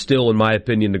happened. Still, in my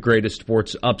opinion, the greatest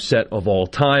sports upset of all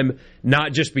time.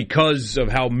 Not just because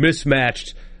of how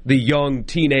mismatched the young,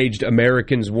 teenaged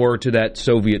Americans were to that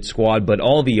Soviet squad, but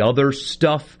all the other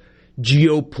stuff,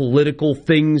 geopolitical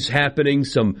things happening,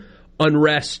 some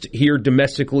unrest here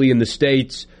domestically in the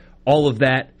States, all of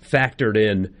that factored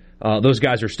in. Those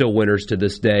guys are still winners to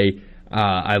this day.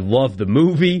 I love the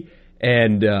movie.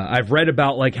 And I've read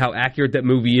about how accurate that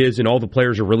movie is, and all the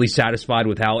players are really satisfied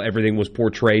with how everything was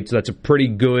portrayed. So that's a pretty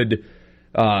good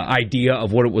idea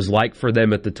of what it was like for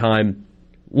them at the time.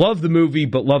 Love the movie,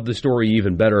 but love the story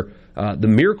even better. The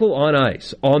Miracle on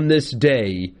Ice on this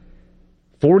day,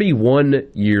 41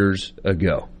 years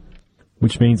ago.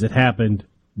 Which means it happened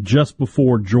just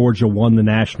before Georgia won the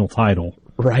national title.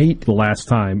 Right. The last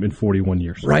time in 41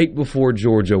 years. Right before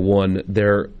Georgia won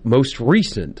their most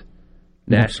recent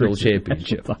national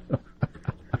championship. All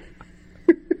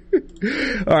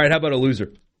right, how about a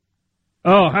loser?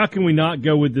 Oh, how can we not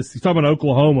go with this? He's talking about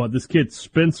Oklahoma, this kid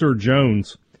Spencer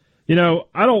Jones. I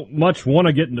don't much want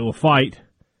to get into a fight.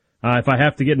 If I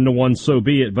have to get into one, so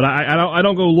be it. But I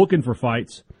don't go looking for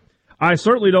fights. I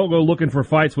certainly don't go looking for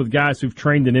fights with guys who've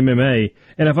trained in MMA.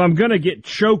 And if I'm going to get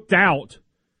choked out,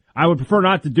 I would prefer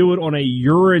not to do it on a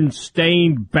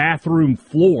urine-stained bathroom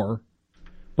floor.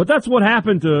 But that's what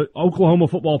happened to Oklahoma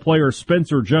football player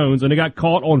Spencer Jones, and it got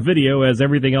caught on video, as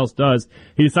everything else does.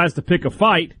 He decides to pick a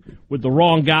fight with the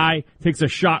wrong guy, takes a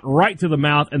shot right to the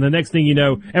mouth, and the next thing you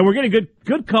know, and we're getting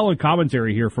good color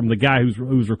commentary here from the guy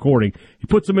who's recording. He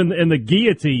puts him in the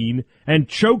guillotine and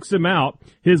chokes him out.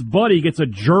 His buddy gets a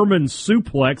German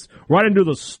suplex right into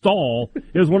the stall.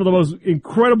 It was one of the most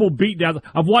incredible beatdowns.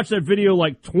 I've watched that video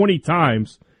 20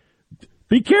 times.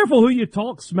 Be careful who you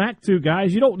talk smack to,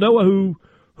 guys. You don't know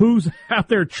who's out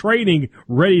there training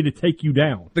ready to take you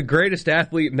down. The greatest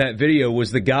athlete in that video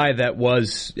was the guy that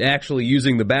was actually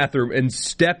using the bathroom and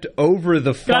stepped over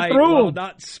the fight while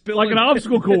not spilling. Like an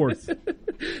obstacle course.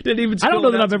 Didn't even spill. I don't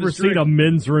know that I've ever seen a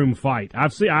men's room fight.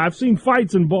 I've seen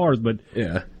fights in bars, but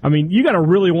yeah. I mean, you got to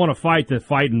really want to fight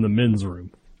in the men's room.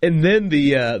 And then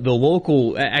the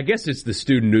local, I guess it's the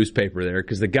student newspaper there,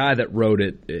 because the guy that wrote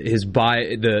it,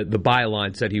 the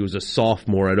byline said he was a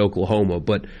sophomore at Oklahoma,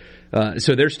 but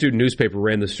so their student newspaper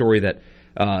ran the story that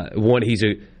he's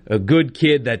a good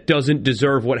kid that doesn't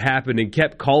deserve what happened, and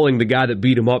kept calling the guy that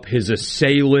beat him up his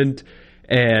assailant.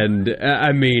 And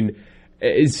I mean,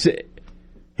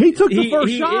 he took the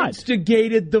first shot. He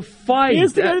instigated the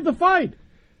fight.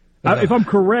 If I'm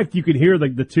correct, you could hear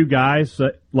the two guys,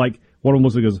 one of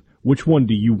them goes, "Which one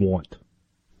do you want?"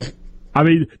 I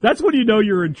mean, that's when you know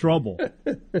you're in trouble.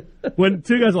 When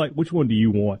two guys are like, "Which one do you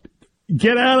want?"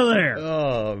 Get out of there.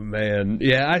 Oh, man.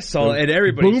 Yeah, I saw it. And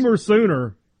everybody's... Boomer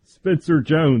Sooner, Spencer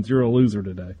Jones, you're a loser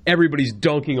today. Everybody's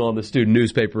dunking on the student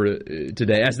newspaper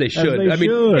today, as they should. As they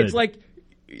should. It's like,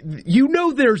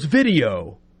 there's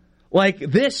video.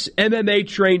 This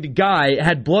MMA-trained guy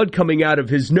had blood coming out of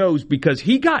his nose because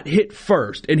he got hit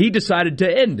first, and he decided to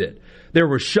end it. There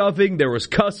was shoving, there was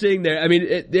cussing.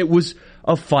 It was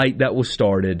a fight that was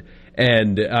started.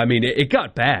 And, it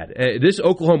got bad. This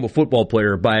Oklahoma football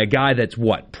player, by a guy that's,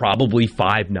 probably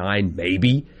 5'9",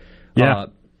 maybe, yeah.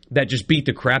 That just beat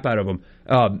the crap out of him.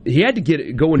 He had to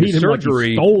go into surgery. Like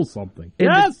he stole something. And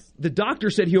yes. The doctor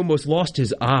said he almost lost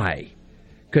his eye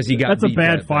because he got. That's a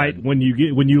bad fight when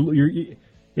you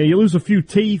lose a few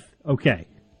teeth. Okay,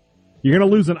 you're going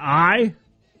to lose an eye.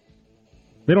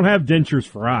 They don't have dentures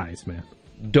for eyes, man.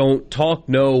 Don't talk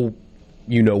no.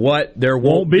 You know what? There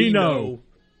won't be no.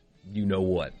 You know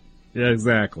what? Yeah,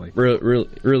 exactly.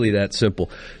 Really that simple.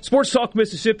 Sports Talk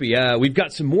Mississippi. We've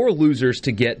got some more losers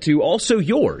to get to. Also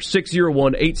yours.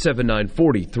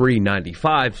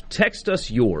 601-879-4395. Text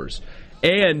us yours.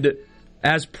 And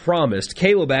as promised,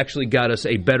 Caleb actually got us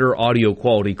a better audio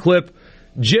quality clip.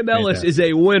 Jim Ellis is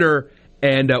a winner,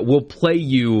 and we'll play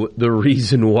you the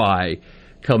reason why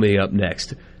coming up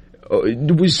next.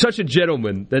 It was such a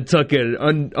gentleman that took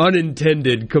an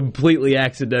unintended, completely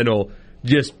accidental,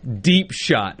 just deep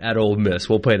shot at Ole Miss.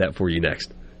 We'll play that for you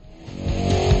next.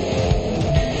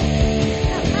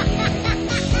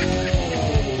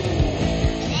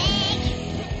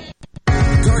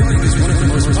 Gardening is one of the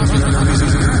most popular hobbies in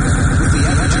America, with the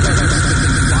average gardener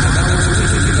spending 5 hours a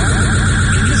week in gardening.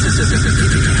 In Mississippi,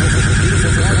 keeping a healthy and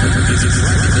beautiful garden is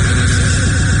practically an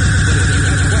necessity. But if you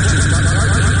have questions about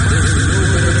gardening, there's no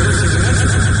better person to answer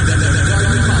them than the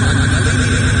garden mama, Nellie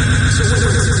Neal. So whether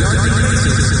it's gardening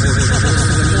basics or troubles in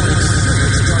the more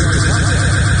experienced gardeners out there,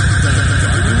 the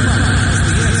garden mama has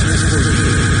the answers for you.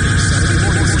 Saturday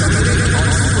morning starting at 8 on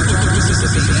Super Talk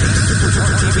Mississippi and Super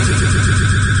Talk TV.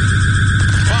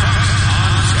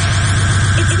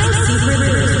 It's no secret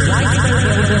there is widespread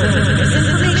availability of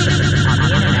misinformation on the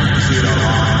internet.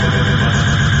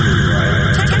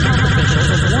 Technical officials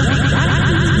are warning that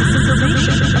includes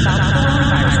misinformation about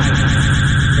coronavirus treatments.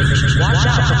 That you should watch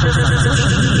out for posts on social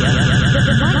media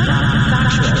that might not be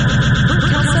factual. Brooke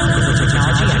Kelso is a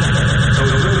technology expert. So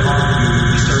it's really hard to do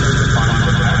research to find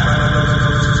the background of those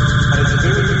posts, but it's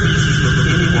very easy for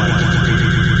anyone to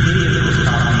create any of those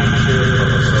copy and share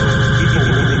posts. So people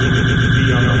really need to be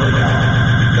on the lookout.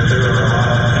 That there are a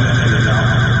lot of imitators out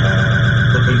there that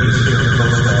looking to share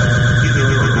posts that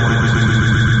either are going to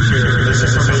share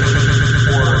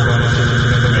misinformation or are going to share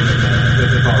misinformation that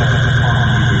could cause harm to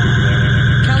you.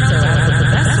 Kelso adds that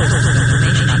the best sources of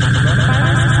information on the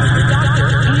coronavirus are your doctor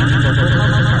and local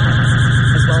health departments,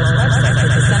 as well as websites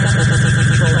like the Centers for Disease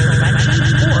Control and Prevention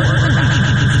or the National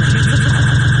Institutes of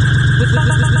Health. With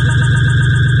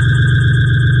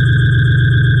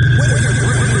Whether you're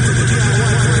brand new to the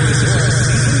DIY craze or a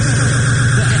seasoned veteran,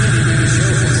 the Hannity Radio Show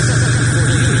has something for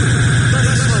you.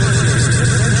 Buddy Sloan shares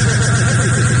tips and tricks on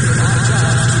everything from odd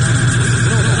jobs to complete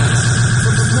blowouts.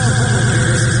 From small home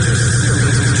repairs to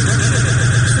serious construction.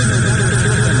 So no matter if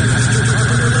you're at the master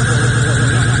carpenter level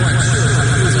or not quite sure how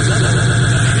to use a level,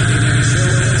 the Hannity Radio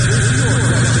Show answers your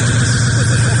questions. With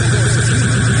a healthy dose of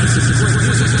humor and some great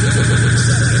music to go.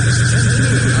 Saturdays, 10 to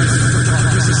noon on Super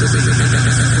Talk Mississippi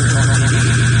and Super Talk TV.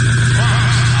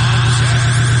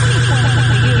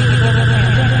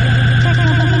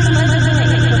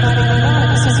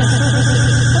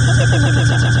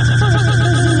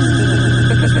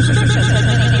 Restrictions that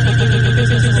many people do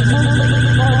business remotely,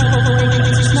 large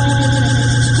corporations, small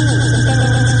businesses, schools, and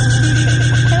federal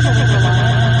institutions heavily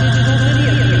rely on digital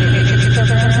video communications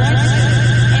programs like Zoom,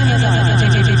 Amazon,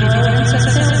 JJ Pro, and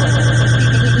Salesforce,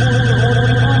 people more than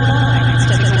ordering online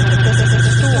instead of going to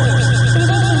physical stores.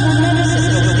 There's also more medicine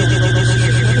over digital this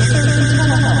year with a surge in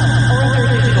telehealth or other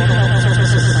digital health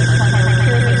services like primary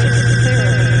care visits and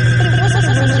therapy. But it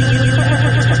wasn't really used for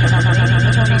efforts for the company.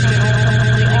 Attorneys General from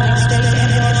nearly all states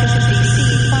and Washington, D.C.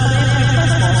 filed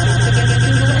antitrust lawsuits against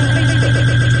Google and Facebook.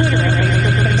 Twitter and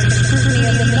Facebook faced scrutiny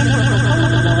as a member of a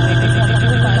proposal law made in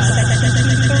 2025 Section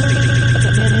 230 of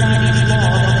the mid-90s law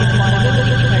that gives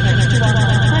liability protections to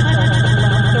online platforms that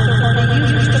allow third-party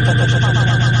users to publish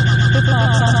content. With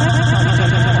thoughts on that,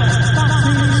 Fox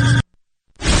News.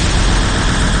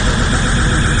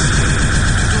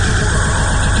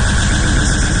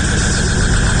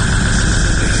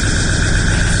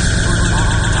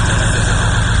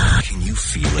 Can you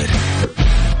feel it?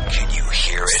 Can you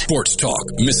hear it? Sports Talk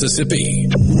Mississippi.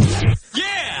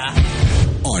 Yeah!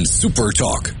 On Super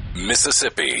Talk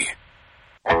Mississippi.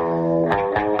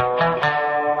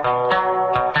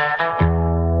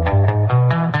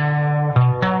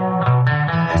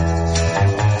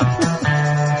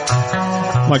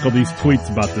 Michael, these tweets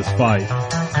about this fight.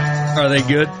 Are they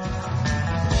good?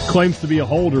 Claims to be a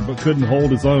holder but couldn't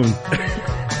hold his own.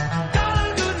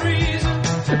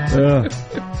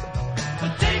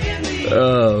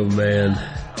 Oh, man.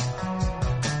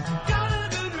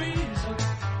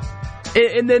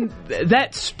 And then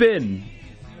that spin,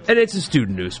 and it's a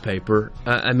student newspaper.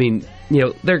 I mean,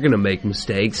 they're going to make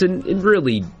mistakes, and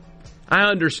really, I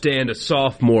understand a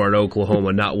sophomore at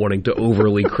Oklahoma not wanting to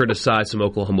overly criticize some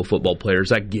Oklahoma football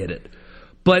players. I get it.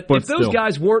 But if those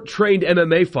guys weren't trained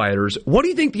MMA fighters, what do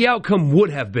you think the outcome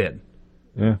would have been?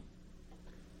 Yeah.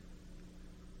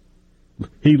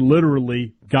 He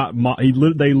literally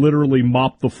they literally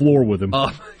mopped the floor with him.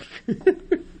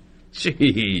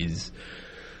 Jeez.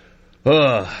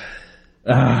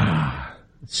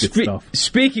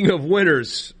 Speaking of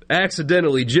winners,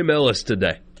 accidentally, Jim Ellis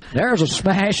today. There's a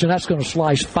smash, and that's going to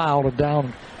slice foul and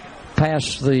down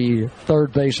past the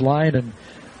third base line, and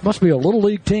must be a little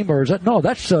league team, or is that? No,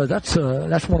 that's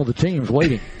one of the teams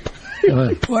waiting.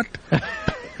 What?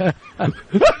 Well,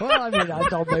 I mean, I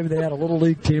thought maybe they had a little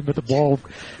league team at the ball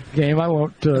game. I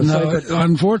won't say that.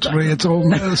 Unfortunately, it's Ole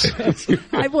Miss.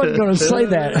 I wasn't going to say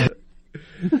that.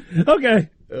 Okay,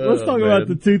 let's talk about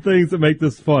the two things that make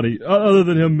this funny, other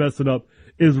than him messing up.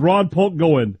 Is Ron Polk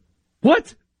going,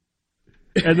 what?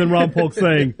 And then Ron Polk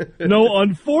saying, no,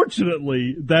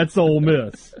 unfortunately, that's Ole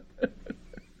Miss.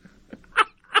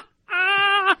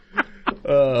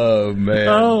 Oh,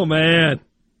 man.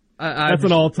 That's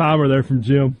an all-timer there from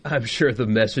Jim. I'm sure the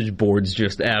message boards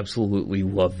just absolutely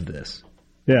love this.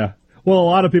 Yeah. Well, a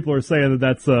lot of people are saying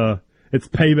that's it's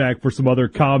payback for some other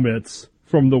comments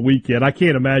from the weekend. I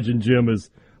can't imagine Jim is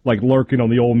like lurking on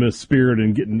the Ole Miss spirit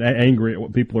and getting angry at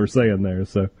what people are saying there.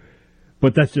 So,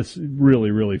 but that's just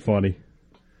really, really funny.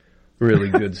 Really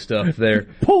good stuff there.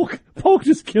 Polk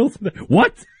just kills me.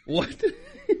 What?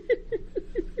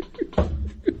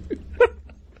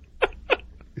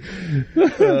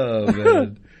 Oh,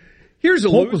 man. Here's a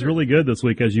Polk loser. Was really good this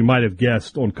week, as you might have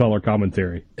guessed on color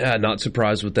commentary. Not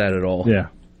surprised with that at all. Yeah.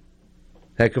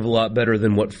 Heck of a lot better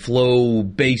than what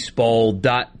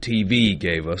FlowBaseball.tv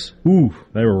gave us. Ooh,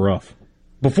 they were rough.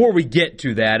 Before we get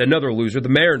to that, another loser, the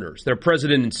Mariners. Their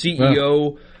president and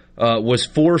CEO was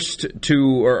forced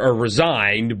to, or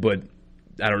resigned, but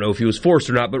I don't know if he was forced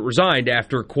or not, but resigned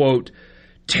after, quote,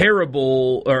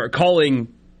 terrible, or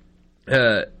calling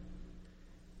a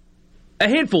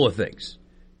handful of things.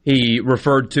 He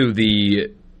referred to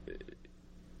the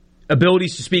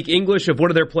abilities to speak English of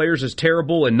one of their players as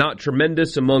terrible and not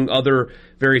tremendous, among other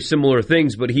very similar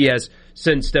things, but he has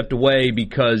since stepped away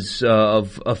because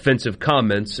of offensive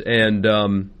comments, and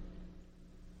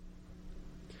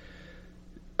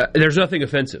there's nothing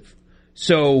offensive.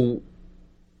 So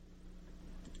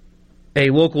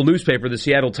a local newspaper, the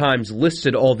Seattle Times,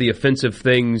 listed all the offensive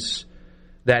things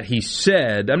that he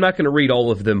said. I'm not going to read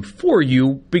all of them for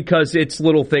you because it's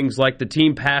little things like the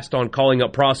team passed on calling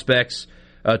up prospects,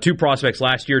 two prospects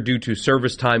last year due to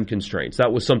service time constraints.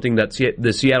 That was something that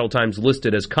the Seattle Times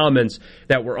listed as comments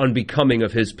that were unbecoming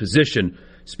of his position,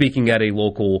 speaking at a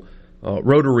local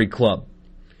Rotary club.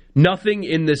 Nothing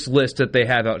in this list that they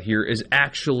have out here is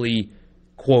actually,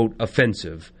 quote,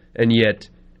 offensive, and yet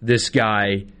this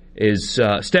guy is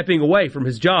stepping away from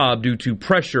his job due to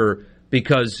pressure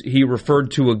because he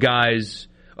referred to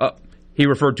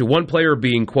one player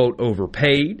being, quote,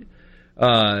 overpaid.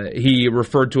 He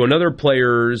referred to another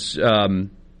player's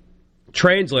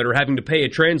translator having to pay a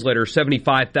translator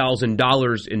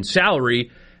 $75,000 in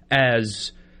salary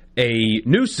as a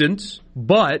nuisance,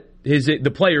 but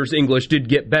the player's English did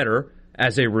get better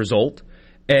as a result.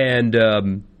 And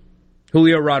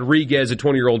Julio Rodriguez, a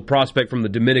 20-year-old prospect from the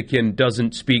Dominican,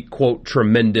 doesn't speak, quote,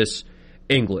 tremendous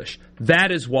English.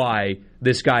 That is why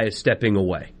this guy is stepping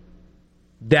away.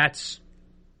 That's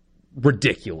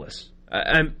ridiculous.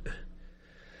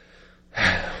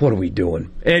 What are we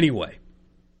doing? Anyway,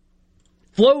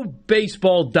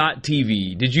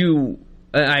 FlowBaseball.tv. Did you?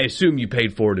 I assume you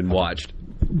paid for it and watched.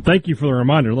 Thank you for the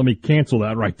reminder. Let me cancel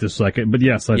that right this second. But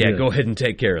yes, I did. Yeah, go ahead and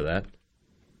take care of that.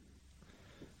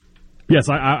 Yes,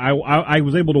 I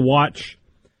was able to watch.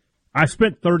 I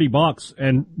spent $30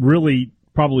 and really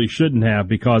probably shouldn't have,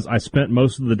 because I spent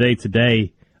most of the day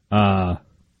today running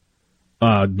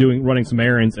some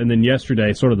errands, and then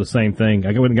yesterday sort of the same thing.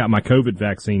 I went and got my COVID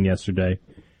vaccine yesterday,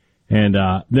 and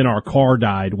then our car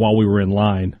died while we were in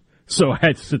line, so I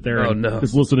had to sit there and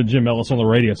just listen to Jim Ellis on the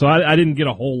radio. So I didn't get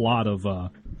a whole lot of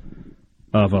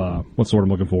what's the word I'm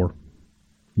looking for,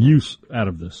 use out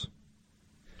of this.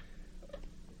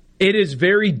 It is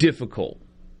very difficult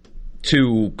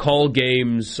to call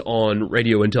games on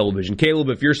radio and television. Caleb,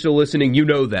 if you're still listening, you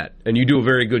know that, and you do a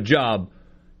very good job.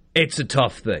 It's a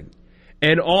tough thing.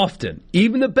 And often,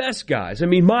 even the best guys, I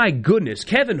mean, my goodness,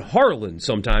 Kevin Harlan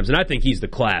sometimes, and I think he's the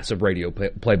class of radio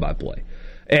play-by-play.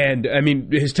 And, I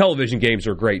mean, his television games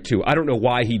are great, too. I don't know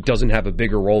why he doesn't have a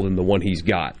bigger role than the one he's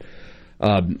got.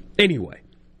 Anyway,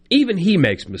 even he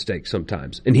makes mistakes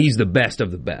sometimes, and he's the best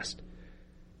of the best.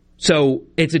 So,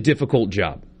 it's a difficult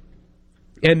job.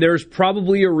 And there's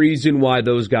probably a reason why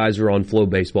those guys are on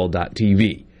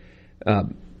flowbaseball.tv.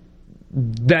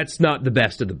 That's not the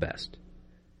best of the best.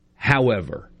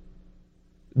 However,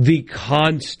 the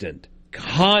constant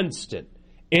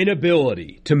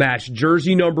inability to match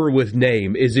jersey number with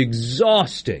name is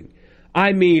exhausting.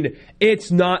 I mean,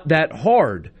 it's not that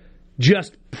hard.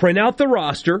 Just print out the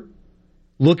roster,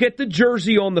 look at the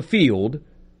jersey on the field,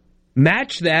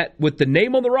 match that with the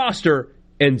name on the roster,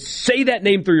 and say that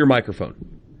name through your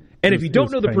microphone. And if you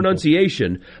don't know the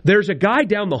pronunciation, there's a guy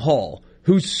down the hall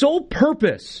whose sole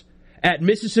purpose at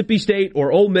Mississippi State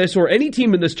or Ole Miss or any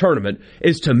team in this tournament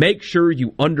is to make sure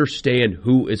you understand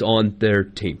who is on their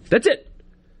team. That's it.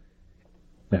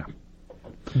 Yeah.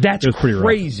 That's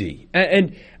crazy.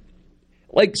 And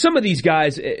like some of these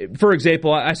guys, for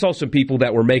example, I saw some people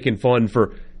that were making fun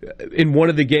for, in one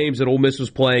of the games that Ole Miss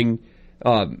was playing,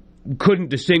 couldn't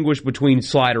distinguish between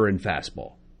slider and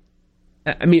fastball.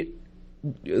 I mean,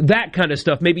 that kind of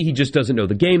stuff, maybe he just doesn't know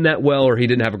the game that well or he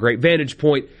didn't have a great vantage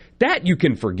point. That you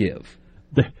can forgive.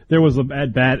 There was a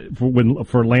bad bat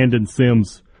for Landon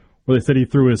Sims where they said he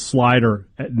threw his slider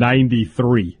at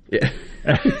 93. Yeah.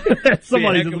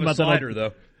 Somebody said about slider,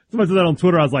 though. Somebody said that on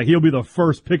Twitter. I was like, he'll be the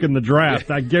first pick in the draft.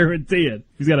 I guarantee it.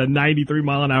 He's got a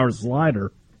 93-mile-an-hour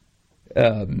slider.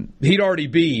 He'd already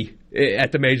be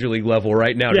at the major league level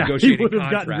right now negotiating he would have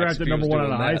contracts. Gotten drafted number 1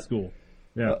 out of high school.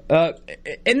 Yeah.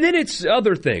 And then it's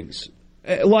other things,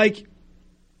 like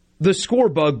the score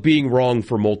bug being wrong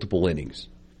for multiple innings,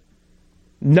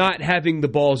 not having the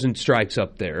balls and strikes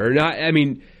up there, or not. I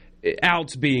mean,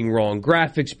 outs being wrong,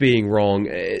 graphics being wrong,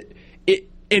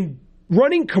 and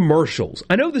running commercials.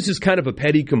 I know this is kind of a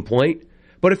petty complaint,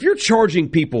 but if you're charging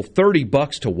people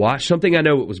 $30 to watch something, I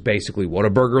know it was basically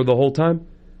Whataburger the whole time.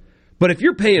 But if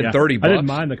you're paying $30, I didn't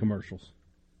mind the commercials.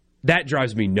 That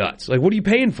drives me nuts. Like, what are you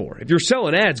paying for? If you're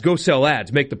selling ads, go sell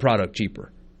ads. Make the product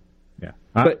cheaper. Yeah,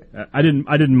 but I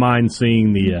didn't mind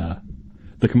seeing the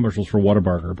commercials for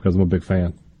Whataburger because I'm a big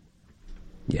fan.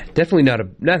 Yeah, definitely not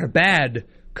a bad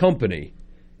company,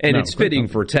 and it's fitting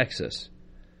for Texas.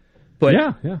 But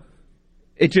yeah,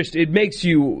 it makes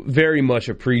you very much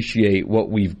appreciate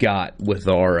what we've got with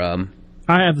our.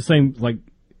 I have the same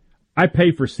I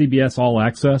pay for CBS All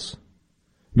Access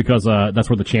because that's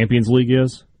where the Champions League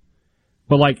is.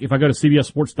 But, if I go to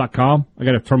CBSSports.com, I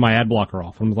got to turn my ad blocker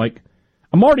off. I'm like,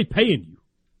 I'm already paying you.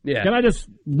 Yeah. Can I just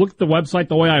look at the website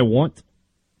the way I want?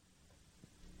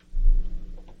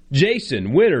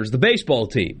 Jason, winners, the baseball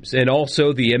teams, and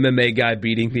also the MMA guy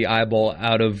beating the eyeball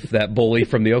out of that bully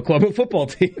from the Oklahoma football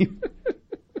team.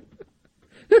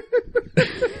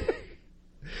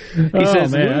 He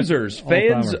says, losers,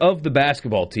 fans of the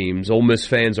basketball teams, Ole Miss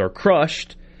fans are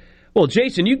crushed. Well,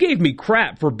 Jason, you gave me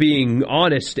crap for being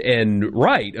honest and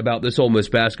right about this Ole Miss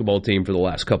basketball team for the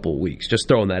last couple of weeks. Just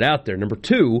throwing that out there. Number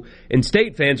two,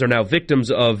 in-state fans are now victims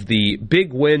of the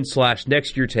big win /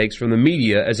 next year takes from the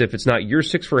media as if it's not year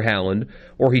 6 for Haaland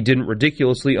or he didn't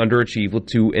ridiculously underachieve with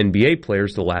 2 NBA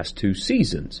players the last 2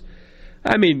 seasons.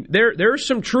 I mean, there's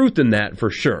some truth in that for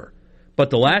sure. But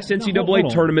the last NCAA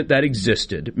tournament that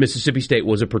existed, Mississippi State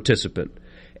was a participant.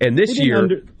 And this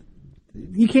year...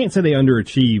 you can't say they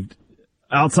underachieved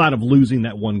outside of losing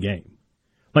that one game.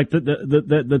 Like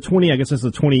the 20, I guess it's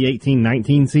the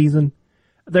 2018-19 season,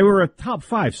 they were a top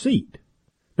 5 seed.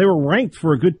 They were ranked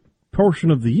for a good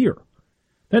portion of the year.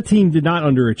 That team did not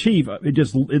underachieve.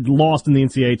 It lost in the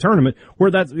NCAA tournament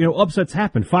where upsets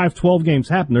happen. 5-12 games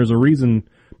happen. There's a reason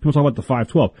people talk about the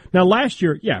 5-12. Now last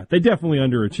year, they definitely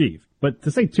underachieved. But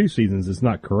to say 2 seasons is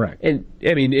not correct. And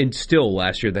I mean, and still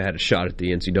last year they had a shot at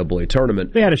the NCAA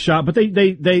tournament. They had a shot, but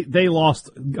they lost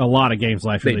a lot of games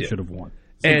last year they should have won.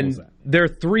 And their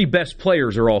 3 best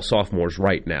players are all sophomores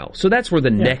right now. So that's where the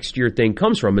next year thing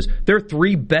comes from, is their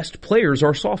 3 best players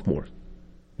are sophomores.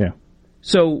 Yeah.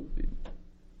 So,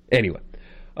 anyway.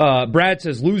 Brad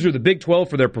says, loser the Big 12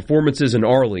 for their performances in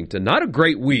Arlington. Not a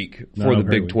great week for the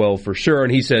Big 12 for sure.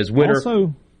 And he says, winner.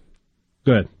 Also,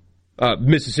 good.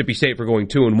 Mississippi State for going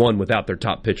 2-1 without their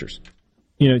top pitchers.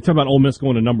 You talk about Ole Miss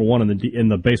going to number 1 in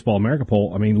the Baseball America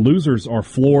poll. I mean, losers are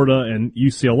Florida and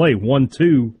UCLA,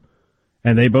 1-2,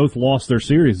 and they both lost their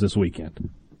series this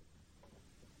weekend.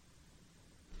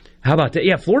 How about that?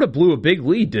 Yeah, Florida blew a big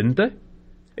lead, didn't they?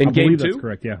 In game 2? That's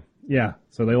correct, yeah. Yeah,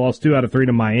 so they lost 2 out of 3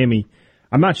 to Miami.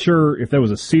 I'm not sure if there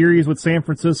was a series with San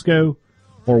Francisco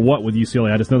or what with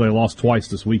UCLA. I just know they lost twice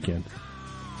this weekend.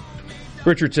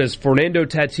 Richard says, Fernando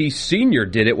Tatis Sr.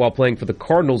 did it while playing for the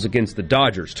Cardinals against the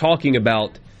Dodgers, talking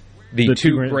about the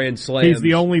 2 Grand Slams. He's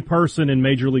the only person in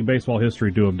Major League Baseball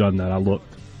history to have done that. I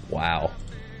looked. Wow.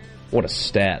 What a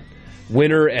stat.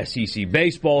 Winner, SEC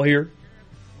baseball here.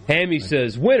 Hammy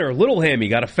says, winner, Little Hammy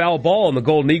got a foul ball and the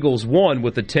Golden Eagles won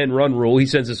with the 10-run rule. He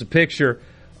sends us a picture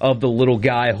of the little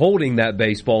guy holding that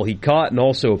baseball he caught, and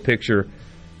also a picture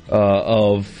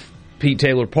of Pete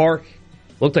Taylor Park.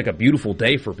 Looked like a beautiful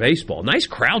day for baseball. Nice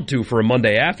crowd, too, for a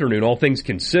Monday afternoon, all things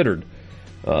considered.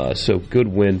 So good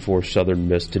win for Southern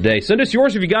Miss today. Send us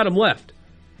yours if you got them left.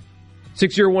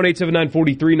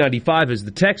 601-879-4395 is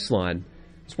the text line.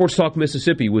 Sports Talk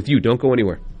Mississippi with you. Don't go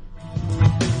anywhere.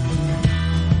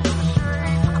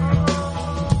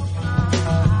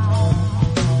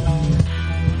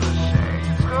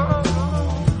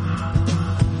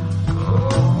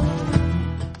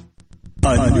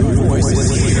 A new voice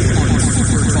is here on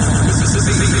Super Talk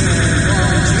Mississippi.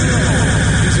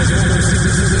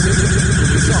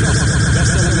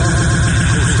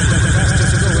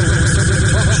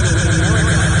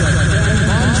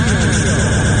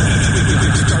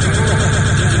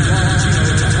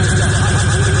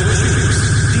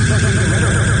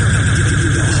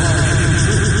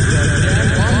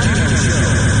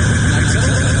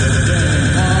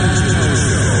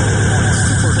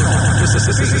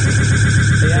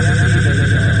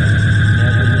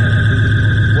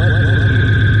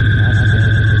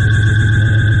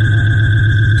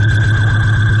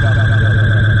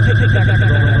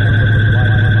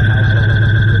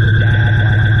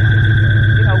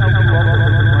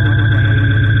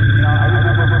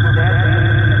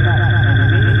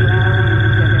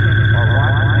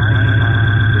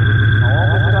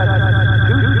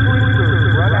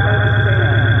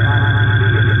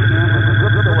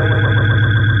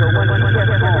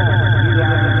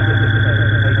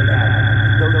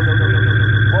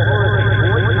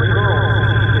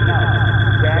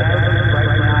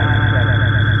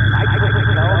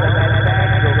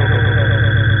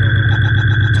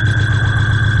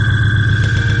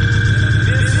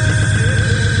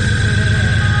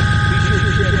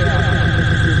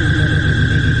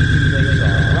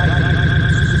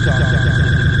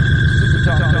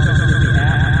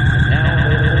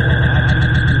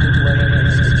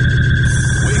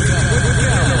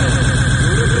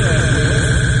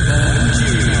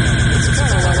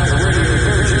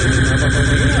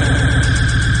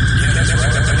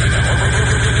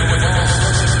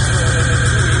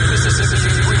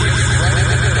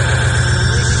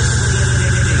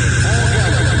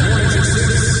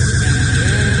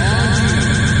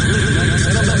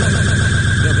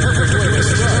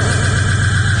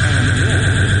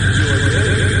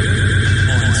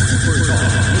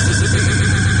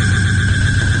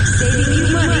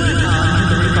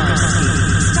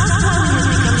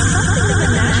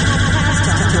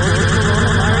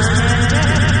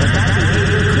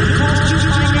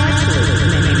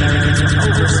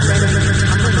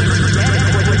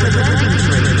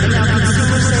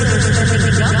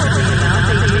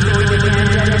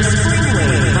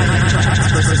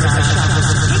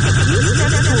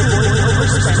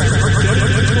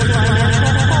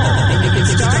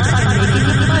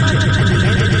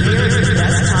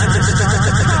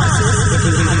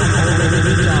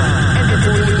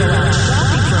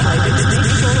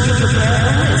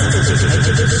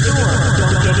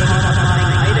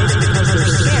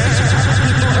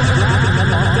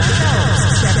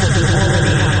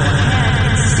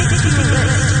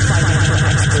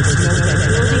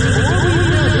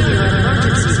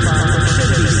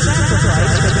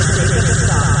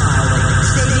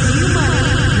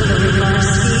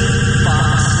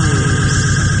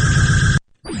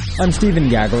 I'm Stephen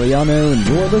Gagliano, and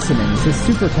you're listening to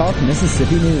Super Talk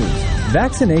Mississippi News.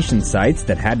 Vaccination sites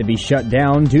that had to be shut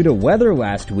down due to weather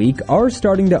last week are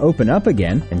starting to open up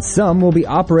again, and some will be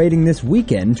operating this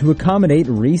weekend to accommodate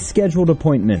rescheduled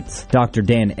appointments. Dr.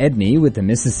 Dan Edney with the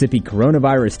Mississippi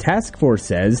Coronavirus Task Force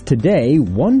says today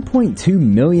 1.2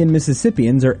 million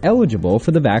Mississippians are eligible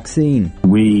for the vaccine.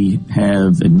 We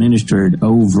have administered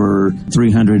over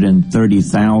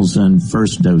 330,000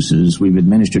 first doses. We've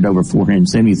administered over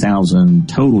 470,000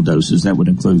 total doses. That would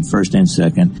include first and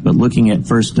second. But looking at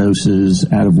first doses,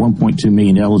 out of 1.2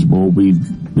 million eligible,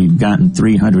 we've gotten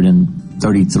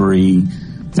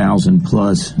 333,000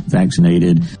 plus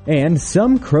vaccinated. And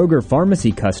some Kroger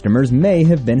pharmacy customers may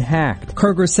have been hacked.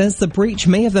 Kroger says the breach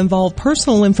may have involved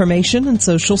personal information and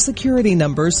social security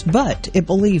numbers, but it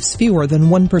believes fewer than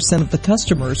 1% of the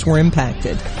customers were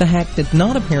impacted. The hack did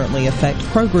not apparently affect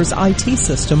Kroger's IT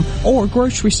system or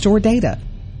grocery store data.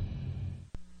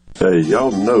 Hey, y'all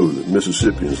know that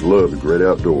Mississippians love the great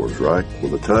outdoors, right?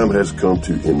 Well, the time has come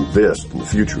to invest in the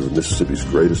future of Mississippi's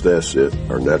greatest asset,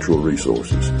 our natural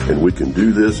resources. And we can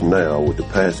do this now with the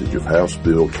passage of House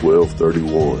Bill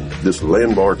 1231. This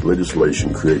landmark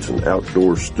legislation creates an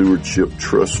outdoor stewardship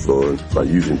trust fund by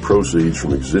using proceeds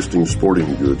from existing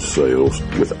sporting goods sales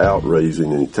without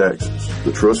raising any taxes.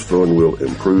 The trust fund will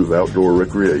improve outdoor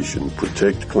recreation,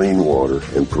 protect clean water,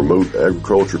 and promote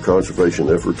agriculture conservation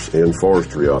efforts and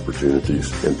forestry opportunities,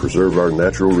 and preserve our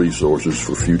natural resources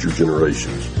for future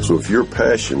generations. So if your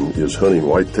passion is hunting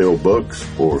whitetail bucks,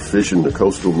 or fishing the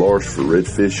coastal marsh for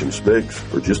redfish and specks,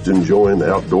 or just enjoying the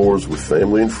outdoors with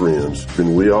family and friends,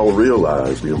 then we all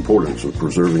realize the importance of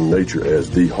preserving nature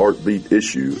as the heartbeat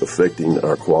issue affecting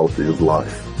our quality of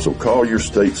life. So call your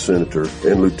state senator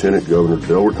and Lieutenant Governor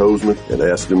Delbert Hosemann and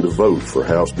ask them to vote for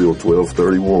House Bill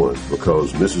 1231,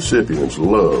 because Mississippians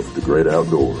love the great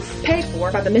outdoors. Paid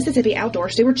for by the Mississippi Outdoor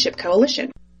Stewardship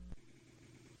Coalition.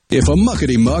 If a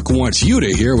muckety muck wants you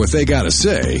to hear what they gotta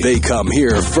say, they come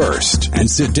here first and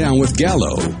sit down with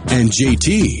Gallo and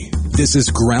JT. This is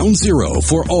ground zero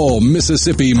for all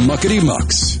Mississippi muckety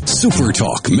mucks. Super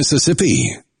Talk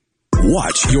Mississippi.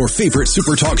 Watch your favorite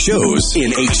Super Talk shows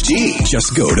in HD.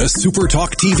 Just go to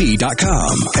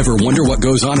supertalktv.com. Ever wonder what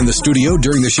goes on in the studio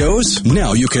during the shows?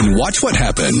 Now you can watch what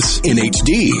happens in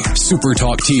HD. Super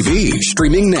Talk TV,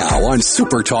 streaming now on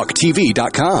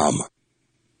supertalktv.com.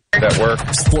 That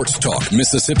work. Sports Talk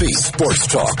Mississippi. Sports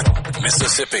Talk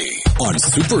Mississippi on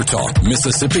Super Talk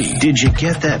Mississippi. Did you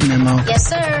get that memo? Yes,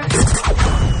 sir.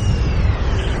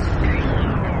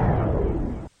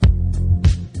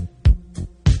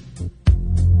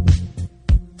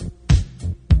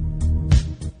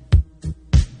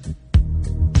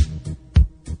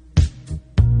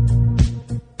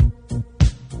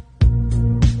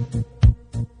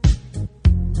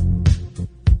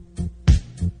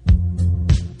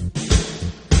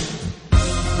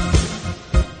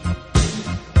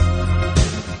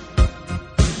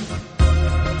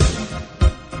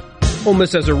 Ole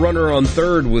Miss has a runner on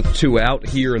third with two out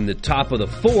here in the top of the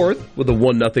fourth with a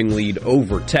 1-0 lead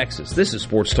over Texas. This is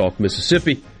Sports Talk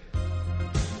Mississippi.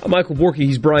 I'm Michael Borky.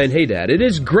 He's Brian Haydad. It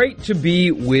is great to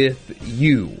be with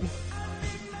you.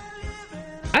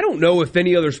 I don't know if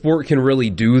any other sport can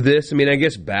really do this. I mean, I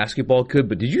guess basketball could,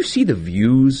 but did you see the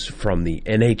views from the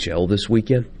NHL this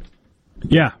weekend?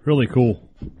 Yeah, really cool.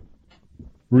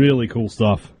 Really cool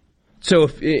stuff. So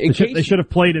if they should have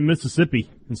played in Mississippi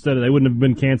instead of, they wouldn't have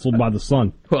been canceled by the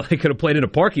sun. Well, they could have played in a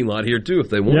parking lot here too if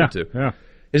they wanted to. Yeah.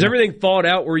 Is everything thawed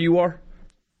out where you are?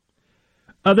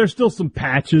 There's still some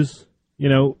patches,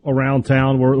 around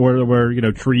town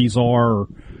where trees are, or,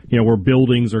 where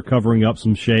buildings are covering up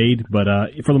some shade. But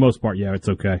for the most part, yeah, it's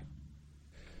okay.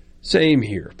 Same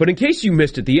here. But in case you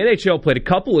missed it, the NHL played a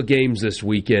couple of games this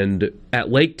weekend at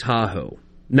Lake Tahoe.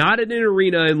 Not at an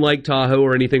arena in Lake Tahoe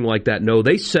or anything like that. No,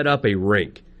 they set up a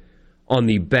rink on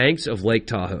the banks of Lake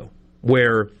Tahoe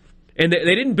and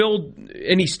they didn't build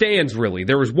any stands, really.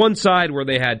 There was one side where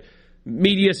they had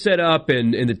media set up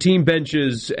and the team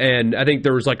benches, and I think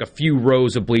there was like a few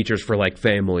rows of bleachers for like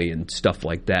family and stuff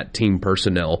like that, team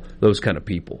personnel, those kind of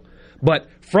people. But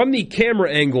from the camera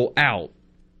angle out,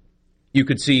 you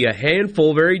could see a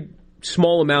handful, very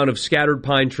small amount of scattered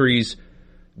pine trees,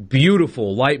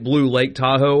 beautiful light blue Lake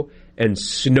Tahoe, and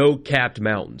snow-capped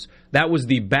mountains. That was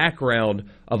the background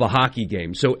of a hockey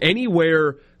game. So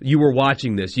anywhere you were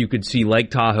watching this, you could see Lake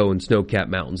Tahoe and snow-capped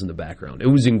mountains in the background. It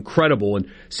was incredible.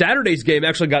 And Saturday's game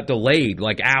actually got delayed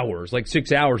like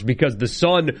 6 hours, because the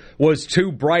sun was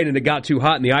too bright and it got too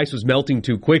hot and the ice was melting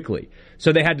too quickly.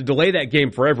 So they had to delay that game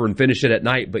forever and finish it at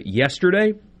night. But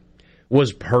yesterday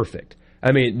was perfect.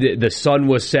 I mean, the sun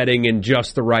was setting in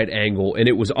just the right angle, and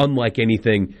it was unlike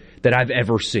anything that I've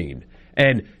ever seen.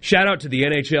 And shout out to the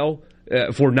NHL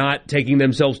for not taking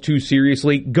themselves too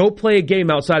seriously. Go play a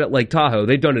game outside at Lake Tahoe.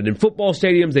 They've done it in football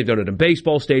stadiums. They've done it in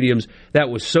baseball stadiums.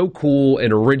 That was so cool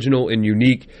and original and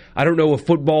unique. I don't know if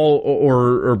football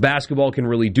or basketball can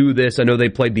really do this. I know they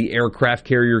played the aircraft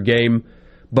carrier game,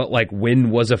 but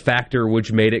wind was a factor,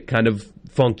 which made it kind of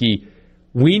funky.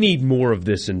 We need more of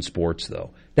this in sports,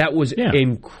 though. That was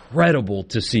incredible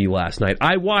to see last night.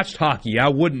 I watched hockey. I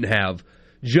wouldn't have,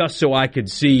 just so I could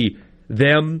see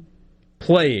them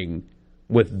playing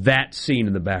with that scene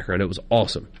in the background. It was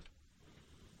awesome.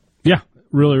 Yeah,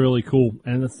 really, really cool.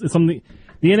 And it's something.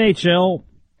 The NHL,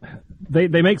 they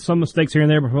make some mistakes here and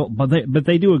there, but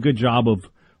they do a good job of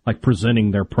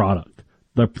presenting their product.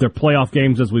 Their playoff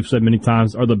games, as we've said many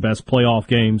times, are the best playoff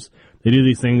games. They do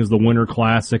these things, the Winter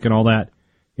Classic and all that.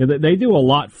 Yeah, they do a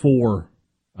lot for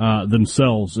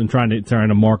themselves and trying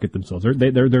to market themselves.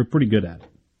 They're pretty good at it.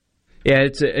 Yeah,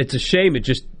 it's a shame.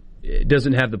 It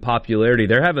doesn't have the popularity.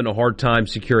 They're having a hard time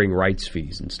securing rights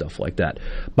fees and stuff like that.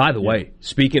 By the way,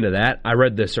 speaking of that, I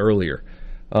read this earlier.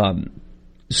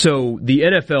 So the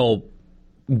NFL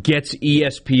gets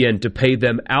ESPN to pay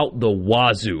them out the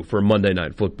wazoo for Monday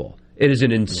Night Football. It is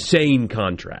an insane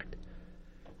contract.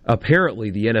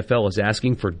 Apparently, the NFL is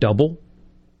asking for double.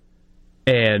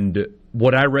 And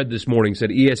what I read this morning said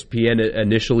ESPN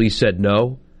initially said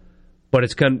no, but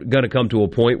it's going to come to a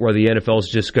point where the NFL is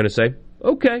just going to say,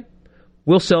 okay,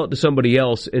 we'll sell it to somebody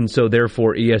else, and so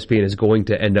therefore ESPN is going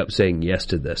to end up saying yes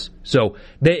to this. So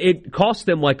it costs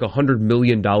them like $100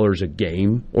 million a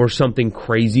game or something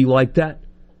crazy like that.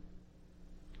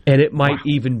 And it might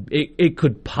it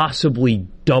could possibly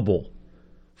double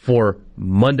for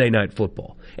Monday Night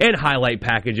Football. And highlight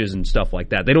packages and stuff like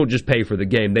that. They don't just pay for the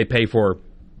game. They pay for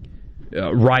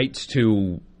rights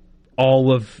to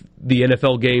all of the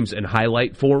NFL games in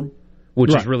highlight form,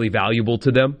 which is really valuable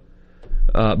to them.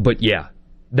 But yeah,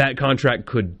 that contract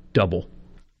could double.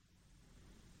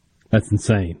 That's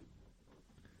insane.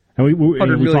 And we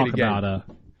talk about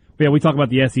we talk about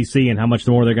the SEC and how much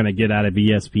more they're going to get out of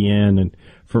ESPN and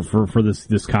for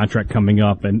this contract coming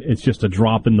up, and it's just a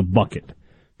drop in the bucket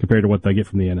compared to what they get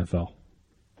from the NFL.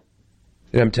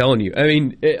 And I'm telling you, I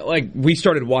mean, we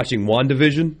started watching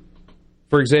WandaVision,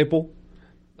 for example.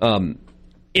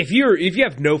 If you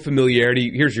have no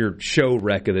familiarity, here's your show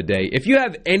rec of the day. If you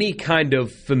have any kind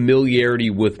of familiarity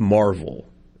with Marvel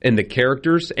and the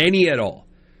characters, any at all,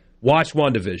 watch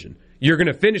WandaVision. You're going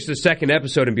to finish the second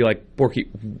episode and be like, Borky,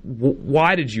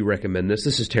 why did you recommend this?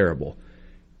 This is terrible.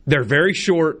 They're very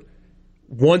short.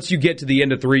 Once you get to the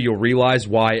end of 3, you'll realize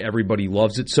why everybody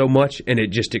loves it so much, and it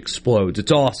just explodes.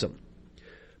 It's awesome.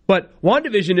 But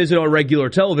WandaVision isn't on regular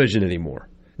television anymore.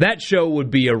 That show would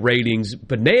be a ratings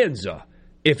bonanza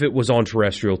if it was on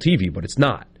terrestrial TV, but it's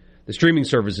not. The streaming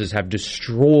services have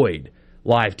destroyed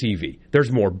live TV.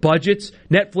 There's more budgets.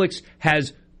 Netflix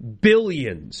has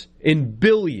billions in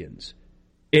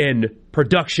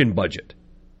production budget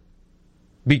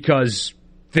because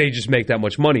they just make that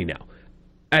much money now.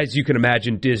 As you can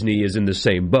imagine, Disney is in the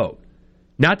same boat.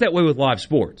 Not that way with live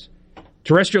sports.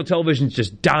 Terrestrial television is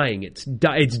just dying. It's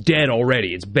dead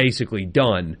already. It's basically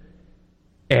done.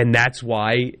 And that's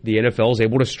why the NFL is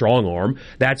able to strong arm.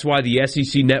 That's why the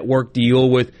SEC network deal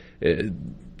with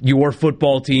your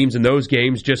football teams and those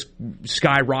games just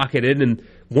skyrocketed. And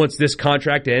once this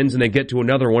contract ends and they get to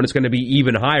another one, it's going to be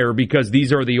even higher because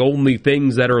these are the only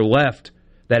things that are left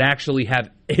that actually have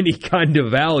any kind of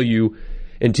value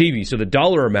in TV. So the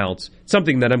dollar amounts,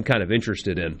 something that I'm kind of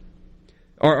interested in,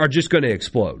 are just going to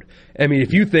explode. I mean,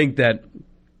 if you think that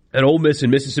an Ole Miss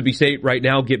and Mississippi State right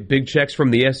now get big checks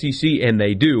from the SEC, and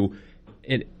they do,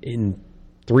 in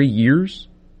 3 years,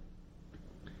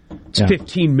 it's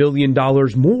 $15 million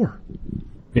more.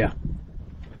 Yeah.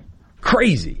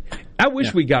 Crazy. I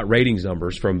wish we got ratings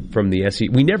numbers from the SEC.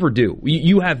 We never do.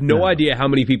 You have no idea how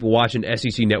many people watch an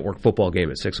SEC network football game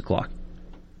at 6 o'clock.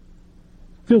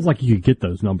 Feels like you could get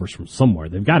those numbers from somewhere.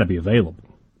 They've got to be available.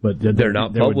 But they're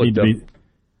not public, though.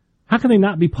 How can they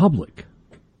not be public?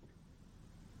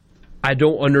 I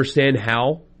don't understand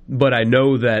how, but I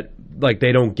know that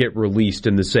they don't get released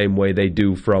in the same way they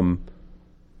do from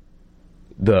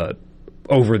the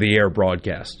over-the-air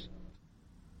broadcast.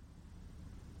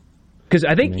 Because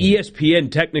I think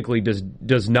ESPN technically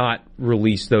does not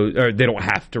release those, or they don't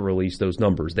have to release those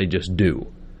numbers. They just do.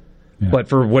 Yeah. But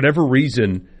for whatever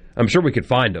reason, I'm sure we could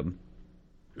find them.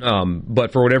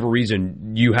 But for whatever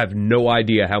reason, you have no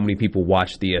idea how many people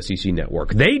watch the SEC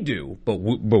network. They do, but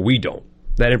we don't.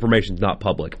 That information's not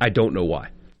public. I don't know why.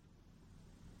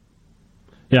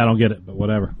 Yeah, I don't get it, but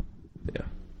whatever. Yeah.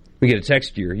 We get a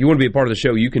text here. You want to be a part of the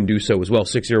show, you can do so as well.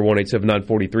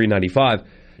 601-879-4395.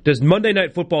 Does Monday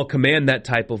Night Football command that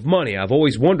type of money? I've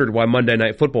always wondered why Monday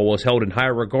Night Football was held in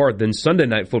higher regard than Sunday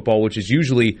Night Football, which is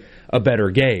usually a better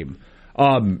game.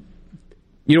 You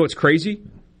know what's crazy?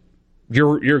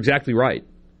 You're exactly right.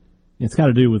 It's got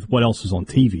to do with what else is on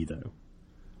TV, though.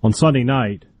 On Sunday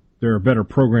night, there are better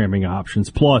programming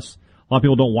options. Plus, a lot of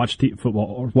people don't watch football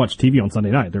or watch TV on Sunday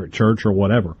night. They're at church or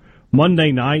whatever.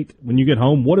 Monday night, when you get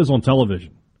home, what is on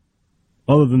television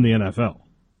other than the NFL?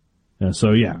 And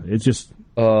so, yeah, it's just.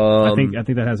 I think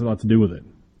that has a lot to do with it.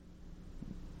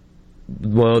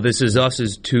 Well, This Is Us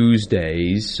is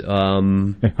Tuesdays. Are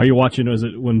you watching? Is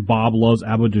it when Bob loves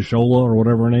Abba Deshola or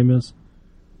whatever her name is?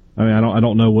 I mean, I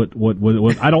don't know what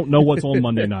I don't know what's on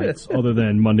Monday nights other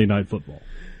than Monday Night Football.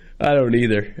 I don't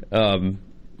either.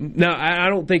 No, I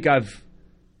don't think I've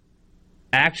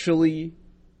actually.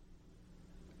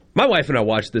 My wife and I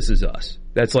watch This Is Us.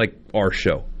 That's like our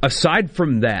show. Aside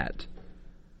from that,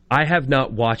 I have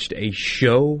not watched a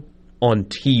show on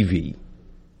TV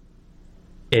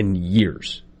in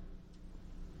years.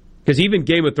 Because even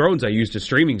Game of Thrones, I used a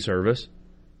streaming service.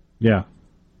 Yeah.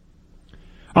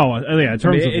 Oh, yeah, in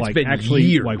terms of like actually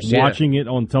years, like watching it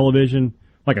on television,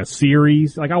 like a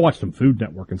series, like I watch some Food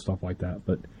Network and stuff like that,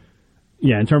 but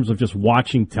yeah, in terms of just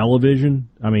watching television,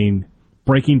 I mean,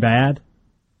 Breaking Bad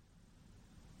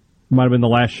might have been the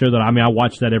last show that I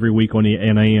watched that every week on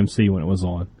AMC when it was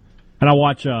on. And I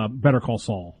watch Better Call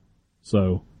Saul.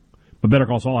 So, but Better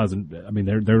Call Saul hasn't, I mean,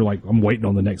 they're like, I'm waiting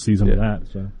on the next season of that.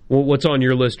 So. Well, what's on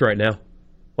your list right now?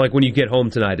 Like when you get home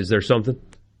tonight, is there something?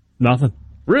 Nothing.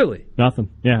 Really? Nothing.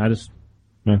 Yeah,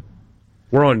 yeah.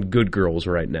 We're on Good Girls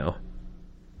right now.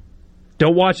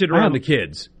 Don't watch it around the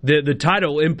kids. The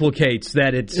title implicates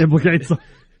that it's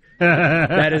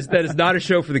that is not a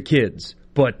show for the kids.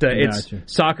 But it's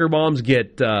soccer moms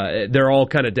get they're all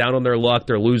kind of down on their luck.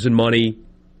 They're losing money,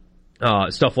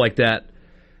 stuff like that,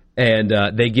 and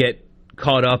they get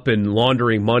caught up in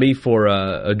laundering money for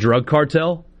a drug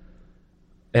cartel.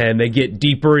 And they get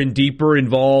deeper and deeper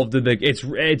involved. It's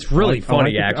really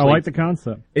funny, actually. I like the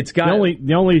concept. It's got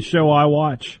the only show I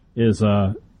watch is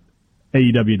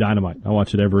AEW Dynamite. I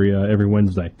watch it every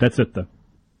Wednesday. That's it, though.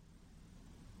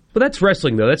 But that's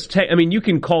wrestling, though. You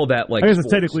can call that like. I guess it's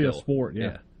technically a sport.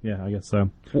 Yeah, I guess so.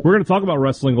 We're going to talk about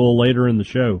wrestling a little later in the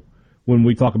show when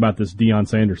we talk about this Deion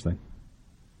Sanders thing.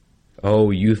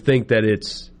 Oh, you think that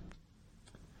it's?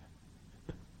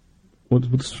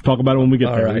 Let's talk about it when we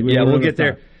get there. All right. We'll get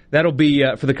there. That'll be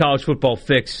for the College Football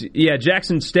Fix. Yeah,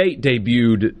 Jackson State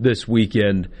debuted this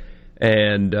weekend,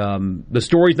 and the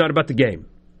story's not about the game.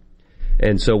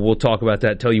 And so we'll talk about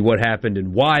that, tell you what happened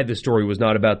and why the story was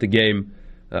not about the game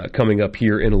coming up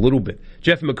here in a little bit.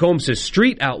 Jeff McComb says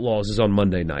Street Outlaws is on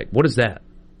Monday night. What is that?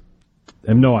 I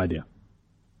have no idea.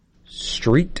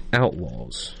 Street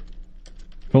Outlaws.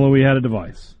 If only we had a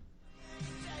device.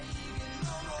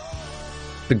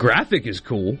 The graphic is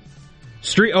cool.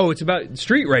 It's about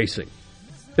street racing.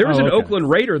 There was an Oakland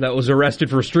Raider that was arrested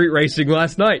for street racing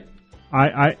last night.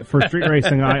 For street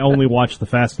racing, I only watch The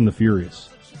Fast and the Furious.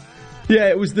 Yeah,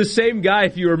 it was the same guy,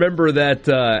 if you remember, that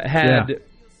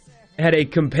had a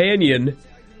companion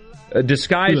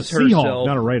disguise herself. Seahawk,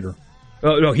 not a Raider.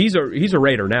 Oh no, he's a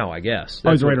Raider now, I guess.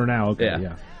 He's a Raider now. Okay,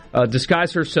 yeah.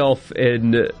 Disguise herself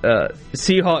in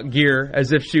Seahawk gear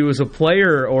as if she was a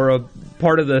player or a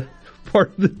part of the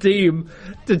team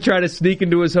to try to sneak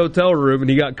into his hotel room, and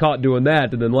he got caught doing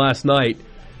that. And then last night,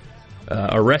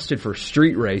 arrested for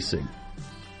street racing.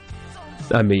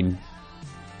 I mean,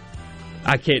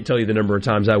 I can't tell you the number of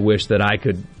times I wish that I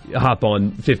could hop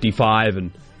on 55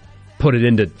 and put it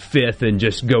into fifth and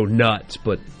just go nuts,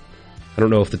 but I don't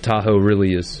know if the Tahoe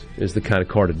really is the kind of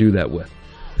car to do that with.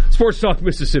 Sports Talk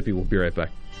Mississippi. We'll be right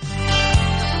back.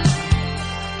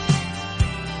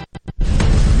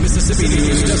 Mississippi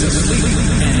News doesn't sleep,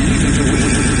 and neither do we.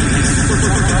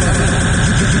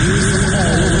 News from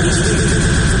all over the state.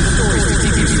 From stories to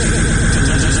keep you safe, to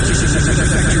legislation that could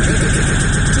affect your paycheck,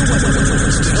 to weather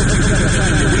reports to help you better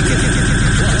plan your weekend.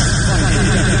 Plus, find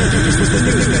in-depth interviews with the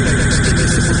newsmakers in the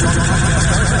Super Talk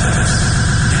Podcast Archives.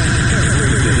 And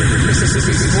everything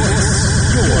Mississippi sports.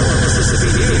 Your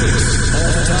Mississippi News.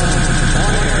 All the time,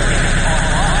 on air and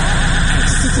online at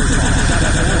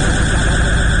supertalk.fm.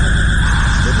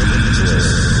 The Beaches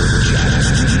with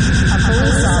Jackson.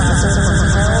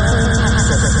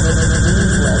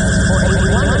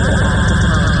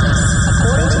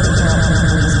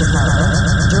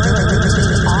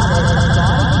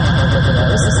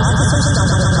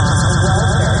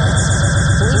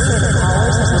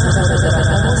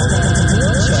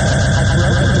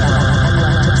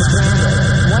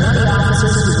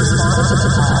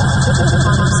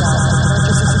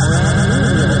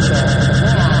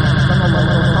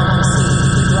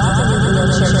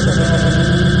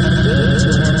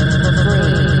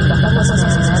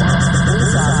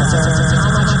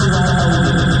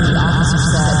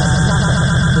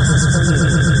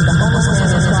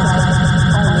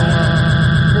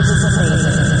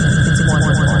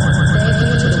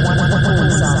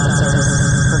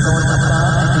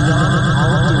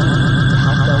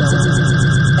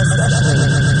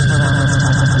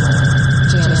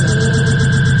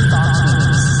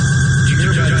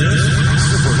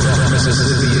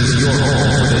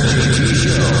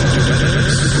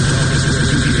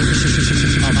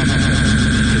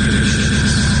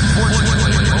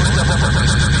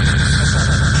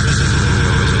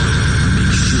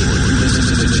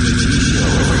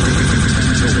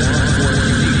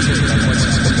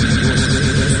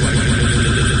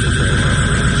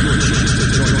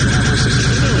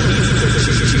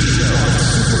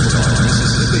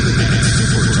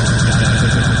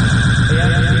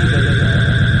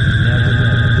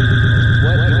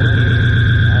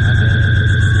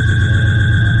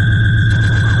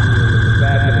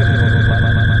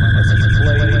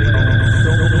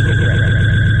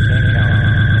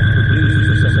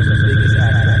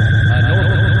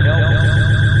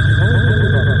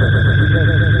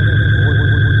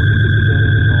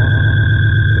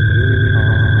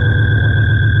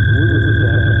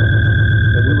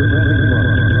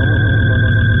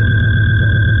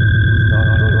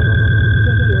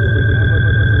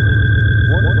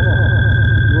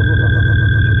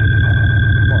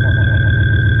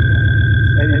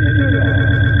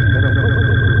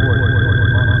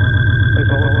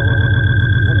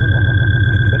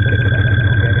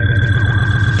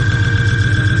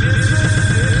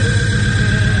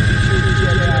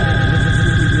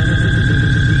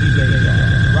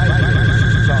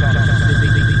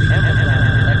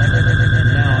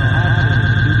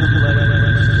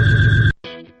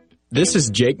 This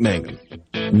is Jake Mangum,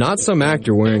 not some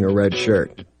actor wearing a red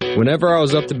shirt. Whenever I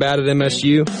was up to bat at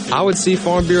MSU, I would see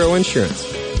Farm Bureau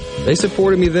Insurance. They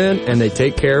supported me then, and they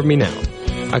take care of me now.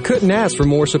 I couldn't ask for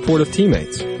more supportive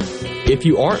teammates. If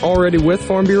you aren't already with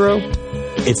Farm Bureau,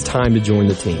 it's time to join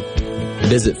the team.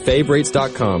 Visit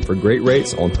favrates.com for great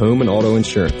rates on home and auto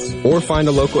insurance, or find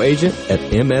a local agent at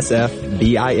msfbins.com.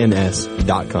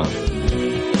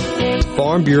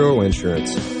 Farm Bureau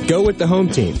Insurance. Go with the home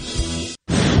team.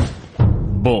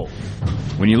 Bull.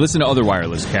 When you listen to other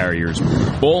wireless carriers,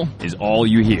 Bull is all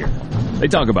you hear. They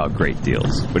talk about great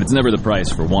deals, but it's never the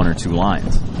price for one or two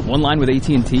lines. One line with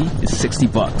AT&T is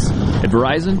 $60. At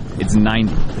Verizon, it's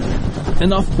 $90.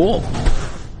 Enough Bull.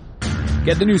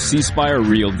 Get the new C Spire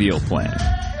Real Deal plan.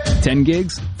 10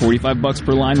 gigs, $45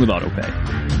 per line with autopay.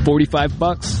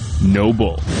 $45, no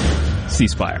Bull. C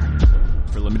Spire.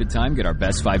 For limited time, get our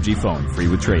best 5G phone free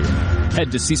with trade-in.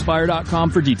 Head to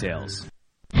cspire.com for details.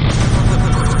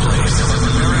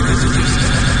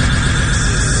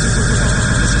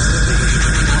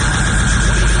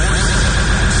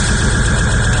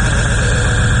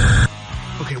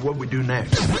 Okay, what we do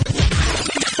next?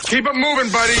 Keep it moving,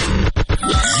 buddy.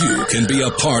 You can be a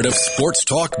part of Sports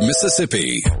Talk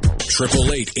Mississippi.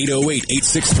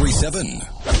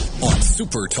 888-808-8637 on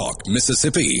Super Talk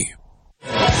Mississippi.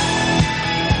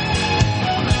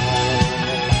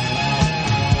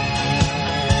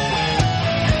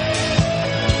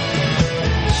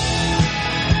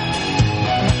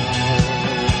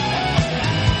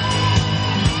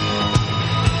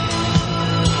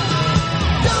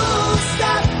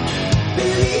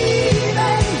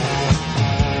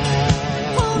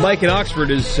 Mike in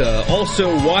Oxford is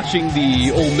also watching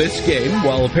the Ole Miss game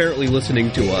while apparently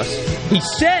listening to us. He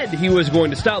said he was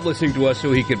going to stop listening to us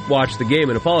so he could watch the game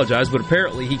and apologize, but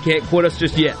apparently he can't quit us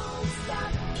just yet.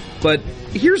 But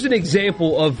here's an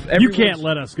example of You can't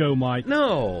let us go, Mike.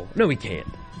 No, we can't.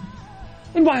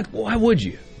 And why would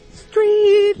you?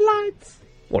 Street lights.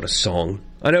 What a song.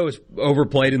 I know it's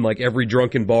overplayed in like every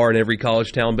drunken bar in every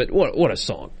college town, but what a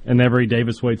song. And every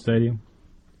Davis Wade Stadium.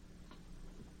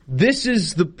 This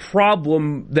is the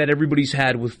problem that everybody's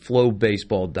had with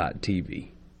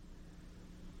FlowBaseball.tv.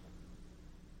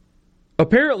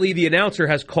 Apparently, the announcer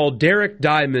has called Derek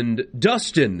Diamond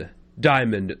Dustin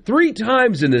Diamond 3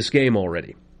 times in this game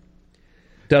already.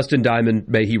 Dustin Diamond,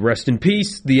 may he rest in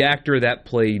peace, the actor that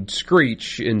played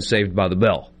Screech in Saved by the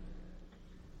Bell.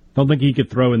 Don't think he could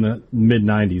throw in the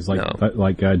mid-90s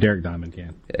like Derek Diamond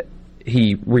can.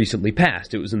 He recently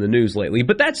passed. It was in the news lately.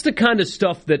 But that's the kind of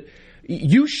stuff that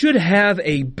you should have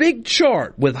a big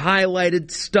chart with highlighted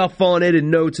stuff on it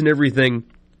and notes and everything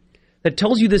that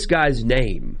tells you this guy's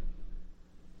name.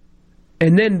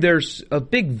 And then there's a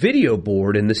big video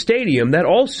board in the stadium that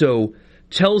also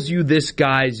tells you this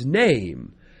guy's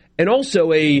name. And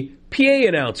also a PA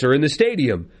announcer in the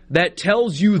stadium that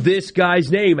tells you this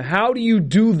guy's name. How do you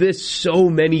do this so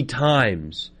many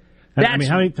times? I mean,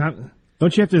 how many times?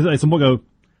 Don't you have to, someone go,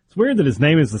 it's weird that his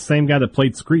name is the same guy that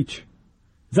played Screech.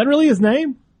 Is that really his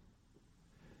name?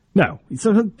 No.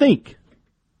 So think.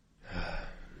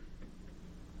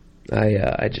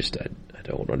 I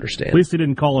don't understand. At least he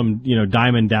didn't call him,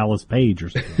 Diamond Dallas Page or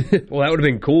something. Well, that would have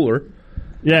been cooler.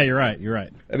 Yeah, you're right.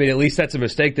 I mean, at least that's a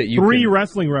mistake that you 3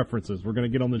 wrestling references we're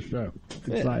going to get on this show. It's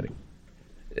exciting.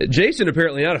 Jason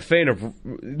apparently not a fan of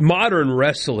modern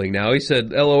wrestling now. He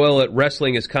said, LOL, that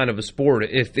wrestling is kind of a sport.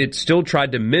 If it still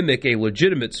tried to mimic a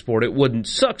legitimate sport, it wouldn't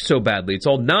suck so badly. It's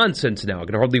all nonsense now. I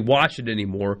can hardly watch it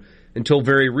anymore. Until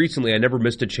very recently, I never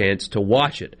missed a chance to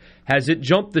watch it. Has it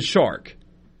jumped the shark?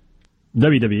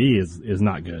 WWE is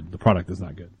not good. The product is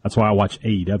not good. That's why I watch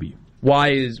AEW.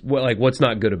 What's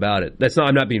not good about it?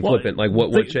 I'm not being flippant.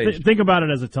 What changed? Think about it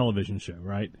as a television show,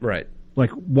 right? Right.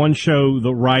 Like one show,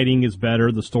 the writing is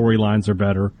better, the storylines are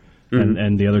better,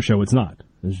 and the other show, it's not.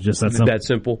 It's just that simple. That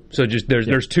simple. So just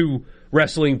there's 2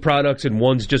 wrestling products, and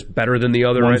one's just better than the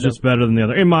other. One's just better than the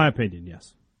other, in my opinion.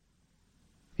 Yes.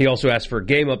 He also asked for a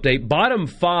game update. Bottom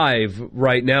 5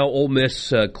 right now. Ole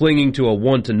Miss clinging to a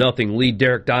 1-0 lead.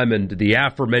 Derek Diamond, the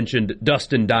aforementioned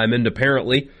Dustin Diamond,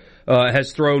 apparently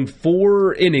has thrown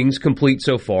 4 innings complete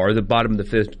so far. The bottom of the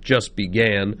 5th just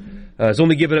began. Has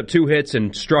only given up 2 hits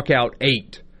and struck out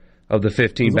 8 of the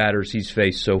 15 batters he's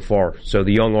faced so far. So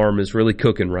the young arm is really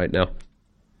cooking right now.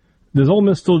 Does Ole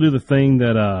Miss still do the thing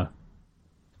that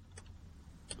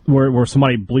where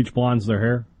somebody bleach blondes their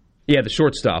hair? Yeah, the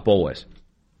shortstop always.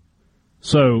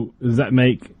 So does that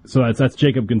make that's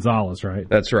Jacob Gonzalez, right?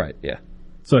 That's right. Yeah.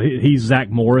 So he's Zach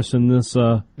Morris in this.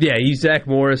 Yeah, he's Zach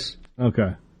Morris.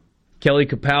 Okay. Kelly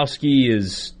Kapowski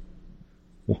is.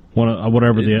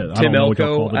 Whatever the Tim I don't know Elko. what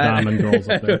y'all call the Diamond Girls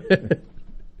up there.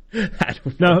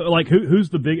 No, like who's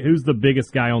the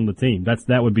biggest guy on the team?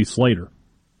 That would be Slater.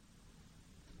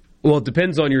 Well, it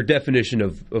depends on your definition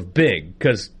of big,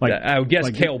 because I would guess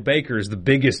Cale Baker is the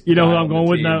biggest. You know who I'm going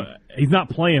with now? He's not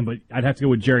playing, but I'd have to go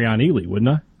with Jerrion Ealy, wouldn't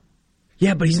I?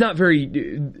 Yeah, but he's not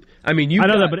very. I mean, I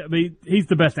know that, but he's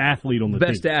the best athlete on the team.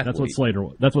 Best athlete.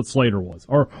 That's what Slater was,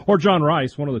 or John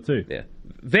Rice, one of the two. Yeah,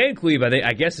 Van Cleve,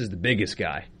 I guess, is the biggest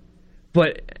guy.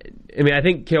 But I mean, I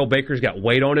think Cale Baker's got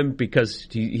weight on him because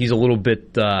he's a little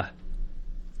bit.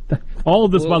 All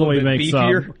of this, by the way, makes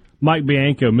Mike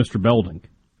Bianco Mr. Belding.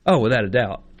 Oh, without a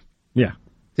doubt. Yeah.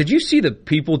 Did you see the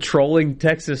people trolling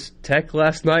Texas Tech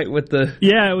last night with the?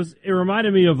 Yeah, it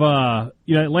reminded me of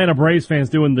Atlanta Braves fans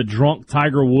doing the drunk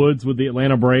Tiger Woods with the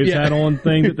Atlanta Braves hat on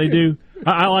thing that they do.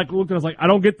 I like looking. I was like, I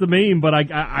don't get the meme, but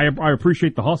I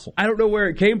appreciate the hustle. I don't know where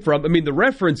it came from. I mean, the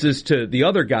reference is to The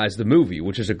Other Guys, the movie,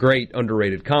 which is a great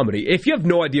underrated comedy. If you have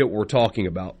no idea what we're talking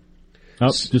about,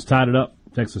 just tied it up.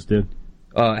 Texas did.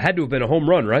 Had to have been a home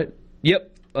run, right? Yep.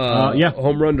 Yeah.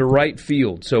 Home run to right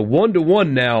field. So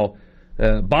 1-1 now.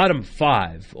 Bottom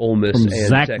 5, Ole Miss from and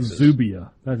Zach Texas.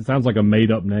 Zubia. That sounds like a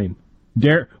made-up name.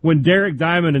 When Derek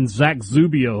Diamond and Zach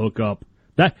Zubia hook up,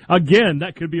 that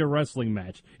could be a wrestling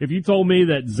match. If you told me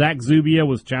that Zach Zubia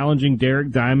was challenging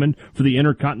Derek Diamond for the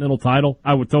Intercontinental title,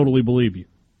 I would totally believe you.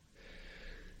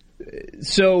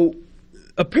 So,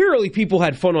 apparently people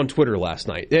had fun on Twitter last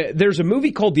night. There's a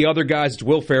movie called The Other Guys. It's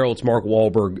Will Ferrell. It's Mark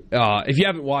Wahlberg. If you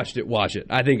haven't watched it, watch it.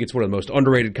 I think it's one of the most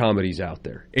underrated comedies out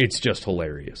there. It's just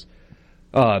hilarious.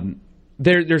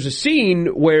 There's a scene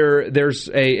where there's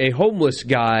a homeless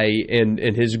guy and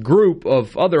his group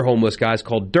of other homeless guys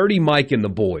called Dirty Mike and the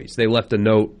Boys. They left a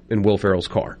note in Will Ferrell's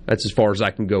car. That's as far as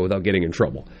I can go without getting in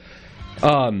trouble.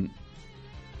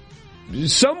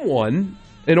 Someone,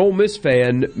 an Ole Miss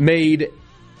fan, made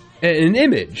an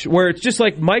image where it's just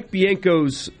like Mike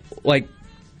Bianco's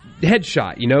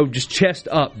headshot, just chest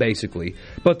up basically.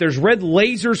 But there's red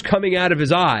lasers coming out of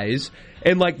his eyes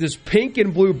and this pink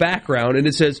and blue background, and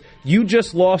it says, "You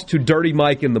just lost to Dirty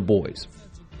Mike and the Boys."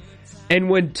 And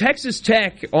when Texas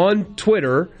Tech on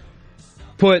Twitter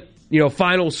put,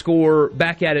 final score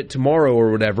back at it tomorrow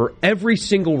or whatever, every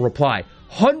single reply,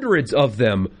 hundreds of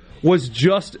them, was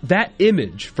just that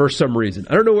image for some reason.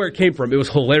 I don't know where it came from. It was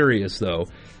hilarious, though,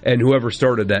 and whoever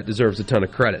started that deserves a ton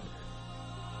of credit.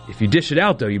 If you dish it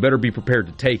out, though, you better be prepared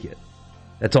to take it.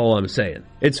 That's all I'm saying.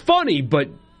 It's funny, but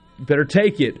you better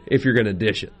take it if you're going to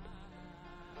dish it.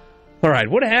 All right,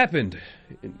 what happened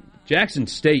in Jackson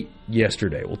State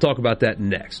yesterday? We'll talk about that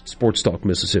next. Sports Talk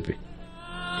Mississippi.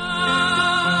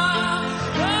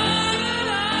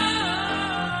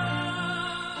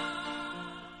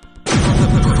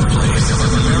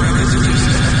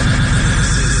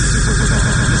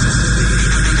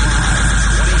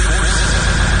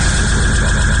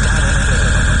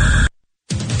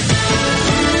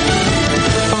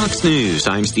 News.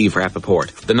 I'm Steve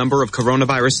Rappaport. The number of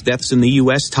coronavirus deaths in the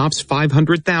U.S. tops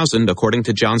 500,000, according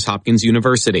to Johns Hopkins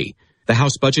University. The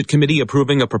House Budget Committee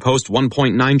approving a proposed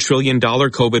 $1.9 trillion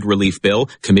COVID relief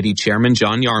bill. Committee Chairman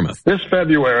John Yarmuth. This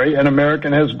February, an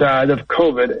American has died of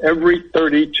COVID every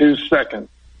 32 seconds.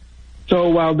 So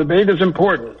while debate is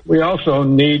important, we also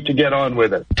need to get on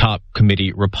with it. Top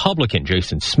committee Republican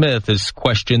Jason Smith has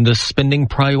questioned the spending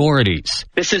priorities.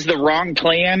 This is the wrong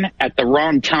plan at the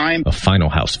wrong time. A final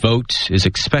House vote is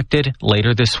expected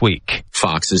later this week.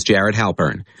 Fox's Jared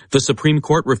Halpern. The Supreme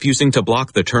Court refusing to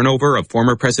block the turnover of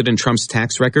former President Trump's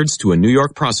tax records to a New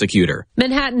York prosecutor.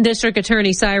 Manhattan District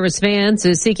Attorney Cyrus Vance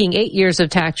is seeking 8 years of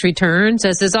tax returns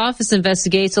as his office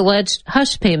investigates alleged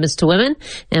hush payments to women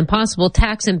and possible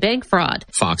tax and bank fraud.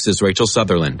 Fox's Rachel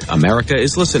Sutherland. America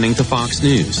is listening to Fox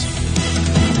News.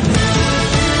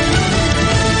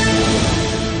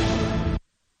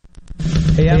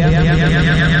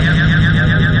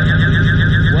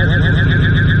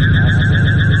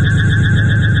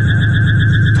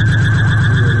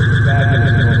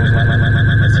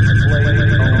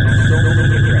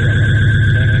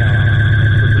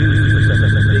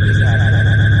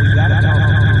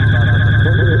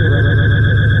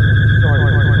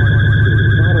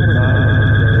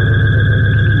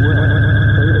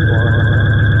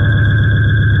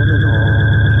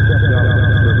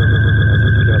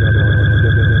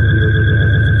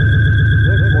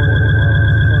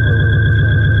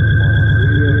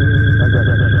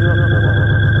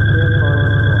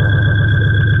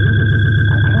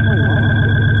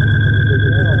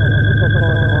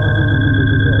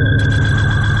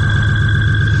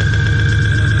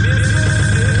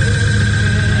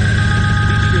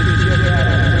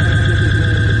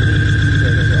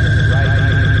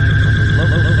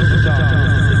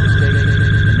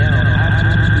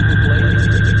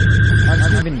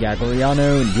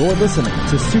 Gagliano, and you're listening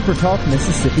to Super Talk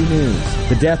Mississippi News.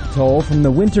 The death toll from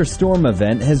the winter storm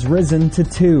event has risen to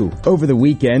 2. Over the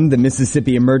weekend, the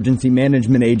Mississippi Emergency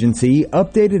Management Agency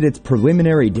updated its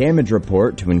preliminary damage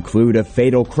report to include a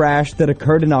fatal crash that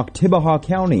occurred in Oktibbeha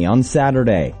County on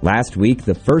Saturday. Last week,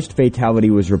 the first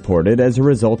fatality was reported as a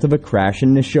result of a crash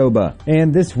in Neshoba.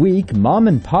 And this week, mom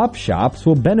and pop shops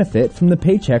will benefit from the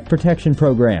Paycheck Protection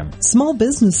Program. Small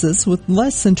businesses with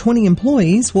less than 20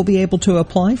 employees will be able to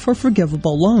apply for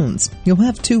forgivable loans. You'll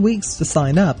have 2 weeks to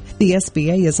sign up. The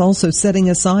SBA is also setting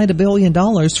aside $1 billion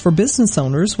for business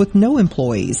owners with no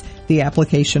employees. The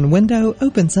application window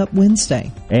opens up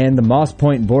Wednesday. And the Moss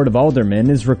Point Board of Aldermen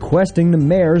is requesting the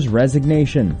mayor's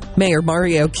resignation. Mayor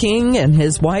Mario King and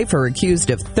his wife are accused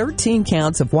of 13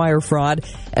 counts of wire fraud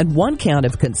and 1 count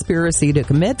of conspiracy to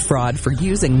commit fraud for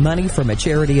using money from a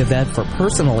charity event for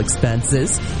personal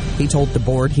expenses. He told the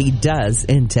board he does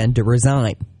intend to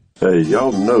resign. Hey,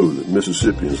 y'all know that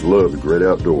Mississippians love the great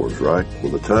outdoors, right?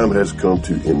 Well, the time has come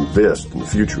to invest in the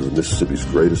future of Mississippi's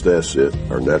greatest asset,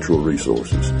 our natural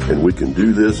resources. And we can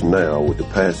do this now with the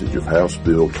passage of House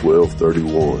Bill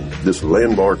 1231. This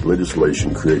landmark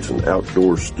legislation creates an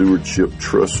outdoor stewardship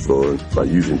trust fund by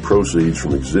using proceeds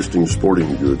from existing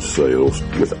sporting goods sales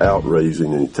without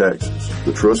raising any taxes.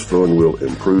 The trust fund will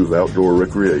improve outdoor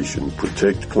recreation,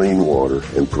 protect clean water,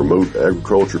 and promote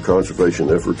agriculture conservation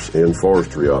efforts and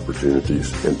forestry opportunities,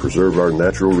 and preserve our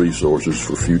natural resources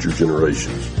for future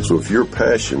generations. So if your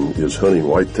passion is hunting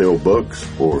whitetail bucks,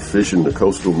 or fishing the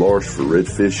coastal marsh for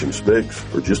redfish and specks,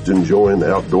 or just enjoying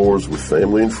the outdoors with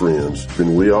family and friends,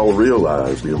 then we all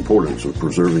realize the importance of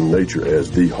preserving nature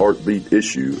as the heartbeat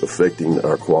issue affecting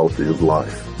our quality of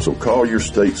life. So call your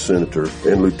state senator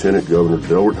and Lieutenant Governor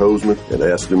Delbert Hosemann and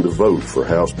ask them to vote for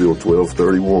House Bill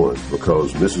 1231,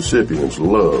 because Mississippians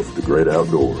love the great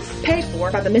outdoors. Paid for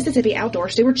by the Mississippi Outdoor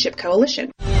Stewardship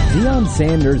Coalition. Deion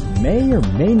Sanders may or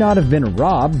may not have been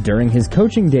robbed during his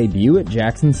coaching debut at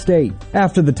Jackson State.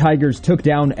 After the Tigers took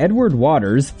down Edward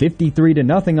Waters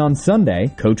 53-0 on Sunday,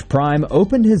 Coach Prime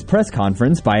opened his press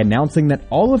conference by announcing that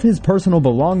all of his personal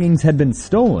belongings had been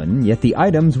stolen, yet the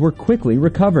items were quickly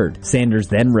recovered. Sanders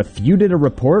then refuted a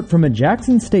report from a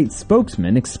Jackson State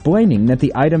spokesman explaining that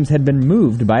the items had been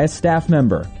moved by a staff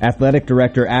member. Athletic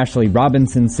Director Ashley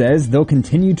Robinson says they'll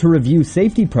continue to review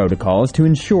safety protocols to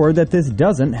ensure that this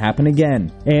doesn't happen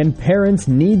again. And parents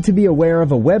need to be aware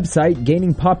of a website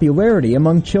gaining popularity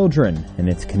among children, and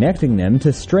it's connecting them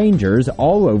to strangers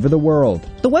all over the world.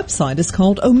 The website is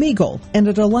called Omegle, and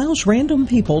it allows random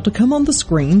people to come on the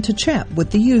screen to chat with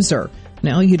the user.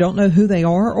 Now you don't know who they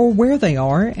are or where they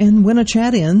are, and when a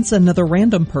chat ends, another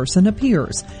random person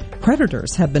appears.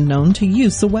 Predators have been known to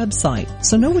use the website,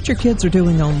 so know what your kids are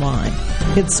doing online.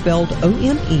 It's spelled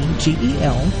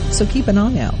Omegel, so keep an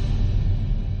eye out.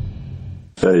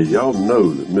 Hey, y'all know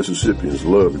that Mississippians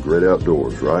love the great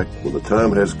outdoors, right? Well, the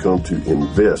time has come to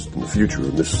invest in the future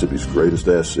of Mississippi's greatest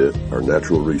asset, our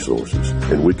natural resources.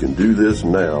 And we can do this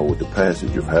now with the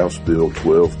passage of House Bill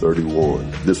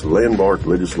 1231. This landmark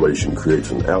legislation creates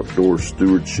an outdoor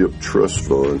stewardship trust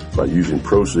fund by using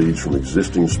proceeds from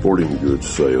existing sporting goods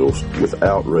sales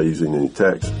without raising any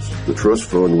taxes. The trust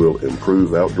fund will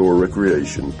improve outdoor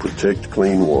recreation, protect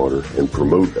clean water, and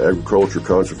promote agriculture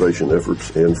conservation efforts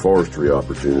and forestry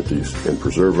opportunities, and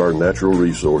preserve our natural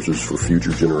resources for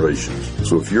future generations.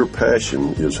 So if your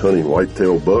passion is hunting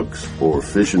whitetail bucks, or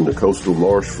fishing the coastal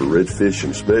marsh for redfish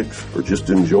and specks, or just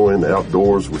enjoying the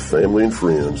outdoors with family and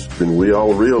friends, then we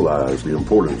all realize the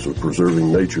importance of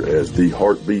preserving nature as the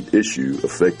heartbeat issue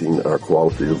affecting our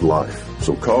quality of life.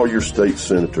 So call your state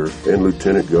senator and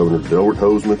Lieutenant Governor Delbert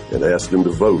Hosemann and ask them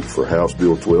to vote for House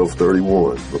Bill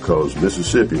 1231, because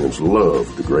Mississippians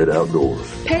love the great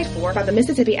outdoors. Paid for by the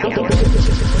Mississippi Outdoor.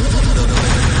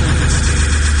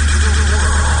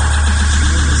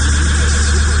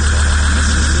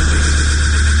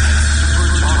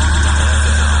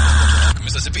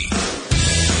 Mississippi.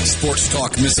 Sports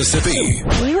Talk Mississippi.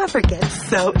 Do you ever get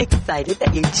so excited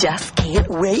that you just can't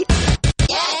wait?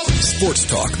 Sports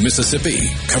Talk Mississippi,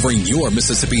 covering your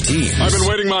Mississippi teams. I've been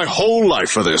waiting my whole life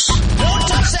for this. Don't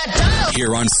touch that dial!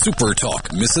 Here on Super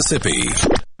Talk Mississippi.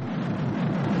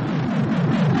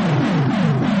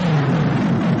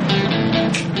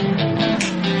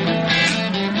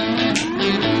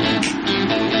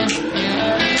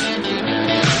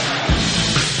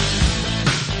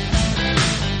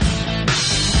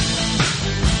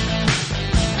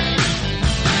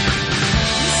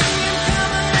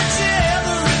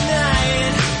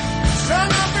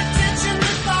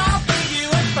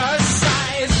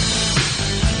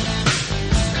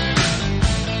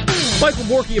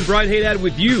 Borky and Brian Haydad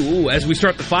with you as we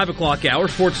start the 5 o'clock hour,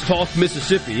 Sports Talk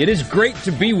Mississippi. It is great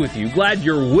to be with you. Glad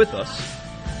you're with us.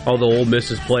 Although Ole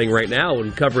Miss is playing right now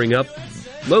and covering up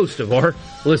most of our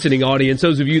listening audience.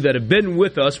 Those of you that have been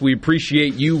with us, we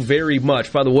appreciate you very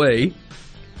much. By the way,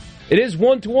 it is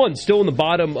 1-1, still in the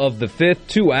bottom of the fifth,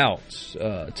 2 outs.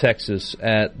 Texas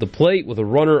at the plate with a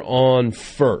runner on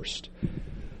first.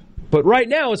 But right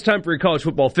now, it's time for your college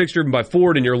football fix, driven by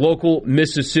Ford and your local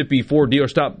Mississippi Ford dealer.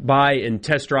 Stop by and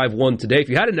test drive one today. If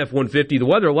you had an F-150, the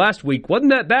weather last week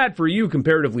wasn't that bad for you,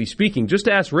 comparatively speaking. Just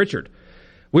ask Richard.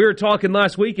 We were talking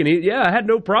last week, and I had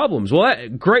no problems. Well,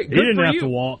 great. Good he didn't for have you. To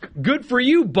walk. Good for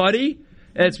you, buddy.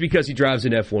 That's because he drives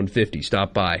an F-150.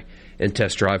 Stop by and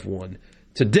test drive one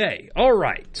today. All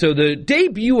right, so the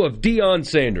debut of Deion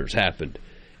Sanders happened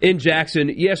in Jackson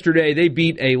yesterday. They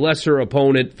beat a lesser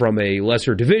opponent from a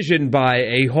lesser division by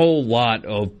a whole lot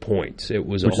of points. It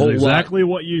was Which a whole is exactly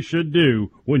what you should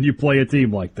do when you play a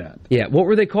team like that. Yeah, what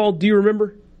were they called? Do you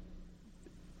remember?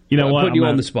 You know what? I'm putting you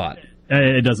on the spot.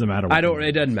 It doesn't matter.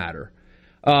 It doesn't matter.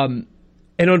 And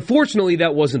unfortunately,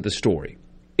 that wasn't the story.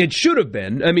 It should have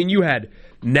been. I mean, you had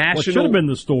national. What should have been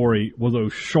the story was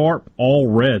those sharp all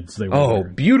reds they were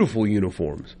wearing. Beautiful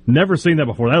uniforms. Never seen that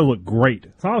before. That would look great.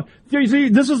 You see,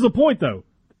 this is the point, though.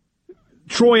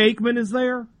 Troy Aikman is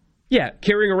there. Yeah,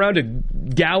 carrying around a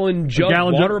gallon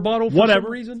water bottle for some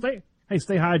reason. Stay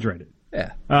hydrated.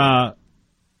 Yeah.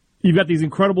 You've got these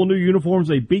incredible new uniforms.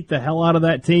 They beat the hell out of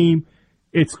that team.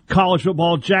 It's college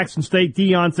football, Jackson State,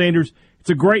 Deion Sanders. It's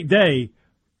a great day.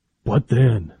 But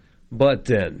then.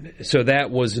 So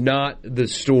that was not the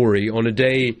story on a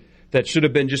day that should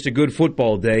have been just a good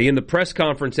football day. In the press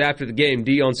conference after the game,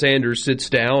 Deion Sanders sits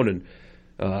down and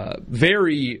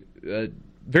very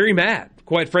mad,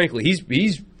 quite frankly.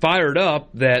 He's fired up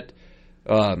that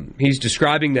he's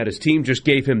describing that his team just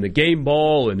gave him the game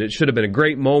ball and it should have been a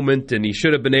great moment and he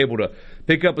should have been able to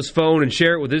pick up his phone and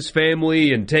share it with his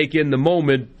family and take in the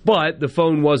moment, but the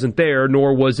phone wasn't there,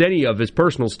 nor was any of his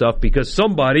personal stuff because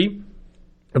somebody,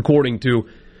 according to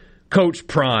Coach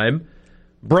Prime,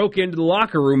 broke into the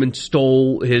locker room and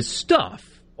stole his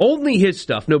stuff. Only his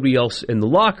stuff, nobody else in the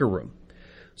locker room.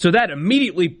 So that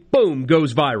immediately, boom,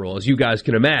 goes viral, as you guys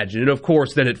can imagine. And, of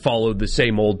course, then it followed the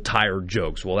same old tired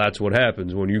jokes. Well, that's what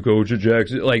happens when you coach at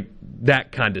Jackson. Like,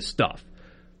 that kind of stuff.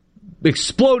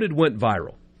 Exploded, went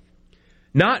viral.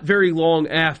 Not very long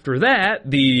after that,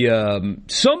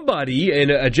 somebody,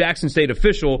 a Jackson State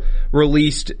official,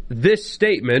 released this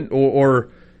statement or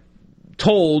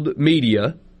told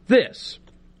media this.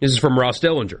 This is from Ross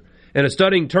Dellinger. In a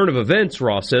stunning turn of events,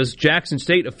 Ross says, Jackson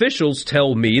State officials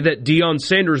tell me that Deion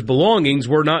Sanders' belongings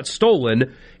were not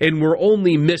stolen and were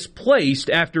only misplaced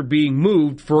after being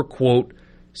moved for, quote,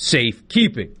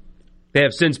 safekeeping. They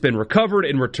have since been recovered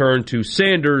and returned to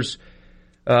Sanders.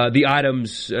 The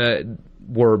items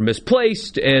were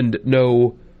misplaced and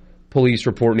no police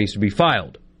report needs to be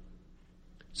filed.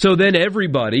 So then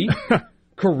everybody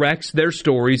corrects their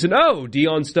stories and,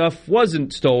 Deion stuff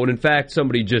wasn't stolen. In fact,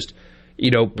 somebody just,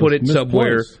 put it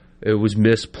somewhere. It was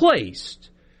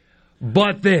misplaced.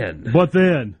 But then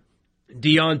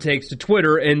Deion takes to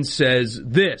Twitter and says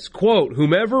this, quote,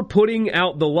 whomever putting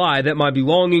out the lie that my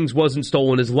belongings wasn't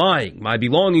stolen is lying. My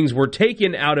belongings were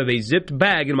taken out of a zipped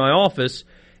bag in my office,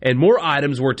 and more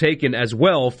items were taken as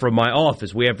well from my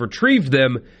office. We have retrieved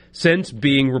them since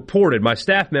being reported. My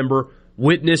staff member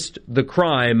witnessed the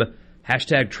crime.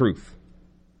 #truth.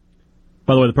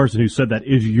 By the way, the person who said that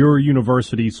is your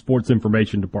university's sports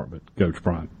information department, Coach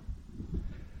Prime.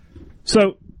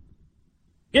 So,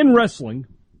 in wrestling,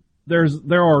 there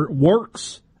are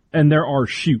works and there are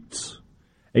shoots.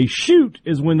 A shoot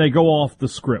is when they go off the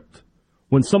script.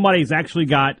 When somebody's actually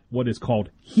got what is called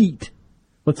heat.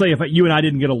 Let's say if you and I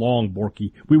didn't get along,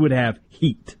 Borky, we would have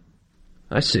heat.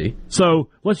 I see. So,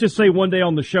 let's just say one day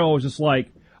on the show I was just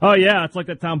like, oh, yeah, it's like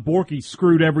that time Borky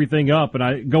screwed everything up, and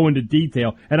I go into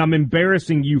detail, and I'm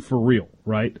embarrassing you for real,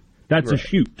 right? That's right. A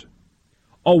shoot.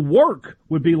 A work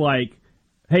would be like,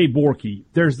 hey, Borky,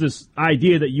 there's this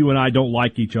idea that you and I don't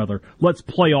like each other. Let's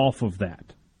play off of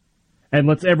that. And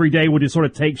every day we'll just sort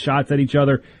of take shots at each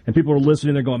other, and people are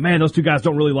listening, they're going, man, those two guys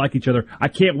don't really like each other. I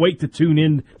can't wait to tune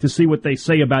in to see what they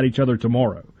say about each other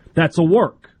tomorrow. That's a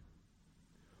work.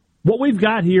 What we've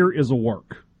got here is a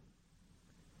work.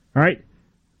 All right?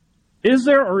 Is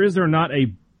there or is there not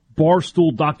a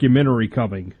Barstool documentary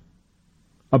coming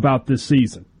about this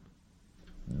season?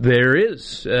 There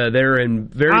is. They're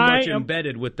very much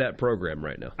embedded with that program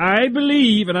right now. I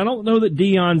believe, and I don't know that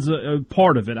Deion's a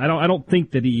part of it. I don't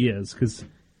think that he is, because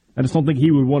I just don't think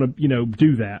he would want to,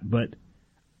 do that. But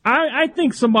I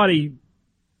think somebody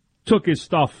took his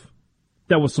stuff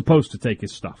that was supposed to take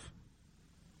his stuff.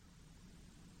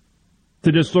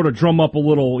 to just sort of drum up a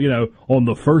little, on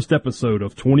the first episode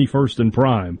of 21st and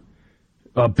Prime,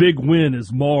 a big win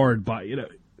is marred by,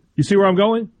 you see where I'm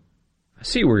going? I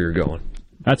see where you're going.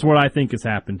 That's what I think has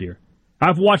happened here.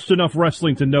 I've watched enough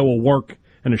wrestling to know a work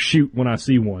and a shoot when I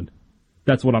see one.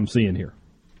 That's what I'm seeing here.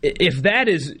 If that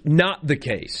is not the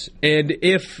case, and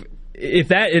if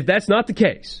that's not the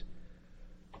case,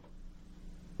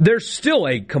 there's still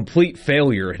a complete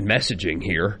failure in messaging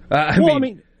here. I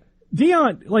mean,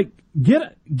 Dion,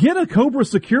 get a Cobra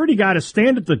security guy to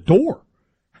stand at the door.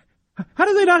 How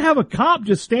do they not have a cop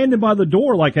just standing by the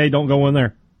door like, hey, don't go in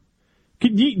there? Do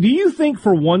you think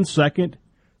for 1 second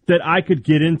that I could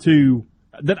get into,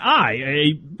 that I,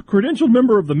 a credentialed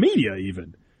member of the media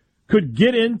even, could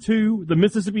get into the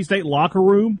Mississippi State locker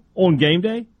room on game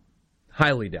day?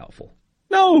 Highly doubtful.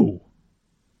 No.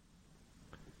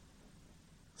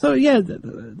 So, yeah,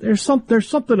 there's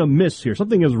something amiss here.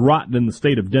 Something is rotten in the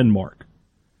state of Denmark.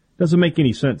 Doesn't make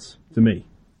any sense to me.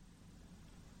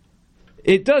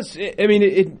 It does. I mean,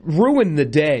 it ruined the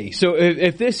day. So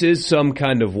if this is some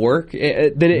kind of work,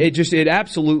 then it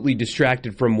absolutely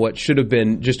distracted from what should have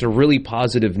been just a really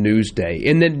positive news day.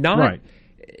 And then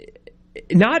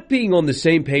not being on the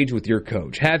same page with your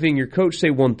coach, having your coach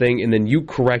say one thing and then you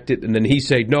correct it and then he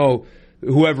say, no,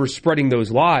 whoever's spreading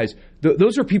those lies,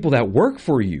 those are people that work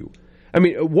for you. I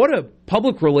mean, what a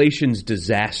public relations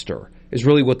disaster is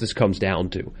really what this comes down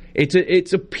to.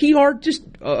 It's a PR, just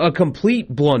a complete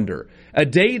blunder. A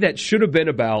day that should have been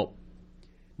about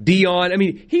Dion. I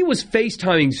mean, he was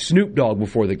FaceTiming Snoop Dogg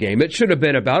before the game. It should have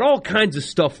been about all kinds of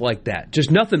stuff like that. Just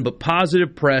nothing but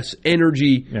positive press,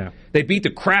 energy. Yeah. They beat the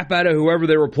crap out of whoever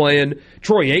they were playing.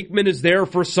 Troy Aikman is there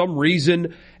for some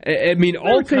reason. I mean,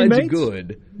 all kinds of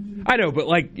good. I know, but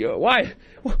why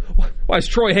is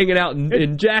Troy hanging out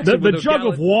in Jackson? The jug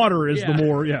of water is the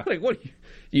more, Like, what?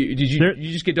 Did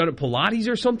you just get done at Pilates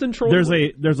or something, Troy?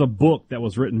 There's a book that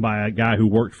was written by a guy who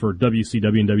worked for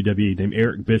WCW and WWE named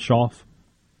Eric Bischoff,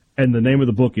 and the name of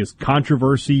the book is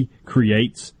Controversy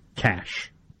Creates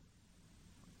Cash.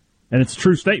 And it's a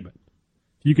true statement.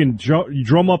 You can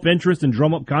drum up interest and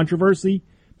drum up controversy,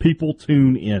 people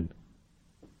tune in.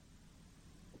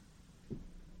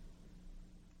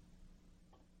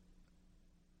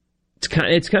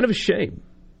 It's kind of a shame.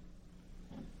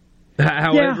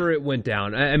 However it went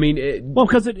down. I mean...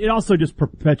 because it also just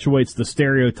perpetuates the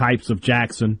stereotypes of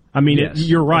Jackson. I mean, yes,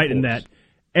 you're right in that.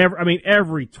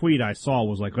 Every tweet I saw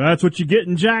was like, well, that's what you get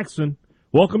in Jackson.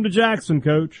 Welcome to Jackson,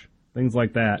 coach. Things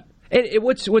like that. And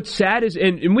what's sad is,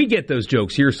 and we get those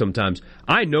jokes here sometimes,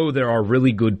 I know there are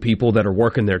really good people that are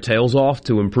working their tails off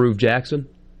to improve Jackson.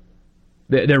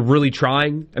 They're really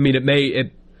trying. I mean, it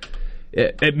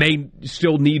may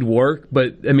still need work,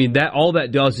 but I mean all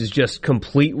that does is just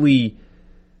completely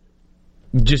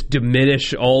just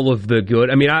diminish all of the good.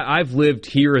 I mean, I've lived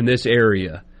here in this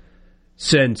area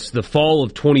since the fall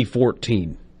of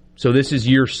 2014, so this is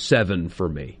year 7 for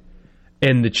me,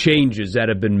 and the changes that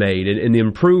have been made and the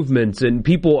improvements and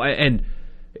people, and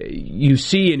you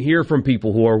see and hear from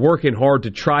people who are working hard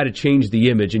to try to change the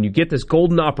image, and you get this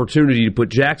golden opportunity to put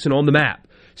Jackson on the map.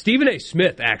 Stephen A.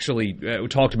 Smith actually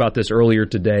talked about this earlier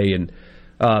today,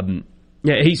 and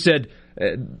he said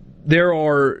there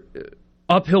are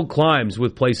uphill climbs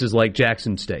with places like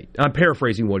Jackson State. I'm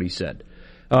paraphrasing what he said.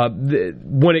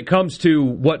 When it comes to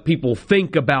what people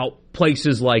think about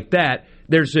places like that,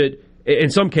 there's in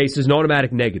some cases an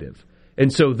automatic negative.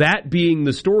 And so that being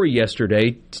the story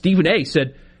yesterday, Stephen A.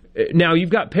 said, now you've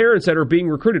got parents that are being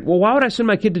recruited. Well, why would I send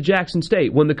my kid to Jackson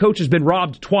State when the coach has been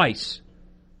robbed twice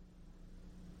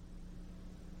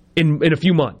in a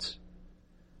few months?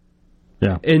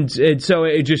 Yeah. And so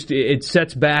it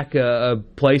sets back a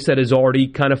place that is already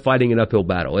kind of fighting an uphill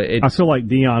battle. I feel like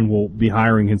Dion will be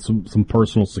hiring some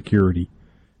personal security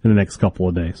in the next couple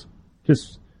of days.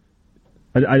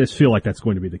 I just feel like that's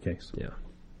going to be the case. Yeah.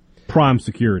 Prime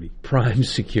security. Prime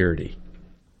security.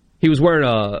 He was wearing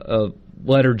a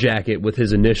letter jacket with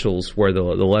his initials where the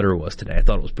letter was today. I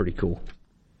thought it was pretty cool.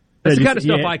 That's the kind of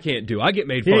stuff I can't do. I get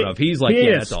made fun of. He's like,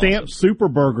 yeah, that's stamped awesome. Super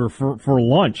Burger for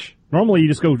lunch. Normally you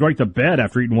just go right to bed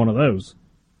after eating one of those.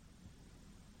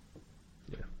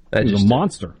 Yeah. He's a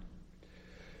monster.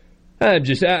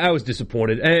 I was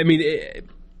disappointed. I mean,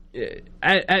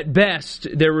 at best,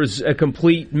 there was a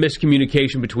complete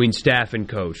miscommunication between staff and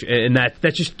coach, and that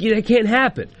can't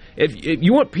happen. If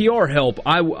you want PR help,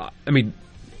 I mean,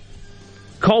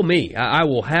 call me. I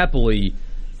will happily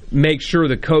make sure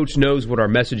the coach knows what our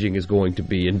messaging is going to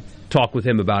be and talk with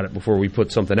him about it before we put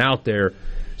something out there,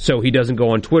 so he doesn't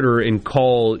go on Twitter and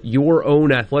call your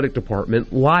own athletic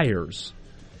department liars.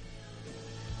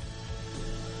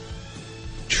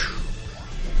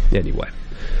 Anyway.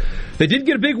 They did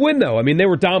get a big win, though. I mean, they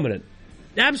were dominant.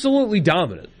 Absolutely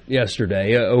dominant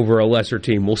yesterday over a lesser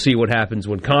team. We'll see what happens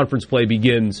when conference play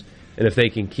begins and if they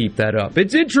can keep that up.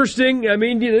 It's interesting. I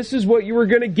mean, this is what you were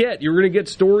going to get. You were going to get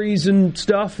stories and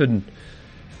stuff, and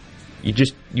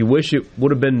you wish it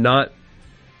would have been not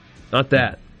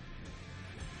that.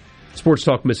 Sports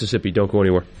Talk Mississippi. Don't go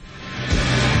anywhere.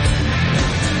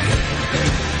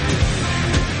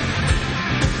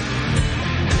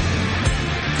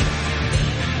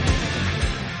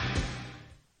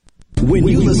 When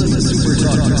you listen to Super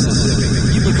Talk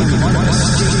Mississippi, you become part of a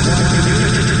statewide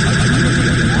community,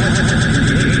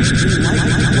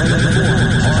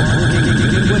 well-informed,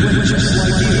 hard-working women just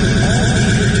like you, all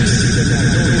eager to see the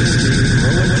Magnolia State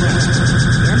grow and prosper.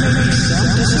 There may be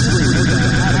some disagreement about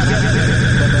how to get there,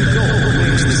 but the goal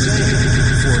remains the same,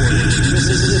 for each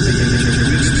Mississippian to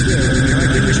reach their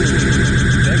American dream.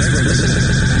 Thanks for listening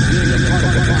and being a part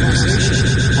of the conversation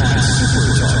on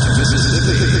Super Talk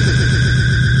Mississippi.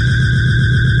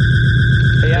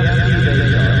 Hey, I'm Steve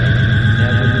Azar.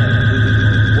 Never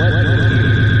know. What will you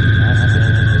ask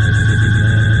them Mississippi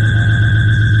man?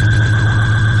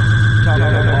 Talk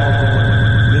about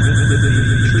Mississippi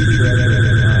tree treasure.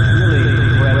 Really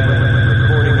incredible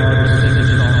recording artist, singer,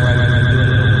 songwriter, been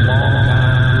doing it a long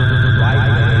time, doing it the right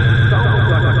way. It's almost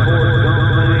like a chord don't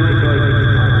play because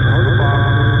I'm Hurtbox,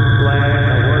 Flash,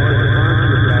 I work at a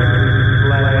furniture factory,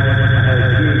 Flash, I had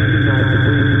a gig 2 nights a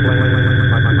week playing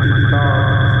my guitar.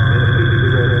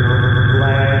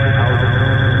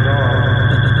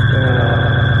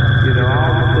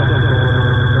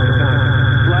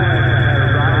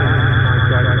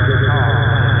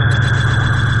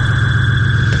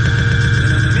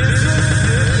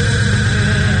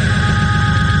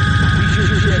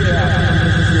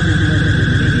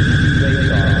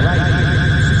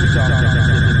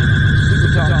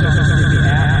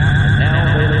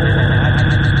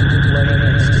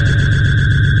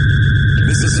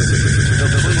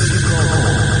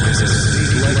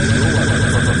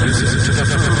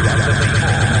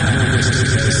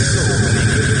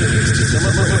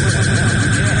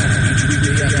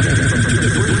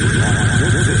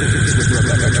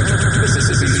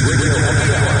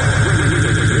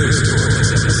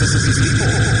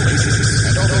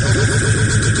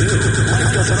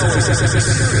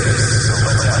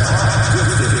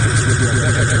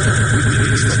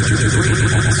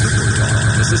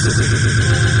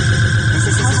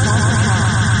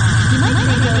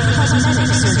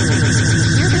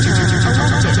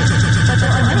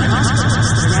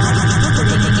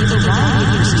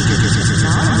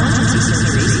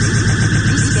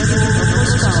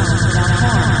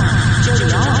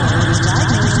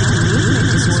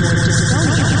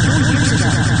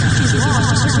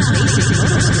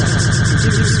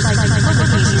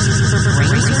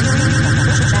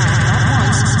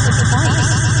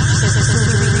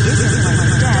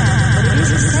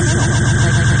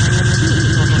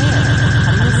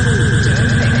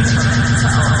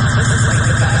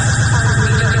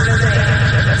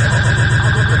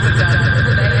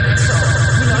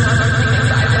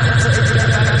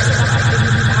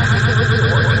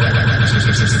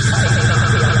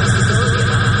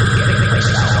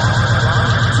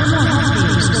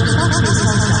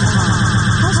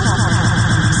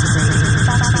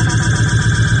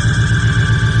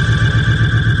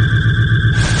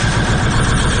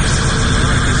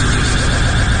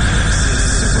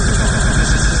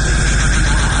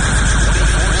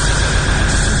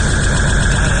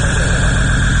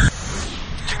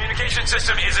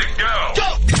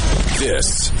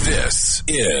 This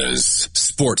is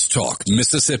Sports Talk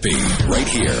Mississippi, right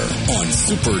here on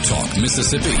Super Talk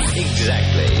Mississippi.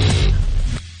 Exactly.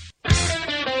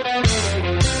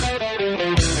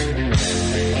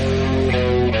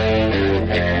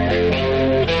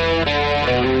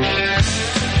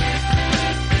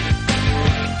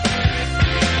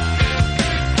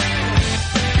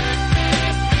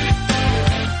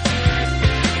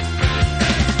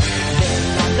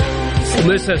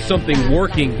 This has something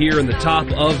working here in the top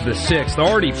of the sixth.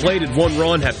 Already plated 1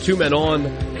 run, have 2 men on,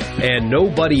 and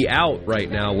nobody out right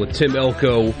now with Tim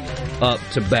Elko up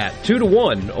to bat.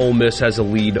 2-1, Ole Miss has a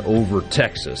lead over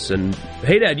Texas. And,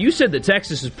 hey, Dad, you said that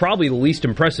Texas is probably the least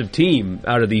impressive team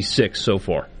out of these 6 so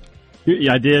far.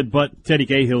 Yeah, I did, but Teddy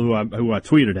Cahill, who I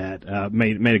tweeted at,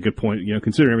 made a good point. You know,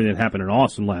 considering everything that happened in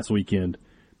Austin last weekend,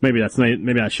 maybe I'm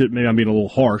being a little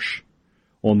harsh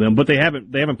on them, but they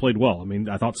haven't played well. I mean,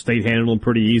 I thought State handled them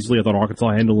pretty easily. I thought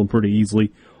Arkansas handled them pretty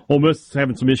easily. Ole Miss is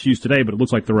having some issues today, but it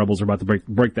looks like the Rebels are about to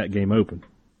break that game open.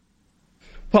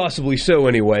 Possibly so,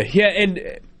 anyway. Yeah, and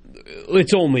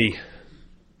it's only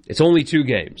 2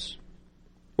 games.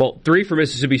 Well, 3 for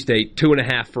Mississippi State,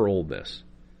 2.5 for Ole Miss.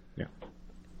 Yeah.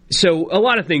 So a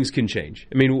lot of things can change.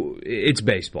 I mean, it's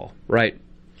baseball, right?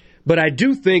 But I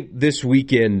do think this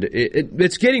weekend,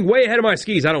 it's getting way ahead of my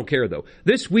skis. I don't care, though.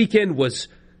 This weekend was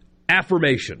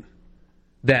affirmation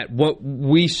that what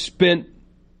we spent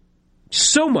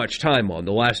so much time on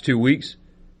the last 2 weeks,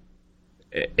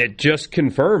 it just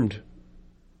confirmed,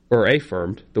 or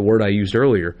affirmed, the word I used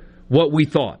earlier, what we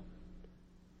thought.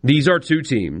 These are 2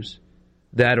 teams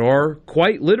that are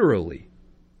quite literally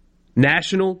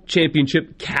national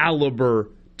championship caliber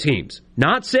teams.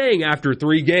 Not saying after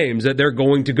 3 games that they're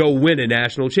going to go win a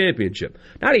national championship.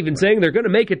 Not even saying they're going to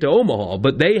make it to Omaha,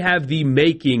 but they have the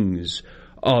makings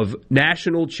of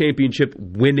national championship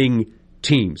winning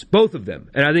teams. Both of them.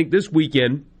 And I think this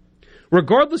weekend,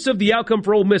 regardless of the outcome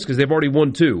for Ole Miss, because they've already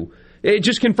won 2, it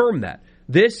just confirmed that.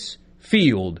 This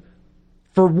field,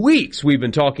 for weeks we've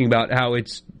been talking about how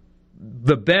it's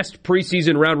the best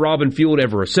preseason round-robin field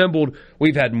ever assembled.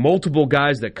 We've had multiple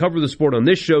guys that cover the sport on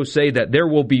this show say that there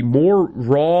will be more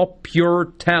raw,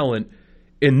 pure talent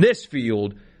in this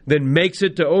field than makes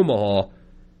it to Omaha.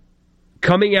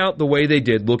 Coming out the way they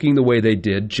did, looking the way they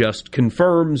did, just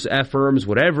confirms, affirms,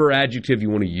 whatever adjective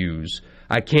you want to use.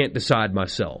 I can't decide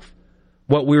myself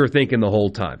what we were thinking the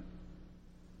whole time.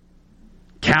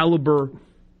 Caliber,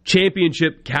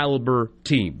 championship caliber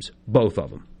teams, both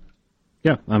of them.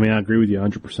 Yeah, I mean, I agree with you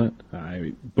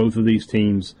 100%. Both of these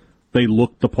teams, they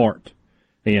look the part.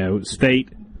 You know, State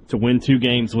to win 2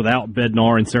 games without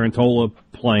Bednar and Sarantola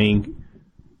playing,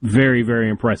 very, very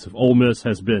impressive. Ole Miss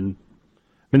has been,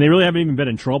 I mean, they really haven't even been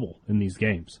in trouble in these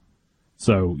games.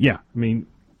 So, yeah, I mean,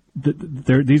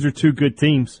 these are 2 good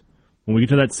teams. When we get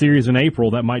to that series in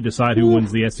April, that might decide who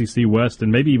wins the SEC West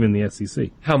and maybe even the SEC.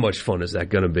 How much fun is that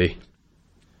going to be?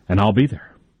 And I'll be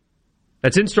there.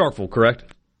 That's in Starkville, correct?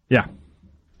 Yeah.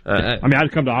 I mean,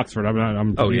 I'd come to Oxford.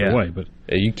 I'm either way, but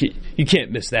you can't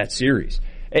miss that series.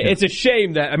 Yeah. It's a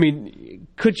shame that, I mean,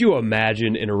 could you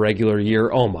imagine in a regular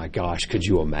year? Oh my gosh, could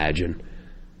you imagine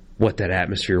what that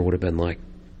atmosphere would have been like?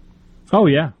 Oh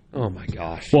yeah. Oh my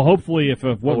gosh. Well, hopefully, if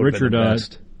what Richard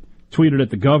tweeted at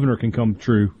the governor can come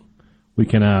true, we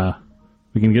can get a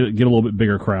little bit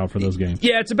bigger crowd for those games.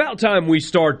 Yeah, it's about time we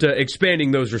start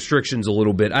expanding those restrictions a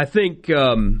little bit. I think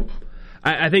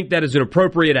I think that is an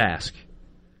appropriate ask.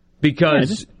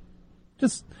 Because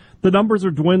just the numbers are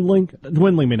dwindling.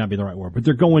 Dwindling may not be the right word, but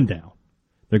they're going down.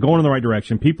 They're going in the right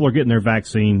direction. People are getting their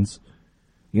vaccines.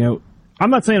 You know,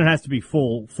 I'm not saying it has to be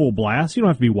full blast. You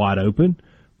don't have to be wide open,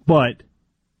 but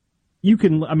you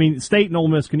can. I mean, State and Ole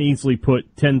Miss can easily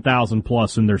put 10,000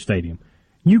 plus in their stadium.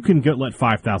 You can let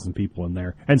 5,000 people in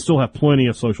there and still have plenty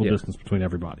of social distance between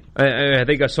everybody. I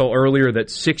think I saw earlier that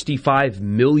 65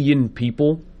 million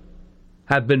people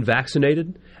have been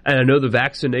vaccinated. And I know the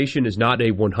vaccination is not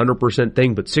a 100%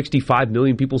 thing, but 65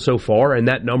 million people so far. And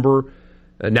that number,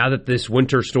 now that this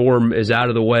winter storm is out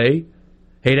of the way,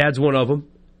 hey, Dad's one of them.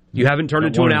 You haven't turned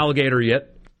into an alligator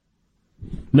yet.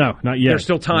 No, not yet. There's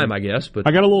still time, I guess. But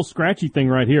I got a little scratchy thing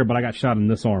right here, but I got shot in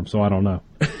this arm, so I don't know.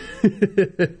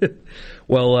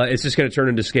 Well, it's just going to turn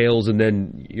into scales, and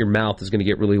then your mouth is going to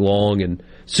get really long, and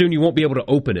soon you won't be able to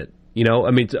open it. You know, I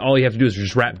mean, all you have to do is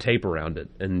just wrap tape around it,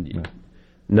 and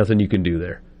nothing you can do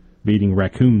there. Beating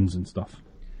raccoons and stuff.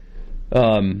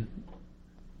 Got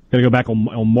to go back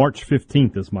on March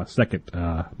 15th is my second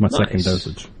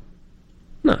dosage.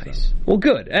 Nice. Well,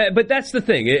 good. But that's the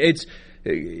thing. It's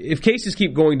if cases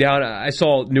keep going down. I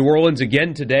saw New Orleans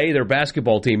again today. Their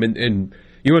basketball team, and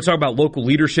you want to talk about local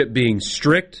leadership being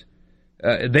strict.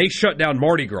 They shut down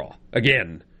Mardi Gras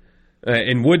again.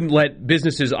 And wouldn't let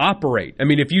businesses operate. I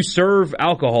mean, if you serve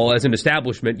alcohol as an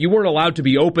establishment, you weren't allowed to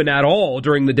be open at all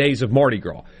during the days of Mardi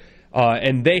Gras.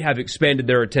 And they have expanded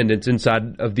their attendance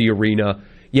inside of the arena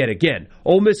yet again.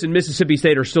 Ole Miss and Mississippi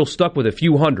State are still stuck with a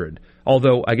few hundred,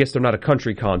 although I guess they're not a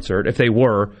country concert. If they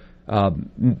were,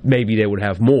 maybe they would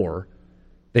have more.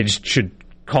 They just should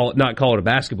not call it a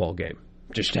basketball game.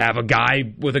 Just have a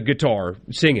guy with a guitar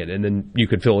sing it, and then you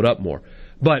could fill it up more.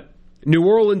 But New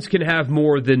Orleans can have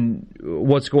more than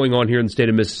what's going on here in the state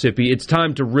of Mississippi. It's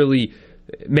time to really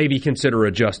maybe consider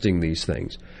adjusting these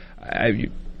things.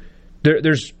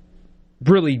 There's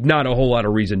really not a whole lot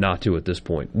of reason not to at this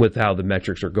point with how the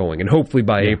metrics are going. And hopefully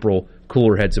by April,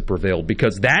 cooler heads have prevailed,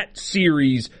 because that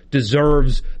series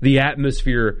deserves the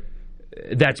atmosphere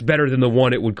that's better than the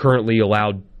one it would currently be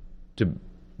allowed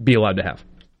to have.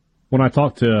 When I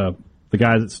talked to the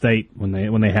guys at State, when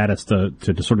they had us to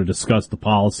sort of discuss the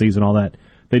policies and all that,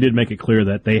 they did make it clear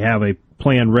that they have a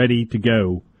plan ready to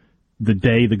go the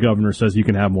day the governor says you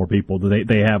can have more people.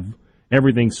 They have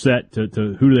everything set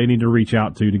to who they need to reach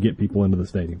out to get people into the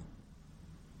stadium.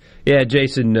 Yeah,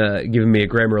 Jason giving me a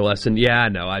grammar lesson. Yeah, I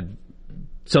know.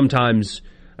 Sometimes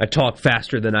I talk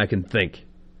faster than I can think.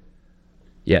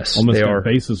 Yes, almost they are.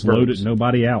 Bases loaded,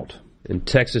 nobody out. And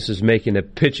Texas is making a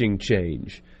pitching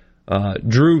change.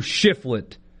 Drew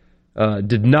Shiflett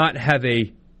did not have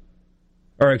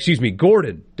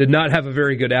Gordon did not have a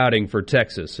very good outing for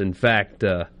Texas. In fact,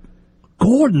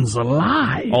 Gordon's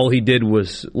alive. All he did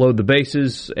was load the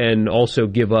bases and also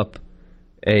give up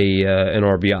an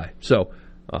RBI. So,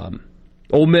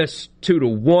 Ole Miss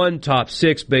 2-1, top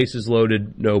 6, bases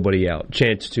loaded, nobody out.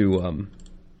 Chance to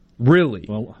really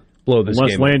blow this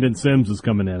unless game. Unless Landon Sims is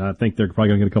coming in, I think they're probably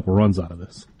going to get a couple runs out of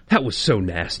this. That was so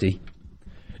nasty.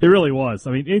 It really was.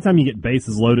 I mean, anytime you get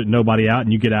bases loaded, nobody out,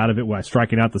 and you get out of it by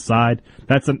striking out the side,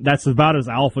 that's about as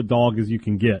alpha dog as you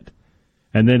can get.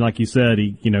 And then, like you said,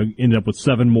 he ended up with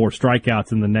 7 more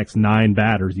strikeouts in the next 9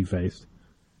 batters he faced.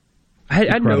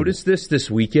 I noticed this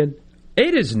weekend.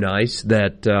 It is nice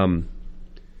that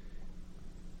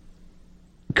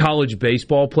college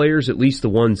baseball players, at least the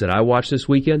ones that I watched this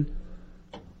weekend,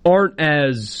 aren't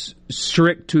as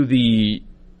strict to the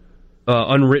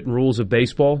unwritten rules of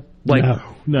baseball. Like,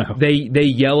 no. They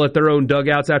yell at their own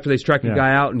dugouts after they strike a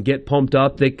guy out and get pumped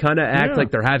up. They kind of act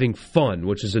like they're having fun,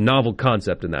 which is a novel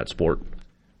concept in that sport.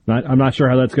 I'm not sure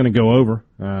how that's going to go over.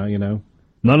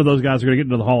 None of those guys are going to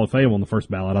get into the Hall of Fame on the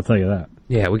first ballot. I'll tell you that.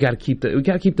 Yeah, we got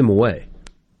to keep them away.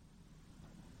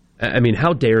 I mean,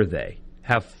 how dare they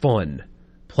have fun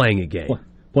playing a game?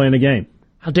 Playing a game.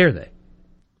 How dare they?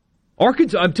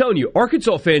 Arkansas, I'm telling you,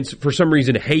 Arkansas fans for some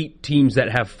reason hate teams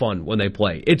that have fun when they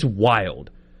play. It's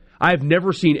wild. I've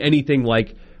never seen anything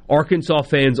like Arkansas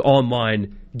fans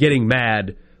online getting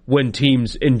mad when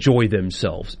teams enjoy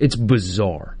themselves. It's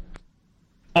bizarre.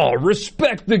 Oh,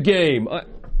 respect the game.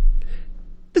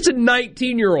 That's a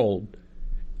 19-year-old.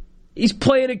 He's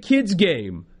playing a kid's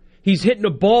game. He's hitting a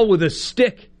ball with a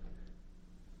stick.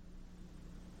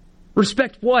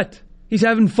 Respect what? He's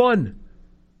having fun.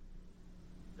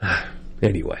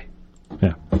 Anyway.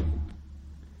 Yeah.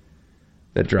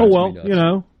 That drives me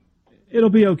nuts. It'll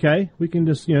be okay. We can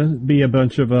just, be a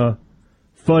bunch of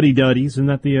fuddy-duddies. Isn't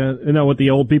that what the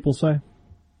old people say?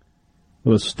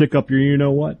 With a stick up your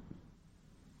you-know-what?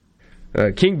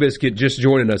 King Biscuit just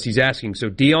joining us. He's asking, so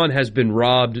Deion has been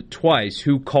robbed twice.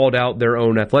 Who called out their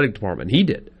own athletic department? He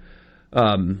did.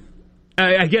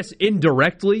 I guess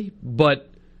indirectly, but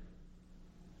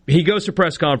he goes to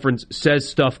press conference, says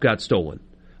stuff got stolen.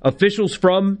 Officials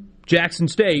from Jackson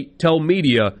State tell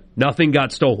media nothing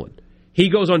got stolen. He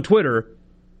goes on Twitter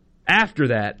after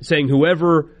that saying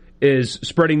whoever is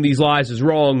spreading these lies is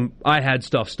wrong. I had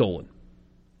stuff stolen.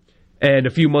 And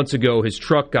a few months ago, his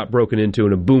truck got broken into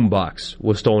and a boombox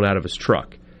was stolen out of his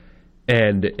truck.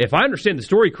 And if I understand the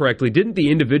story correctly, didn't the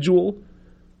individual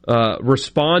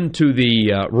respond to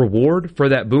the reward for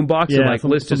that boombox and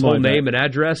list his whole name and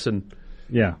address? And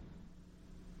yeah.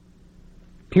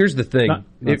 Here's the thing.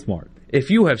 Not smart.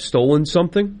 If you have stolen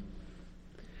something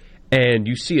and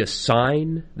you see a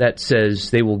sign that says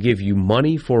they will give you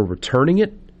money for returning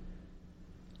it,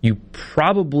 you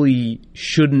probably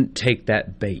shouldn't take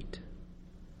that bait.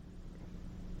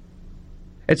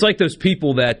 It's like those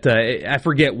people that, I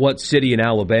forget what city in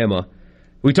Alabama,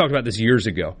 we talked about this years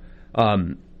ago.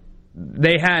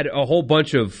 They had a whole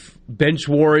bunch of bench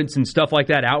warrants and stuff like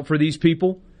that out for these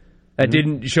people that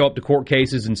didn't show up to court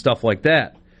cases and stuff like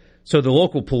that. So the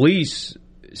local police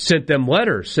sent them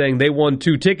letters saying they won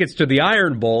 2 tickets to the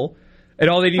Iron Bowl, and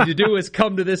all they need to do is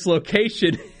come to this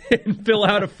location and fill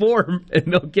out a form,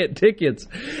 and they'll get tickets.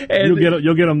 And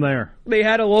you'll get them there. They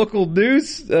had a local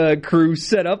news crew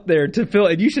set up there to fill,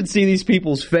 and you should see these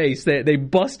people's face. They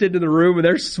bust into the room, and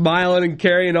they're smiling and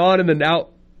carrying on, and then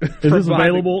out. Is this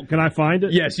available? Can I find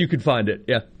it? Yes, you can find it,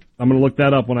 yeah. I'm going to look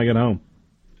that up when I get home.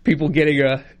 People getting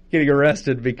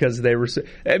arrested because they were...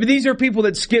 I mean, these are people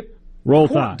that skip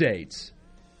court dates.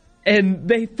 And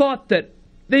they thought that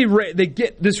they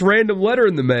get this random letter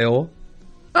in the mail.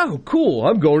 Oh, cool,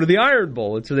 I'm going to the Iron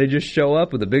Bowl. And so they just show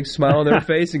up with a big smile on their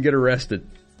face and get arrested.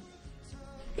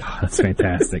 God, that's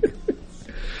fantastic.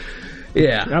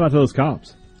 Yeah. Shout out to those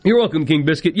cops. You're welcome, King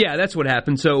Biscuit. Yeah, that's what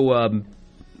happened. So,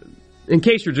 in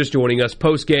case you're just joining us,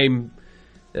 post-game,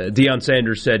 Deion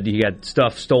Sanders said he had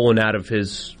stuff stolen out of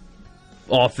his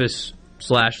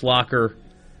office/locker,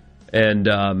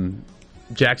 and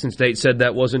Jackson State said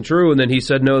that wasn't true, and then he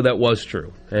said, no, that was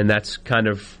true. And that's kind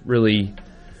of really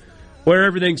where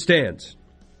everything stands.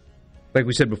 Like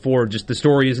we said before, just the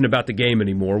story isn't about the game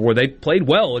anymore, where they played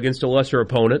well against a lesser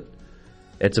opponent.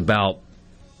 It's about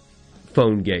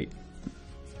PhoneGate.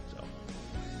 So.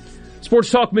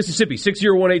 Sports Talk Mississippi,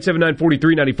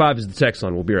 601-879-4395 is the text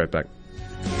line. We'll be right back.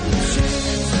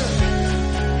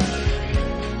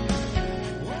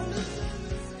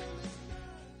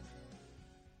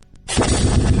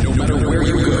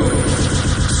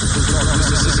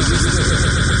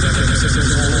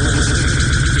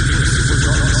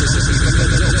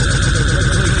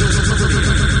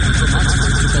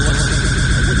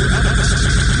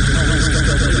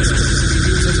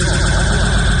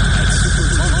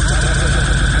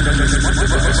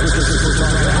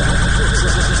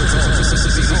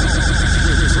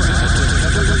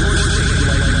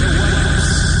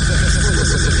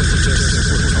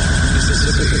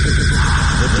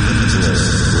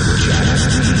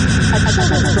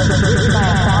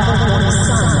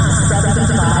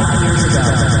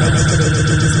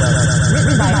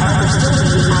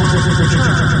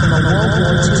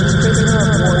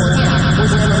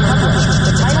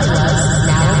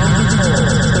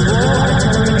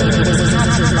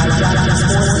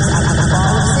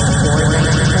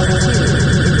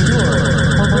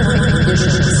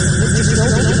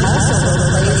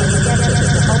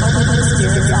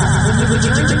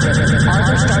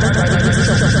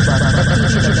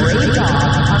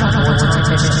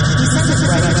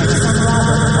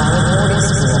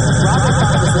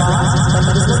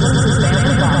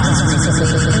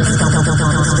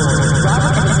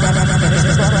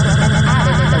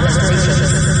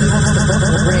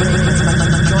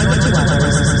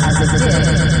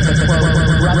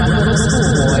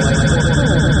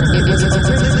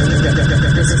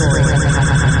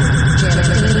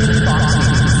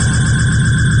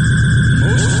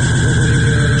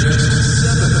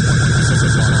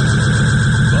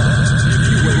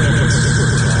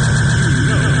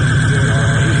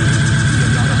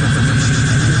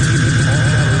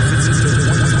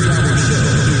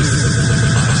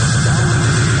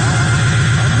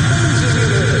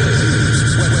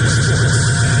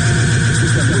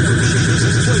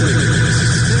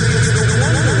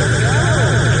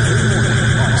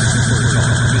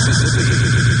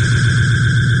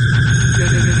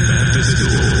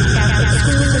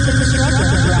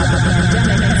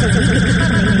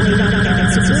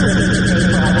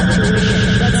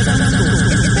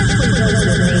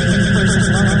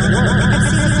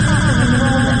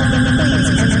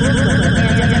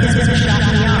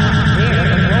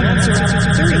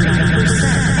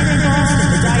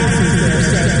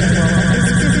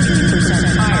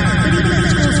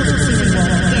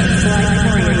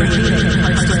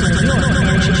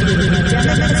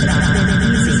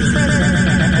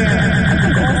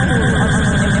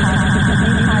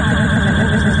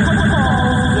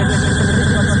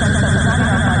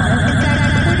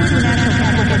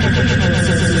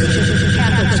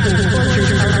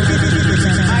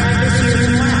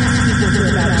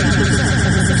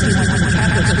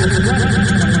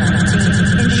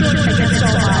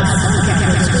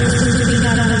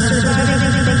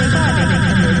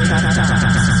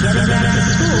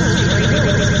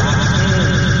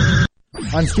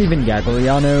 I'm Stephen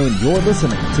Gagliano, and you're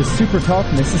listening to Super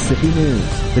Talk Mississippi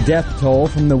News. The death toll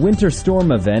from the winter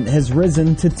storm event has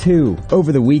risen to 2.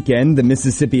 Over the weekend, the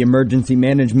Mississippi Emergency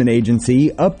Management Agency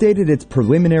updated its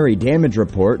preliminary damage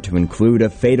report to include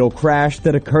a fatal crash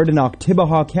that occurred in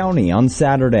Oktibbeha County on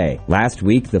Saturday. Last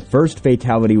week, the first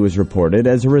fatality was reported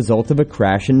as a result of a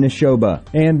crash in Neshoba.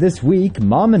 And this week,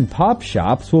 mom and pop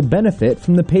shops will benefit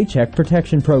from the Paycheck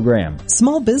Protection Program.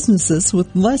 Small businesses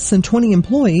with less than 20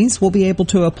 employees will be able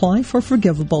to apply for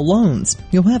forgivable loans.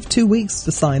 You'll have 2 weeks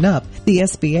to sign up. The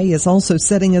SBA is also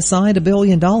setting aside $1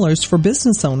 billion for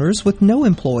business owners with no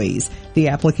employees. The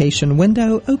application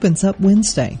window opens up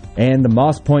Wednesday. And the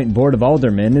Moss Point Board of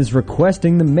Aldermen is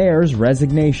requesting the mayor's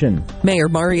resignation. Mayor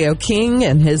Mario King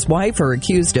and his wife are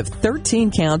accused of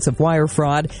 13 counts of wire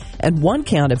fraud and 1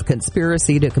 count of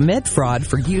conspiracy to commit fraud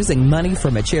for using money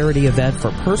from a charity event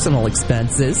for personal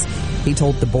expenses. He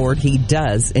told the board he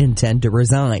does intend to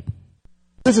resign.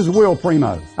 This is Will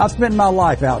Primo. I've spent my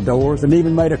life outdoors and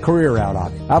even made a career out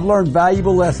of it. I've learned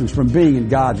valuable lessons from being in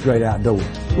God's great outdoors.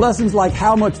 Lessons like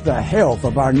how much the health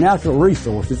of our natural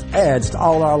resources adds to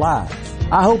all our lives.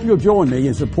 I hope you'll join me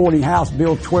in supporting House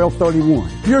Bill 1231.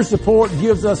 Your support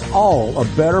gives us all a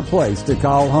better place to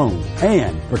call home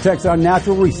and protects our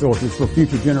natural resources for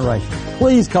future generations.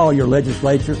 Please call your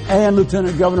legislature and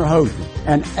Lieutenant Governor Hoseman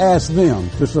and ask them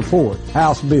to support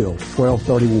House Bill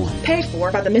 1231. Paid for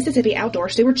by the Mississippi Outdoor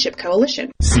Stewardship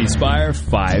Coalition. C Spire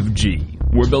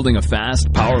 5G. We're building a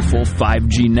fast, powerful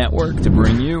 5G network to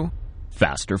bring you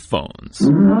faster phones.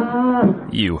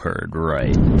 You heard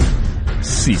right.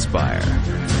 C Spire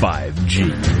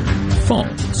 5G.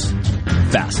 Phones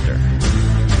faster.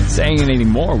 Saying anything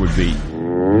more would be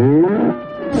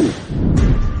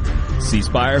C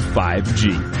Spire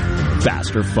 5G.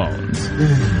 Faster phones.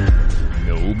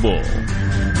 No bull.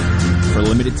 For a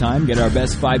limited time, get our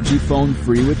best 5G phone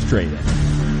free with trade-in.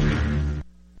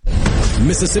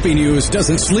 Mississippi News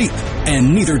doesn't sleep,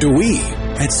 and neither do we.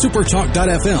 At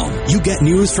supertalk.fm, you get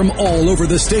news from all over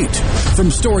the state.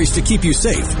 From stories to keep you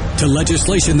safe, to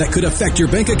legislation that could affect your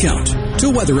bank account, to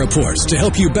weather reports to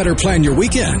help you better plan your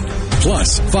weekend.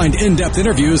 Plus, find in-depth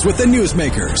interviews with the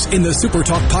newsmakers in the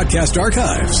SuperTalk podcast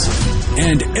archives.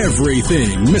 And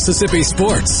everything Mississippi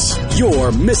sports.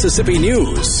 Your Mississippi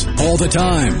news. All the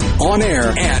time. On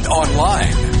air and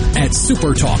online. At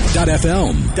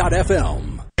supertalk.fm.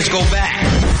 Let's go back.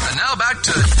 And now back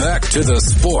to the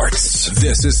sports.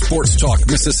 This is Sports Talk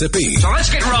Mississippi. So let's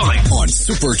get rolling. On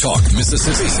Super Talk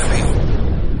Mississippi.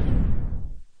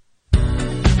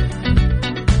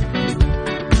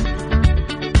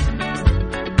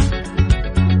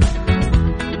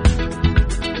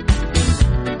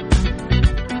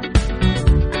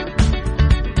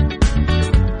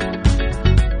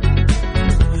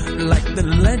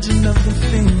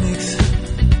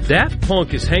 Daft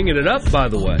Punk is hanging it up, by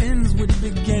the way.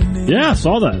 Yeah, I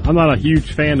saw that. I'm not a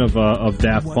huge fan of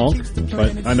Daft Punk,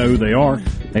 but I know who they are.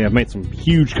 They have made some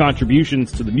huge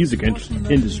contributions to the music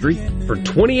industry. For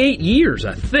 28 years,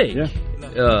 I think,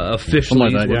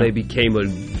 officially, like that, when they became a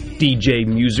DJ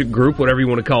music group, whatever you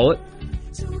want to call it.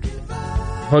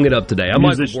 Hung it up today. I'm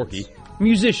Michael Borky.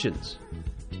 Musicians.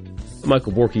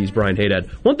 Michael Borky's Brian Haydad.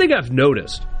 One thing I've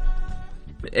noticed,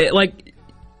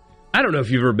 I don't know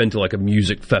if you've ever been to like a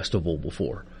music festival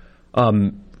before.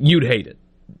 You'd hate it.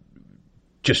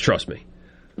 Just trust me.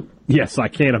 Yes, I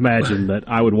can't imagine that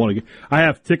I would want to. I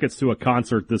have tickets to a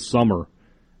concert this summer.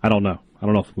 I don't know. I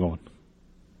don't know if I'm going.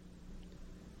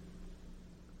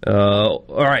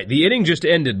 All right. The inning just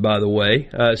ended, by the way.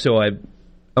 So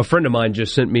a friend of mine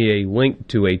just sent me a link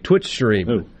to a Twitch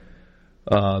stream.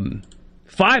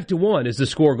 5-1 is the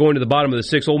score going to the bottom of the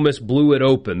sixth. Ole Miss blew it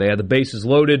open. They had the bases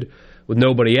loaded with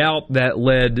nobody out. That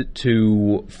led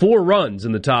to 4 runs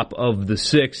in the top of the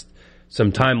sixth.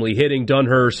 Some timely hitting.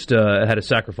 Dunhurst had a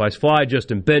sacrifice fly.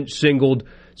 Justin Bench singled,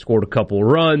 scored a couple of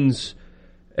runs,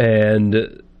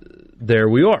 and there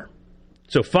we are.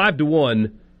 So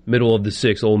 5-1, middle of the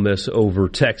sixth, Ole Miss over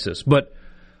Texas. But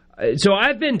so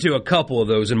I've been to a couple of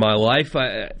those in my life.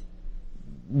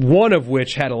 One of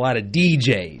which had a lot of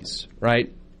DJs,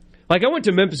 right? Like I went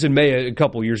to Memphis in May a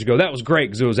couple of years ago. That was great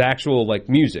because it was actual like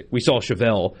music. We saw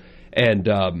Chevelle and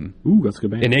that's a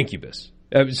good band. And Incubus.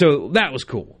 So that was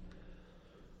cool.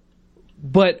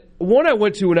 But one I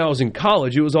went to when I was in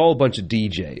college, it was all a bunch of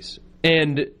DJs.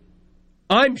 And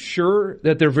I'm sure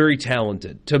that they're very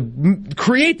talented. To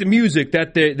create the music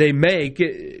that they make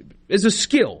is a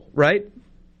skill, right?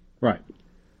 Right.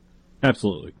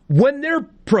 Absolutely. When they're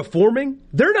performing,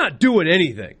 they're not doing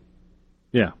anything.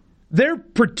 Yeah. They're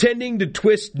pretending to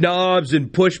twist knobs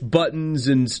and push buttons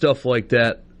and stuff like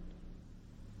that.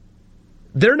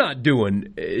 They're not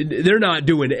doing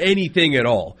anything at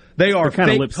all. They are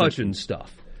fake touching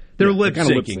stuff. They're lip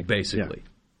syncing, basically.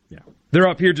 Yeah. They're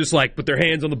up here just like with their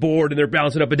hands on the board and they're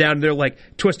bouncing up and down and they're like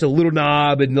twist a little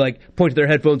knob and like point to their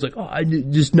headphones like, oh,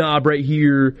 this knob right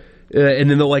here. And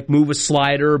then they'll like move a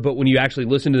slider, but when you actually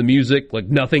listen to the music, like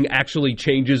nothing actually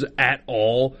changes at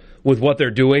all with what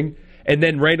they're doing. And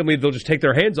then randomly they'll just take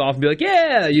their hands off and be like,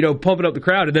 yeah, pumping up the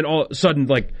crowd. And then all of a sudden,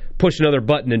 like, push another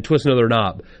button and twist another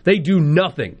knob. They do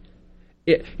nothing.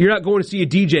 You're not going to see a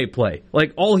DJ play.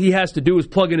 Like, all he has to do is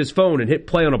plug in his phone and hit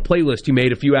play on a playlist he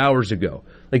made a few hours ago.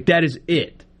 Like, that is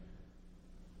it.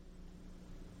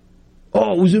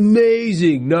 Oh, it was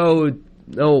amazing. No, it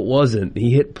wasn't. He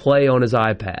hit play on his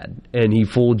iPad, and he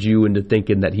fooled you into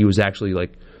thinking that he was actually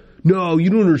like, no,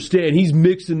 you don't understand. He's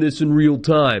mixing this in real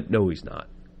time. No, he's not.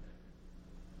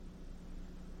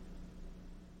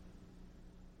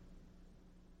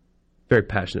 Very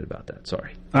passionate about that.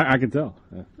 Sorry, I can tell.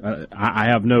 I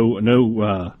have no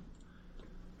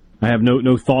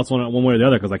thoughts on it one way or the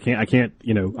other because I can't. I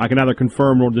can neither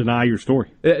confirm or deny your story.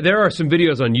 There are some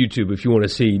videos on YouTube if you want to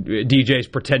see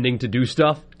DJs pretending to do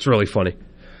stuff. It's really funny.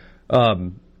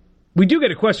 We do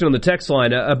get a question on the text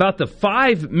line about the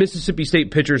 5 Mississippi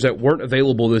State pitchers that weren't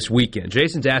available this weekend.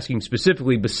 Jason's asking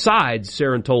specifically besides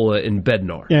Sarantola and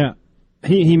Bednar. Yeah.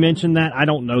 He mentioned that. I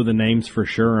don't know the names for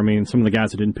sure. I mean, some of the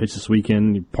guys that didn't pitch this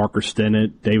weekend, Parker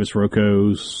Stennett, Davis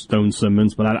Rocco, Stone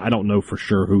Simmons, but I don't know for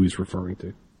sure who he's referring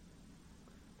to.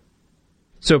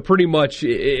 So pretty much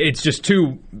it's just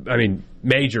 2,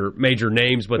 major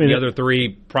names, but the other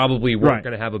 3 probably weren't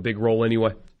going to have a big role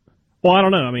anyway. Well, I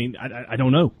don't know. I mean, I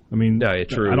don't know. I mean,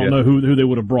 true, I don't know who they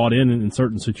would have brought in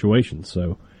certain situations.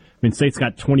 So, I mean, State's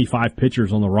got 25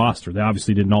 pitchers on the roster. They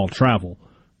obviously didn't all travel.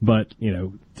 But,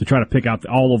 to try to pick out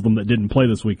all of them that didn't play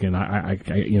this weekend, I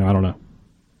don't know.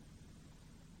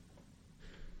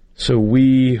 So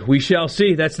we shall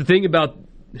see. That's the thing about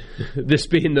this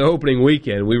being the opening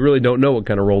weekend. We really don't know what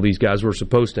kind of role these guys were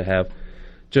supposed to have.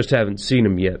 Just haven't seen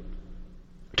them yet.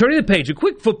 Turning the page, a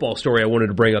quick football story I wanted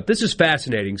to bring up. This is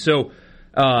fascinating. So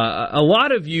a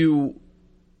lot of you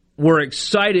we're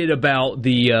excited about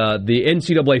the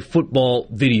NCAA football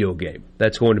video game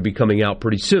that's going to be coming out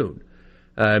pretty soon.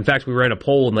 In fact, we ran a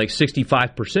poll and like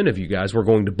 65% of you guys were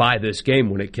going to buy this game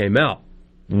when it came out.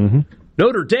 Mm-hmm.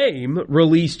 Notre Dame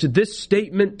released this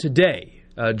statement today.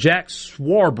 Jack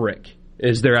Swarbrick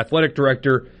is their athletic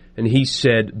director, and he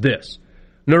said this.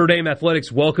 Notre Dame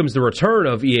Athletics welcomes the return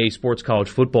of EA Sports College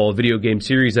Football, a video game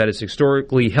series that has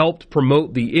historically helped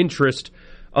promote the interest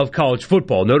of college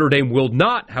football. Notre Dame will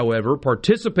not, however,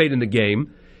 participate in the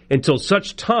game until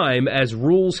such time as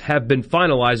rules have been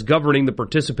finalized governing the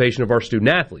participation of our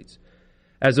student-athletes.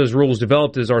 As those rules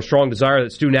developed, it is our strong desire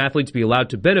that student-athletes be allowed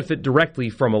to benefit directly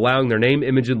from allowing their name,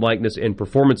 image, and likeness and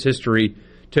performance history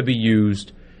to be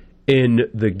used in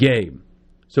the game.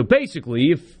 So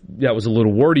basically, if that was a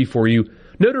little wordy for you,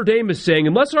 Notre Dame is saying,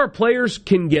 unless our players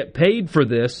can get paid for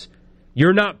this,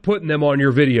 you're not putting them on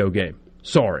your video game.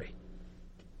 Sorry.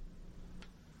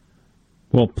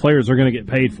 Well, players are going to get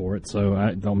paid for it, so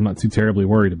I'm not too terribly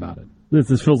worried about it.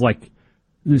 This feels like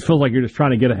you're just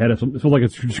trying to get ahead of something. It feels like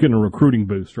it's just getting a recruiting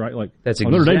boost, right? Like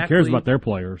Notre Dame cares about their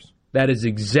players. That is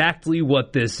exactly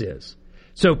what this is.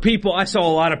 So I saw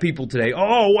a lot of people today,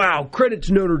 oh, wow, credit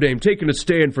to Notre Dame taking a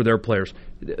stand for their players.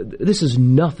 This is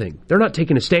nothing. They're not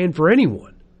taking a stand for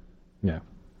anyone. Yeah.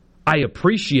 I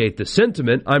appreciate the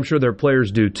sentiment. I'm sure their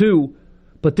players do too.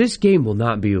 But this game will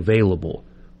not be available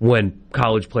when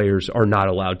college players are not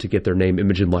allowed to get their name,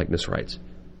 image, and likeness rights.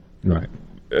 Right.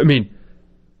 I mean,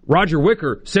 Roger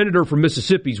Wicker, senator from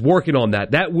Mississippi, is working on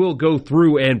that. That will go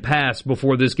through and pass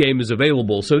before this game is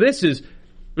available. So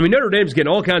Notre Dame's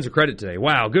getting all kinds of credit today.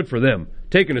 Wow, good for them.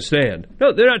 Taking a stand.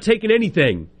 No, they're not taking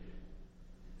anything.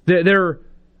 They're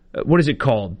what is it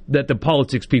called that the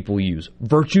politics people use?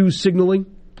 Virtue signaling?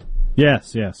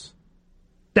 Yes.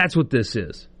 That's what this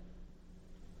is.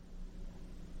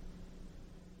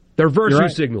 They're virtue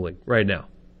signaling right now.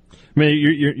 I mean,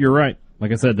 you're right.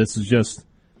 Like I said, this is just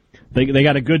they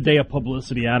got a good day of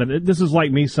publicity out of it. This is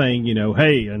like me saying,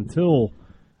 hey, until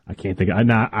I can't think.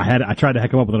 I tried to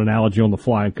come up with an analogy on the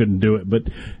fly and couldn't do it, but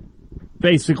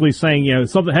basically saying,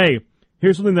 something. Hey,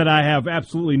 here's something that I have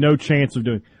absolutely no chance of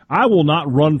doing. I will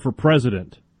not run for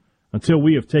president until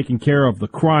we have taken care of the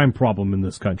crime problem in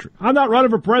this country. I'm not running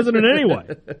for president anyway.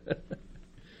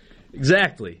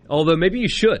 Exactly. Although maybe you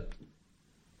should.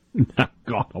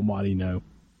 God almighty, no.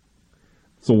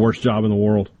 It's the worst job in the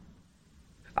world.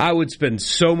 I would spend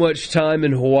so much time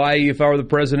in Hawaii if I were the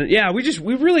president. Yeah,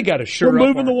 we really got to shore up. We're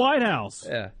moving the White House.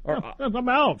 Yeah, I'm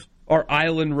out. Our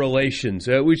island relations.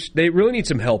 They really need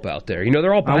some help out there.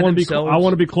 They're all by themselves. I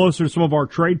want to be closer to some of our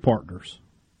trade partners.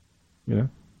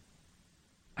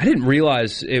 I didn't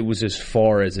realize it was as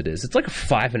far as it is. It's like a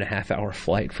 5.5-hour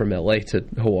flight from L.A. to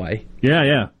Hawaii.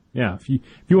 Yeah. If you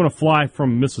want to fly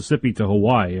from Mississippi to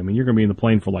Hawaii, I mean, you're going to be in the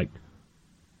plane for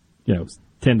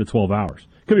 10 to 12 hours.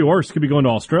 Could be worse. Could be going to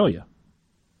Australia.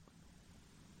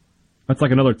 That's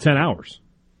like another 10 hours.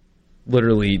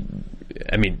 Literally,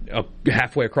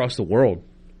 halfway across the world.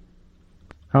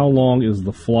 How long is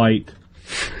the flight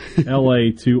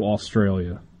L.A. to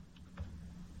Australia?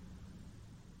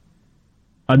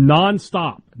 A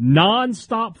non-stop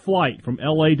flight from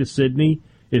L.A. to Sydney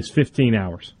is 15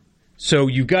 hours. So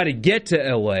you got to get to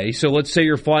L.A. So let's say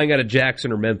you're flying out of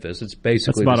Jackson or Memphis. It's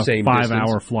basically the same distance. That's about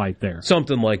a 5-hour flight there.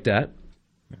 Something like that.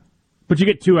 But you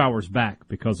get 2 hours back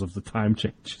because of the time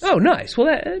change. Oh, nice. Well,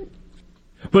 by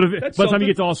the time you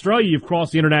get to Australia, you've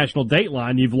crossed the international date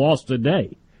line. You've lost a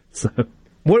day. So,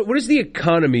 what is the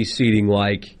economy seating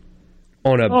like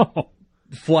on a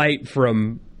flight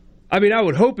from? I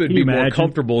would hope it'd be more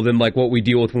comfortable than like what we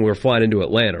deal with when we're flying into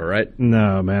Atlanta, right?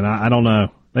 No, man, I don't know.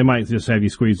 They might just have you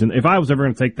squeezed in. If I was ever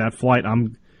going to take that flight,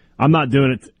 I'm not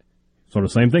doing it. Sort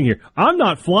of same thing here. I'm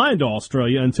not flying to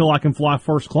Australia until I can fly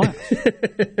first class.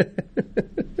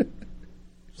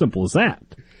 Simple as that.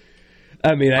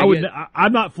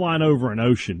 I'm not flying over an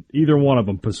ocean, either one of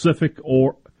them, Pacific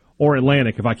or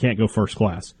Atlantic, if I can't go first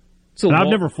class. And I've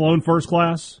never flown first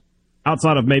class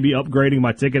outside of maybe upgrading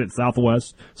my ticket at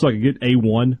Southwest so I could get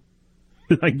A1.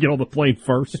 I can get on the plane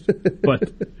first,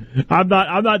 but I'm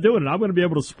not doing it. I'm going to be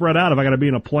able to spread out if I got to be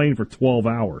in a plane for 12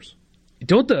 hours.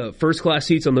 Don't the first class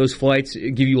seats on those flights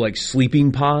give you like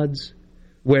sleeping pods,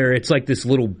 where it's like this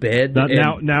little bed?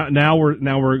 Now we're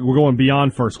going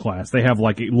beyond first class. They have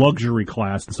like a luxury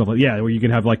class and stuff like where you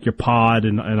can have like your pod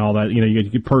and all that. You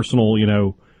get personal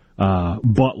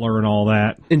butler and all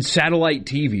that. And satellite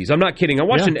TVs. I'm not kidding. I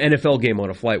watched an NFL game on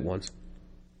a flight once.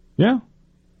 Yeah.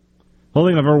 The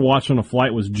only thing I've ever watched on a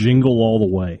flight was Jingle All the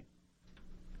Way.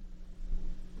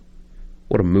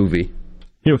 What a movie.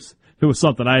 It was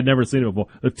something I had never seen before.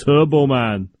 A Turbo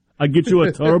Man. I get you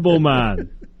a Turbo Man.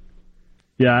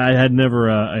 Yeah, I had never.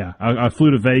 I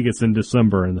flew to Vegas in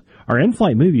December, and our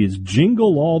in-flight movie is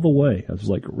Jingle All the Way. I was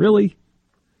like, really?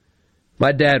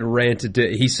 My dad ranted to.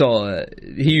 He used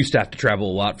to have to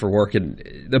travel a lot for work,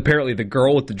 and apparently the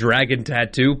girl with the dragon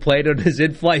tattoo played on his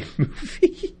in-flight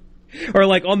movie, or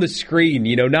like on the screen.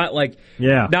 Not like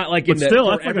in still,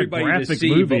 for that's like everybody a to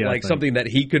see, movie, but like something that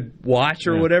he could watch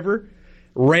or whatever.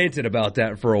 Ranted about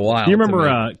that for a while. Do you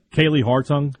remember Kaylee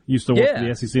Hartung used to work for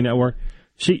the SEC Network?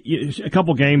 A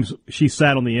couple games, she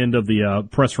sat on the end of the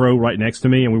press row right next to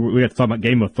me, and we got to talk about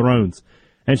Game of Thrones.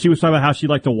 And she was talking about how she'd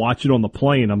like to watch it on the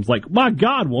plane. I was like, my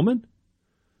God, woman.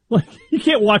 Like, you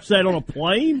can't watch that on a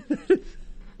plane?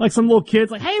 Like some little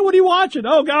kid's like, hey, what are you watching?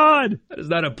 Oh, God. That is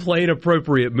not a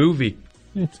plane-appropriate movie.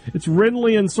 It's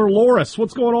Renly and Sir Loras.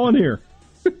 What's going on here?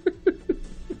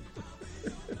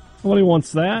 Nobody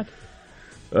wants that.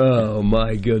 Oh,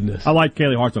 my goodness. I like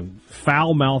Kaylee Hartung.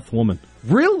 Foul-mouthed woman.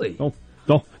 Really? Don't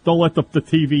let the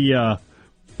TV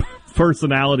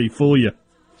personality fool you.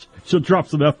 She'll drop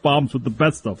some F-bombs with the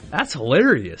best of them. That's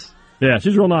hilarious. Yeah,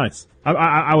 she's real nice.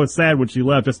 I was sad when she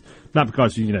left, just not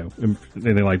because she,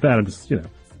 anything like that. I'm just,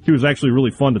 she was actually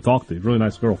really fun to talk to. Really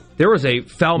nice girl. There was a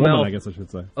foul-mouthed I guess I should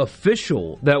say,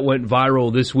 official that went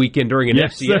viral this weekend during an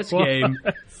FCS game.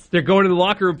 They're going to the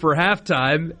locker room for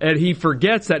halftime, and he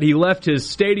forgets that he left his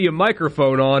stadium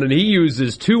microphone on, and he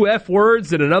uses 2 F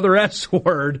words and another S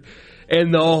word,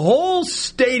 and the whole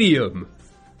stadium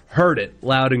heard it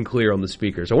loud and clear on the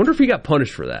speakers. I wonder if he got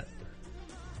punished for that.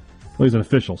 Well, he's an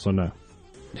official, so no.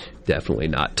 Definitely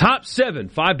not. Top 7,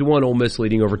 5-1 Ole Miss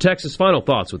leading over Texas. Final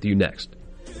thoughts with you next.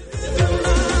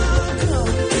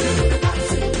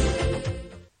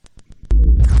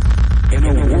 In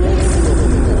a world full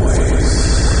of noise,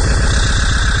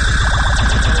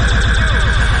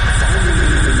 finding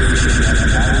information that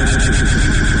matters to you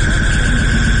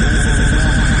can be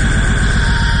overwhelming.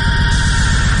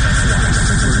 That's why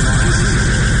Super Talk is here.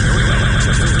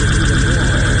 To filter through the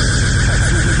noise, cut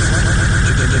through the clutter,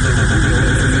 to deliver real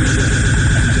information,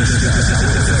 and discuss how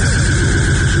it affects you.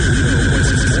 You know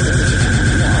what's important.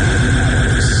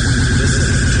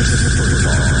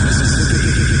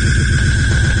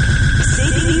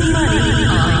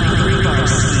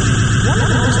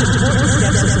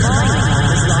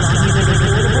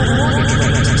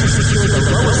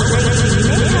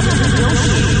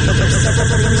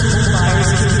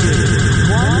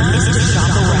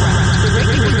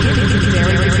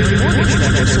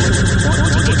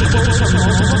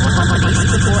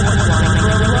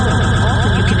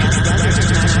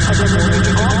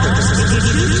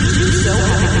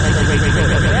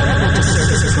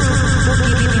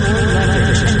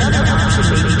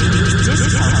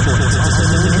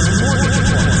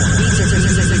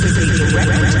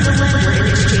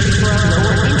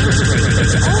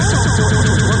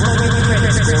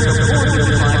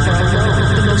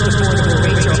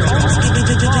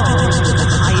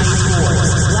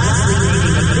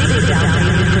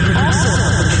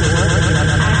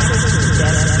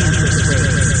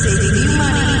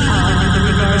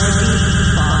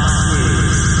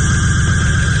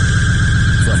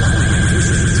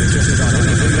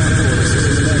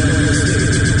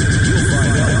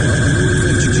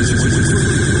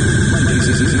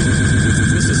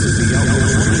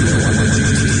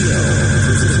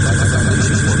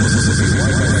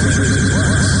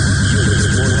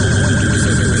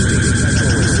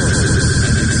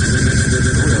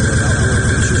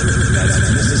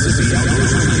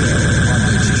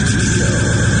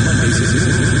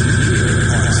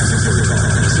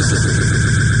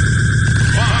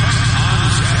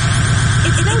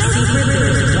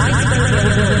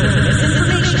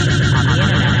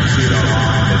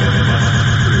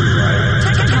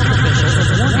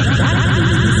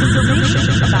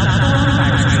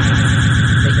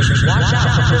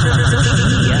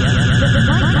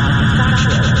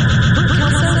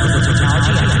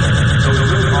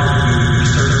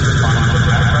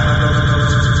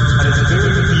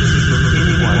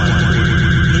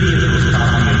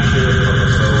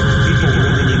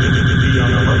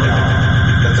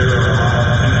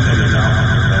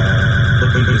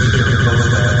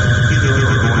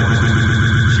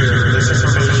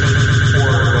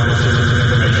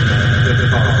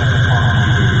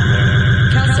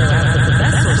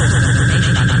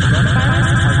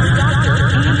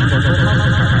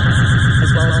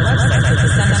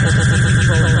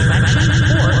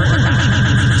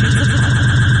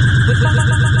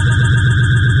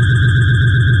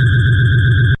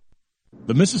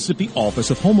 The Mississippi Office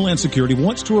of Homeland Security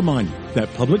wants to remind you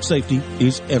that public safety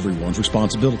is everyone's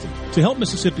responsibility. To help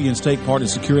Mississippians take part in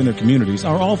securing their communities,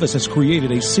 our office has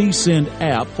created a CSend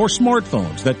app for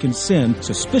smartphones that can send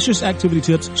suspicious activity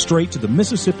tips straight to the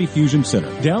Mississippi Fusion Center.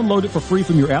 Download it for free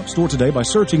from your app store today by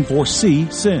searching for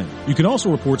CSend. You can also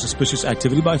report suspicious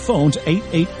activity by phone to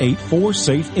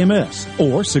 888-4SAFE-MS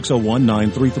or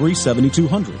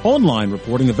 601-933-7200. Online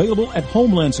reporting available at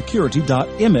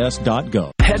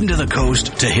homelandsecurity.ms.gov. Heading to the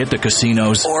coast to hit the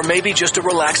casinos, or maybe just a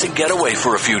relaxing getaway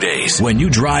for a few days. When you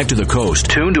drive to the coast,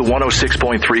 tune to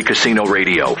 106.3 Casino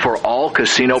Radio for all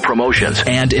casino promotions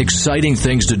and exciting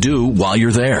things to do while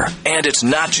you're there. And it's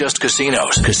not just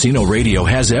casinos. Casino Radio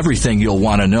has everything you'll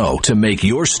want to know to make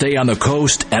your stay on the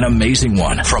coast an amazing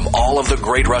one. From all of the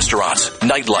great restaurants,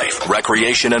 nightlife,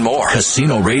 recreation, and more,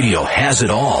 Casino Radio has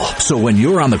it all. So when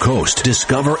you're on the coast,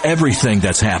 discover everything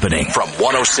that's happening from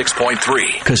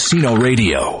 106.3 Casino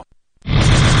Radio.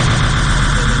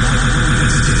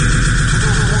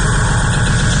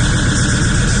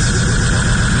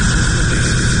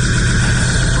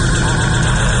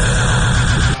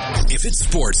 If it's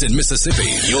sports in Mississippi,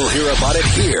 you'll hear about it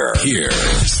here.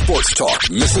 Sports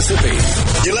Talk Mississippi.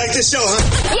 You like this show,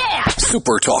 huh? Yeah!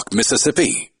 Super Talk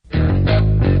Mississippi.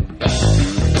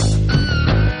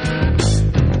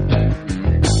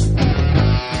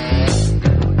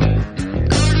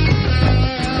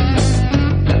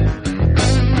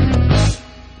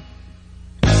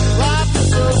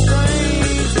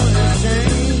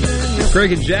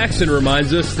 Craig and Jackson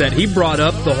reminds us that he brought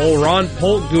up the whole Ron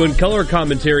Polk doing color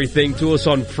commentary thing to us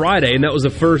on Friday, and that was the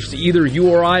first either you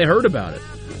or I heard about it.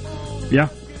 Yeah.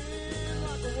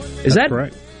 Is that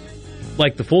correct?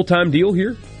 Like the full-time deal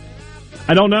here?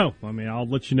 I don't know. I mean, I'll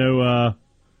let you know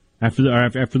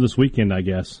after this weekend, I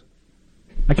guess.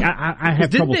 I have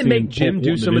trouble seeing. Didn't they make Jim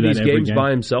do some of these games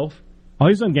by himself? Oh,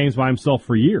 he's done games by himself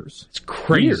for years. It's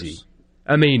crazy.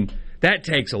 I mean, that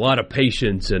takes a lot of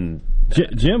patience and...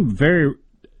 Jim,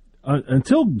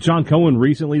 until John Cohen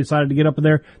recently decided to get up in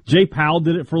there, Jay Powell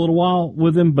did it for a little while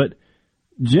with him, but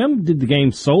Jim did the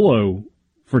game solo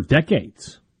for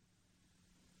decades.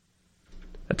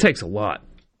 That takes a lot.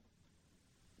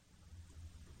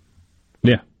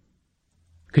 Yeah.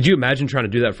 Could you imagine trying to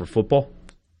do that for football?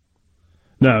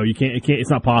 No, you can't. It's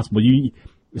not possible.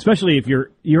 Especially if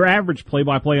your average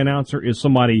play-by-play announcer is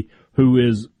somebody who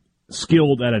is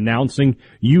skilled at announcing.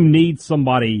 You need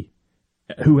somebody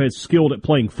who has skilled at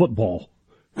playing football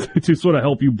to sort of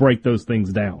help you break those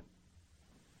things down.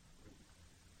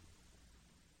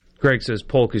 Greg says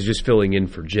Polk is just filling in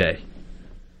for Jay.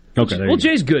 Okay. Well,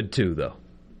 Jay's good too, though.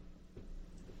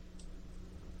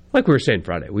 Like we were saying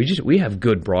Friday, we have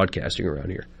good broadcasting around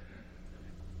here.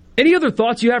 Any other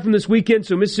thoughts you have from this weekend?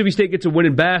 So Mississippi State gets a win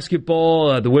in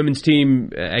basketball. The women's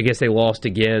team, I guess they lost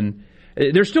again.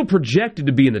 They're still projected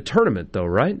to be in the tournament, though,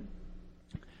 right?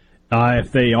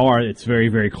 If they are, it's very,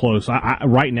 very close.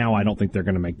 Right now, I don't think they're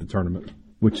going to make the tournament,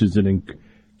 which is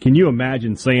can you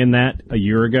imagine saying that a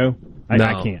year ago?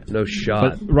 I can't. No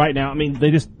shot. But right now, I mean,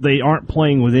 they aren't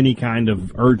playing with any kind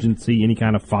of urgency, any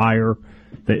kind of fire.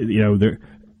 They're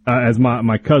as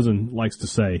my cousin likes to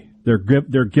say, their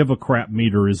give a crap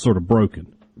meter is sort of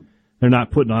broken. They're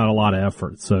not putting out a lot of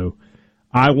effort. So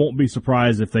I won't be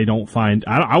surprised if they don't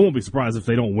I won't be surprised if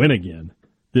they don't win again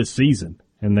this season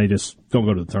and they just don't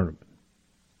go to the tournament.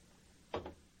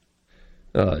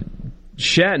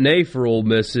 Chatney for Ole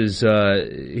Miss is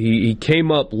he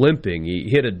came up limping. He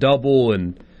hit a double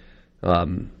and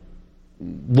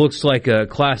looks like a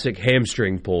classic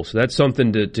hamstring pull. So that's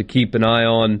something to keep an eye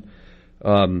on.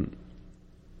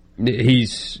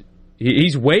 He's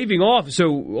waving off. So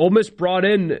Ole Miss brought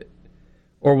in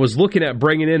or was looking at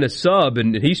bringing in a sub,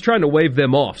 and he's trying to wave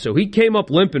them off. So he came up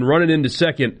limping, running into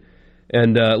second,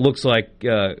 and looks like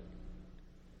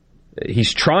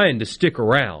he's trying to stick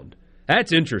around.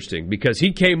 That's interesting because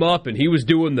he came up and he was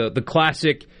doing the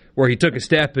classic where he took a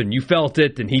step and you felt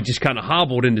it, and he just kind of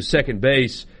hobbled into second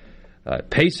base,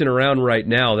 pacing around right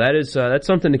now. That's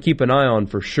something to keep an eye on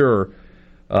for sure.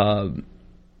 For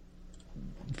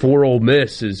Ole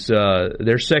Miss is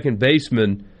their second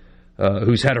baseman,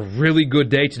 who's had a really good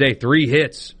day today. 3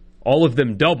 hits, all of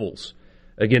them doubles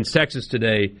against Texas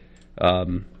today,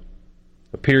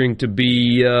 appearing to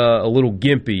be a little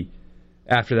gimpy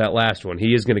after that last one.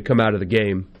 He is going to come out of the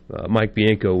game. Mike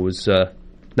Bianco was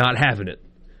not having it.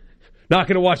 Not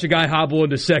going to watch a guy hobble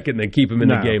into second and then keep him in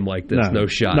the game like this. No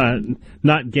shot.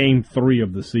 Not game 3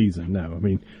 of the season. No, I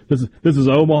mean this is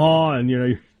Omaha, and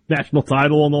your national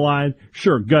title on the line.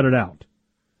 Sure, gut it out.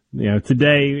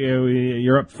 Today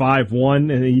you're up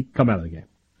 5-1, and you come out of the game.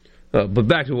 But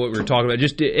back to what we were talking about,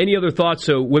 just any other thoughts?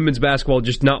 So women's basketball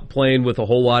just not playing with a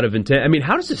whole lot of intent. I mean,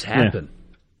 how does this happen?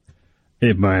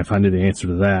 Yeah. If I knew the answer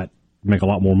to that, I'd make a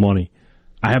lot more money.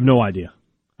 I have no idea.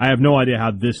 I have no idea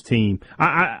how this team.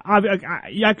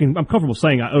 I'm comfortable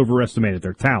saying I overestimated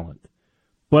their talent,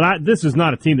 but this is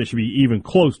not a team that should be even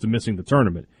close to missing the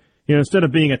tournament. You know, instead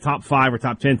of being a top 5 or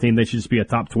top 10 team, they should just be a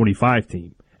top 25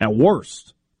 team at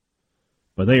worst.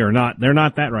 But they are not. They're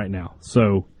not that right now.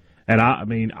 So. And I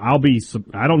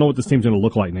don't know what this team's going to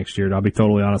look like next year. I'll be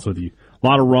totally honest with you. A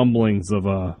lot of rumblings of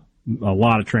a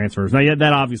lot of transfers. Now,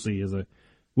 that obviously is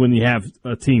when you have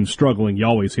a team struggling, you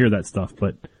always hear that stuff.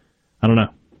 But I don't know.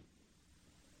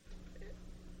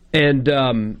 And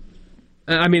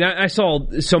I saw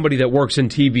somebody that works in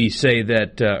TV say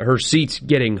that her seat's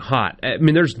getting hot. I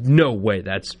mean, there's no way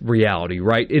that's reality,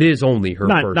 right? It is only her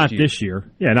first year. Not this year.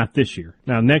 Yeah, not this year.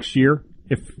 Now, next year,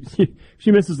 if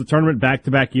she misses the tournament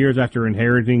back-to-back years after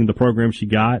inheriting the program she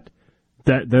got,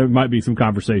 that there might be some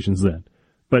conversations then.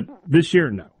 But this year,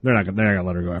 no. They're not going to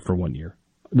let her go after 1 year.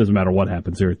 It doesn't matter what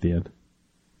happens here at the end.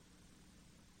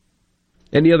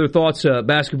 Any other thoughts,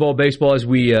 basketball, baseball, as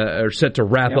we are set to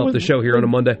wrap up the show here on a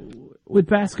Monday? With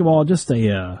basketball, I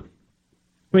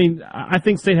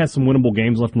think State has some winnable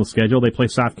games left on the schedule. They play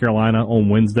South Carolina on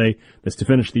Wednesday. That's to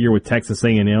finish the year with Texas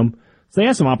A&M. So they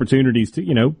have some opportunities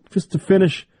to, just to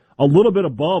finish a little bit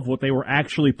above what they were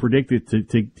actually predicted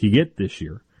to get this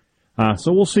year.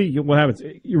 So we'll see what happens.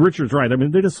 Richard's right. I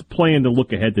mean, they're just playing to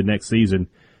look ahead to next season.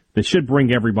 They should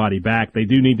bring everybody back. They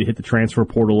do need to hit the transfer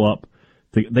portal up.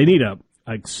 They need a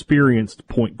experienced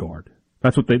point guard.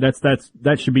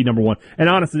 That should be number one. And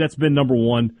honestly, that's been number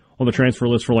one on the transfer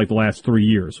list for like the last 3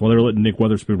 years while they're letting Nick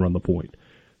Weatherspoon run the point.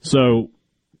 So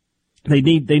they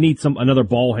need another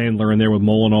ball handler in there with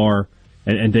Molinar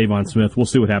and Davon Smith. We'll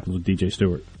see what happens with DJ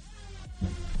Stewart.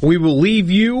 We will leave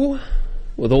you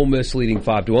with Ole Miss leading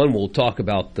 5-1. We'll talk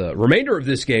about the remainder of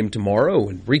this game tomorrow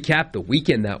and recap the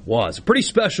weekend that was. A pretty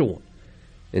special one.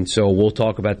 And so we'll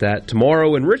talk about that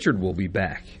tomorrow, and Richard will be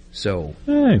back. So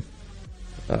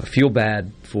feel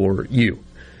bad for you.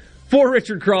 For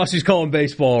Richard Cross, he's calling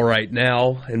baseball right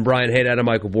now, and Brian Haydad and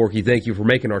Michael Borky, thank you for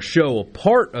making our show a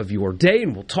part of your day,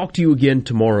 and we'll talk to you again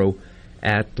tomorrow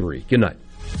at 3. Good night.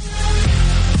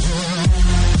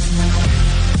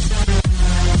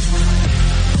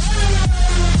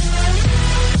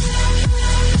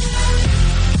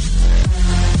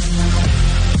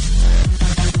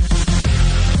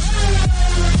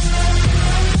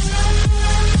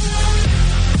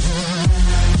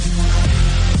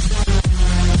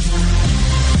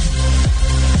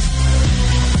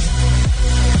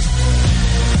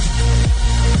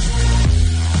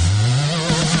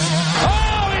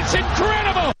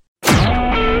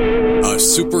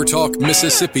 SuperTalk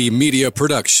Mississippi Media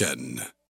Production.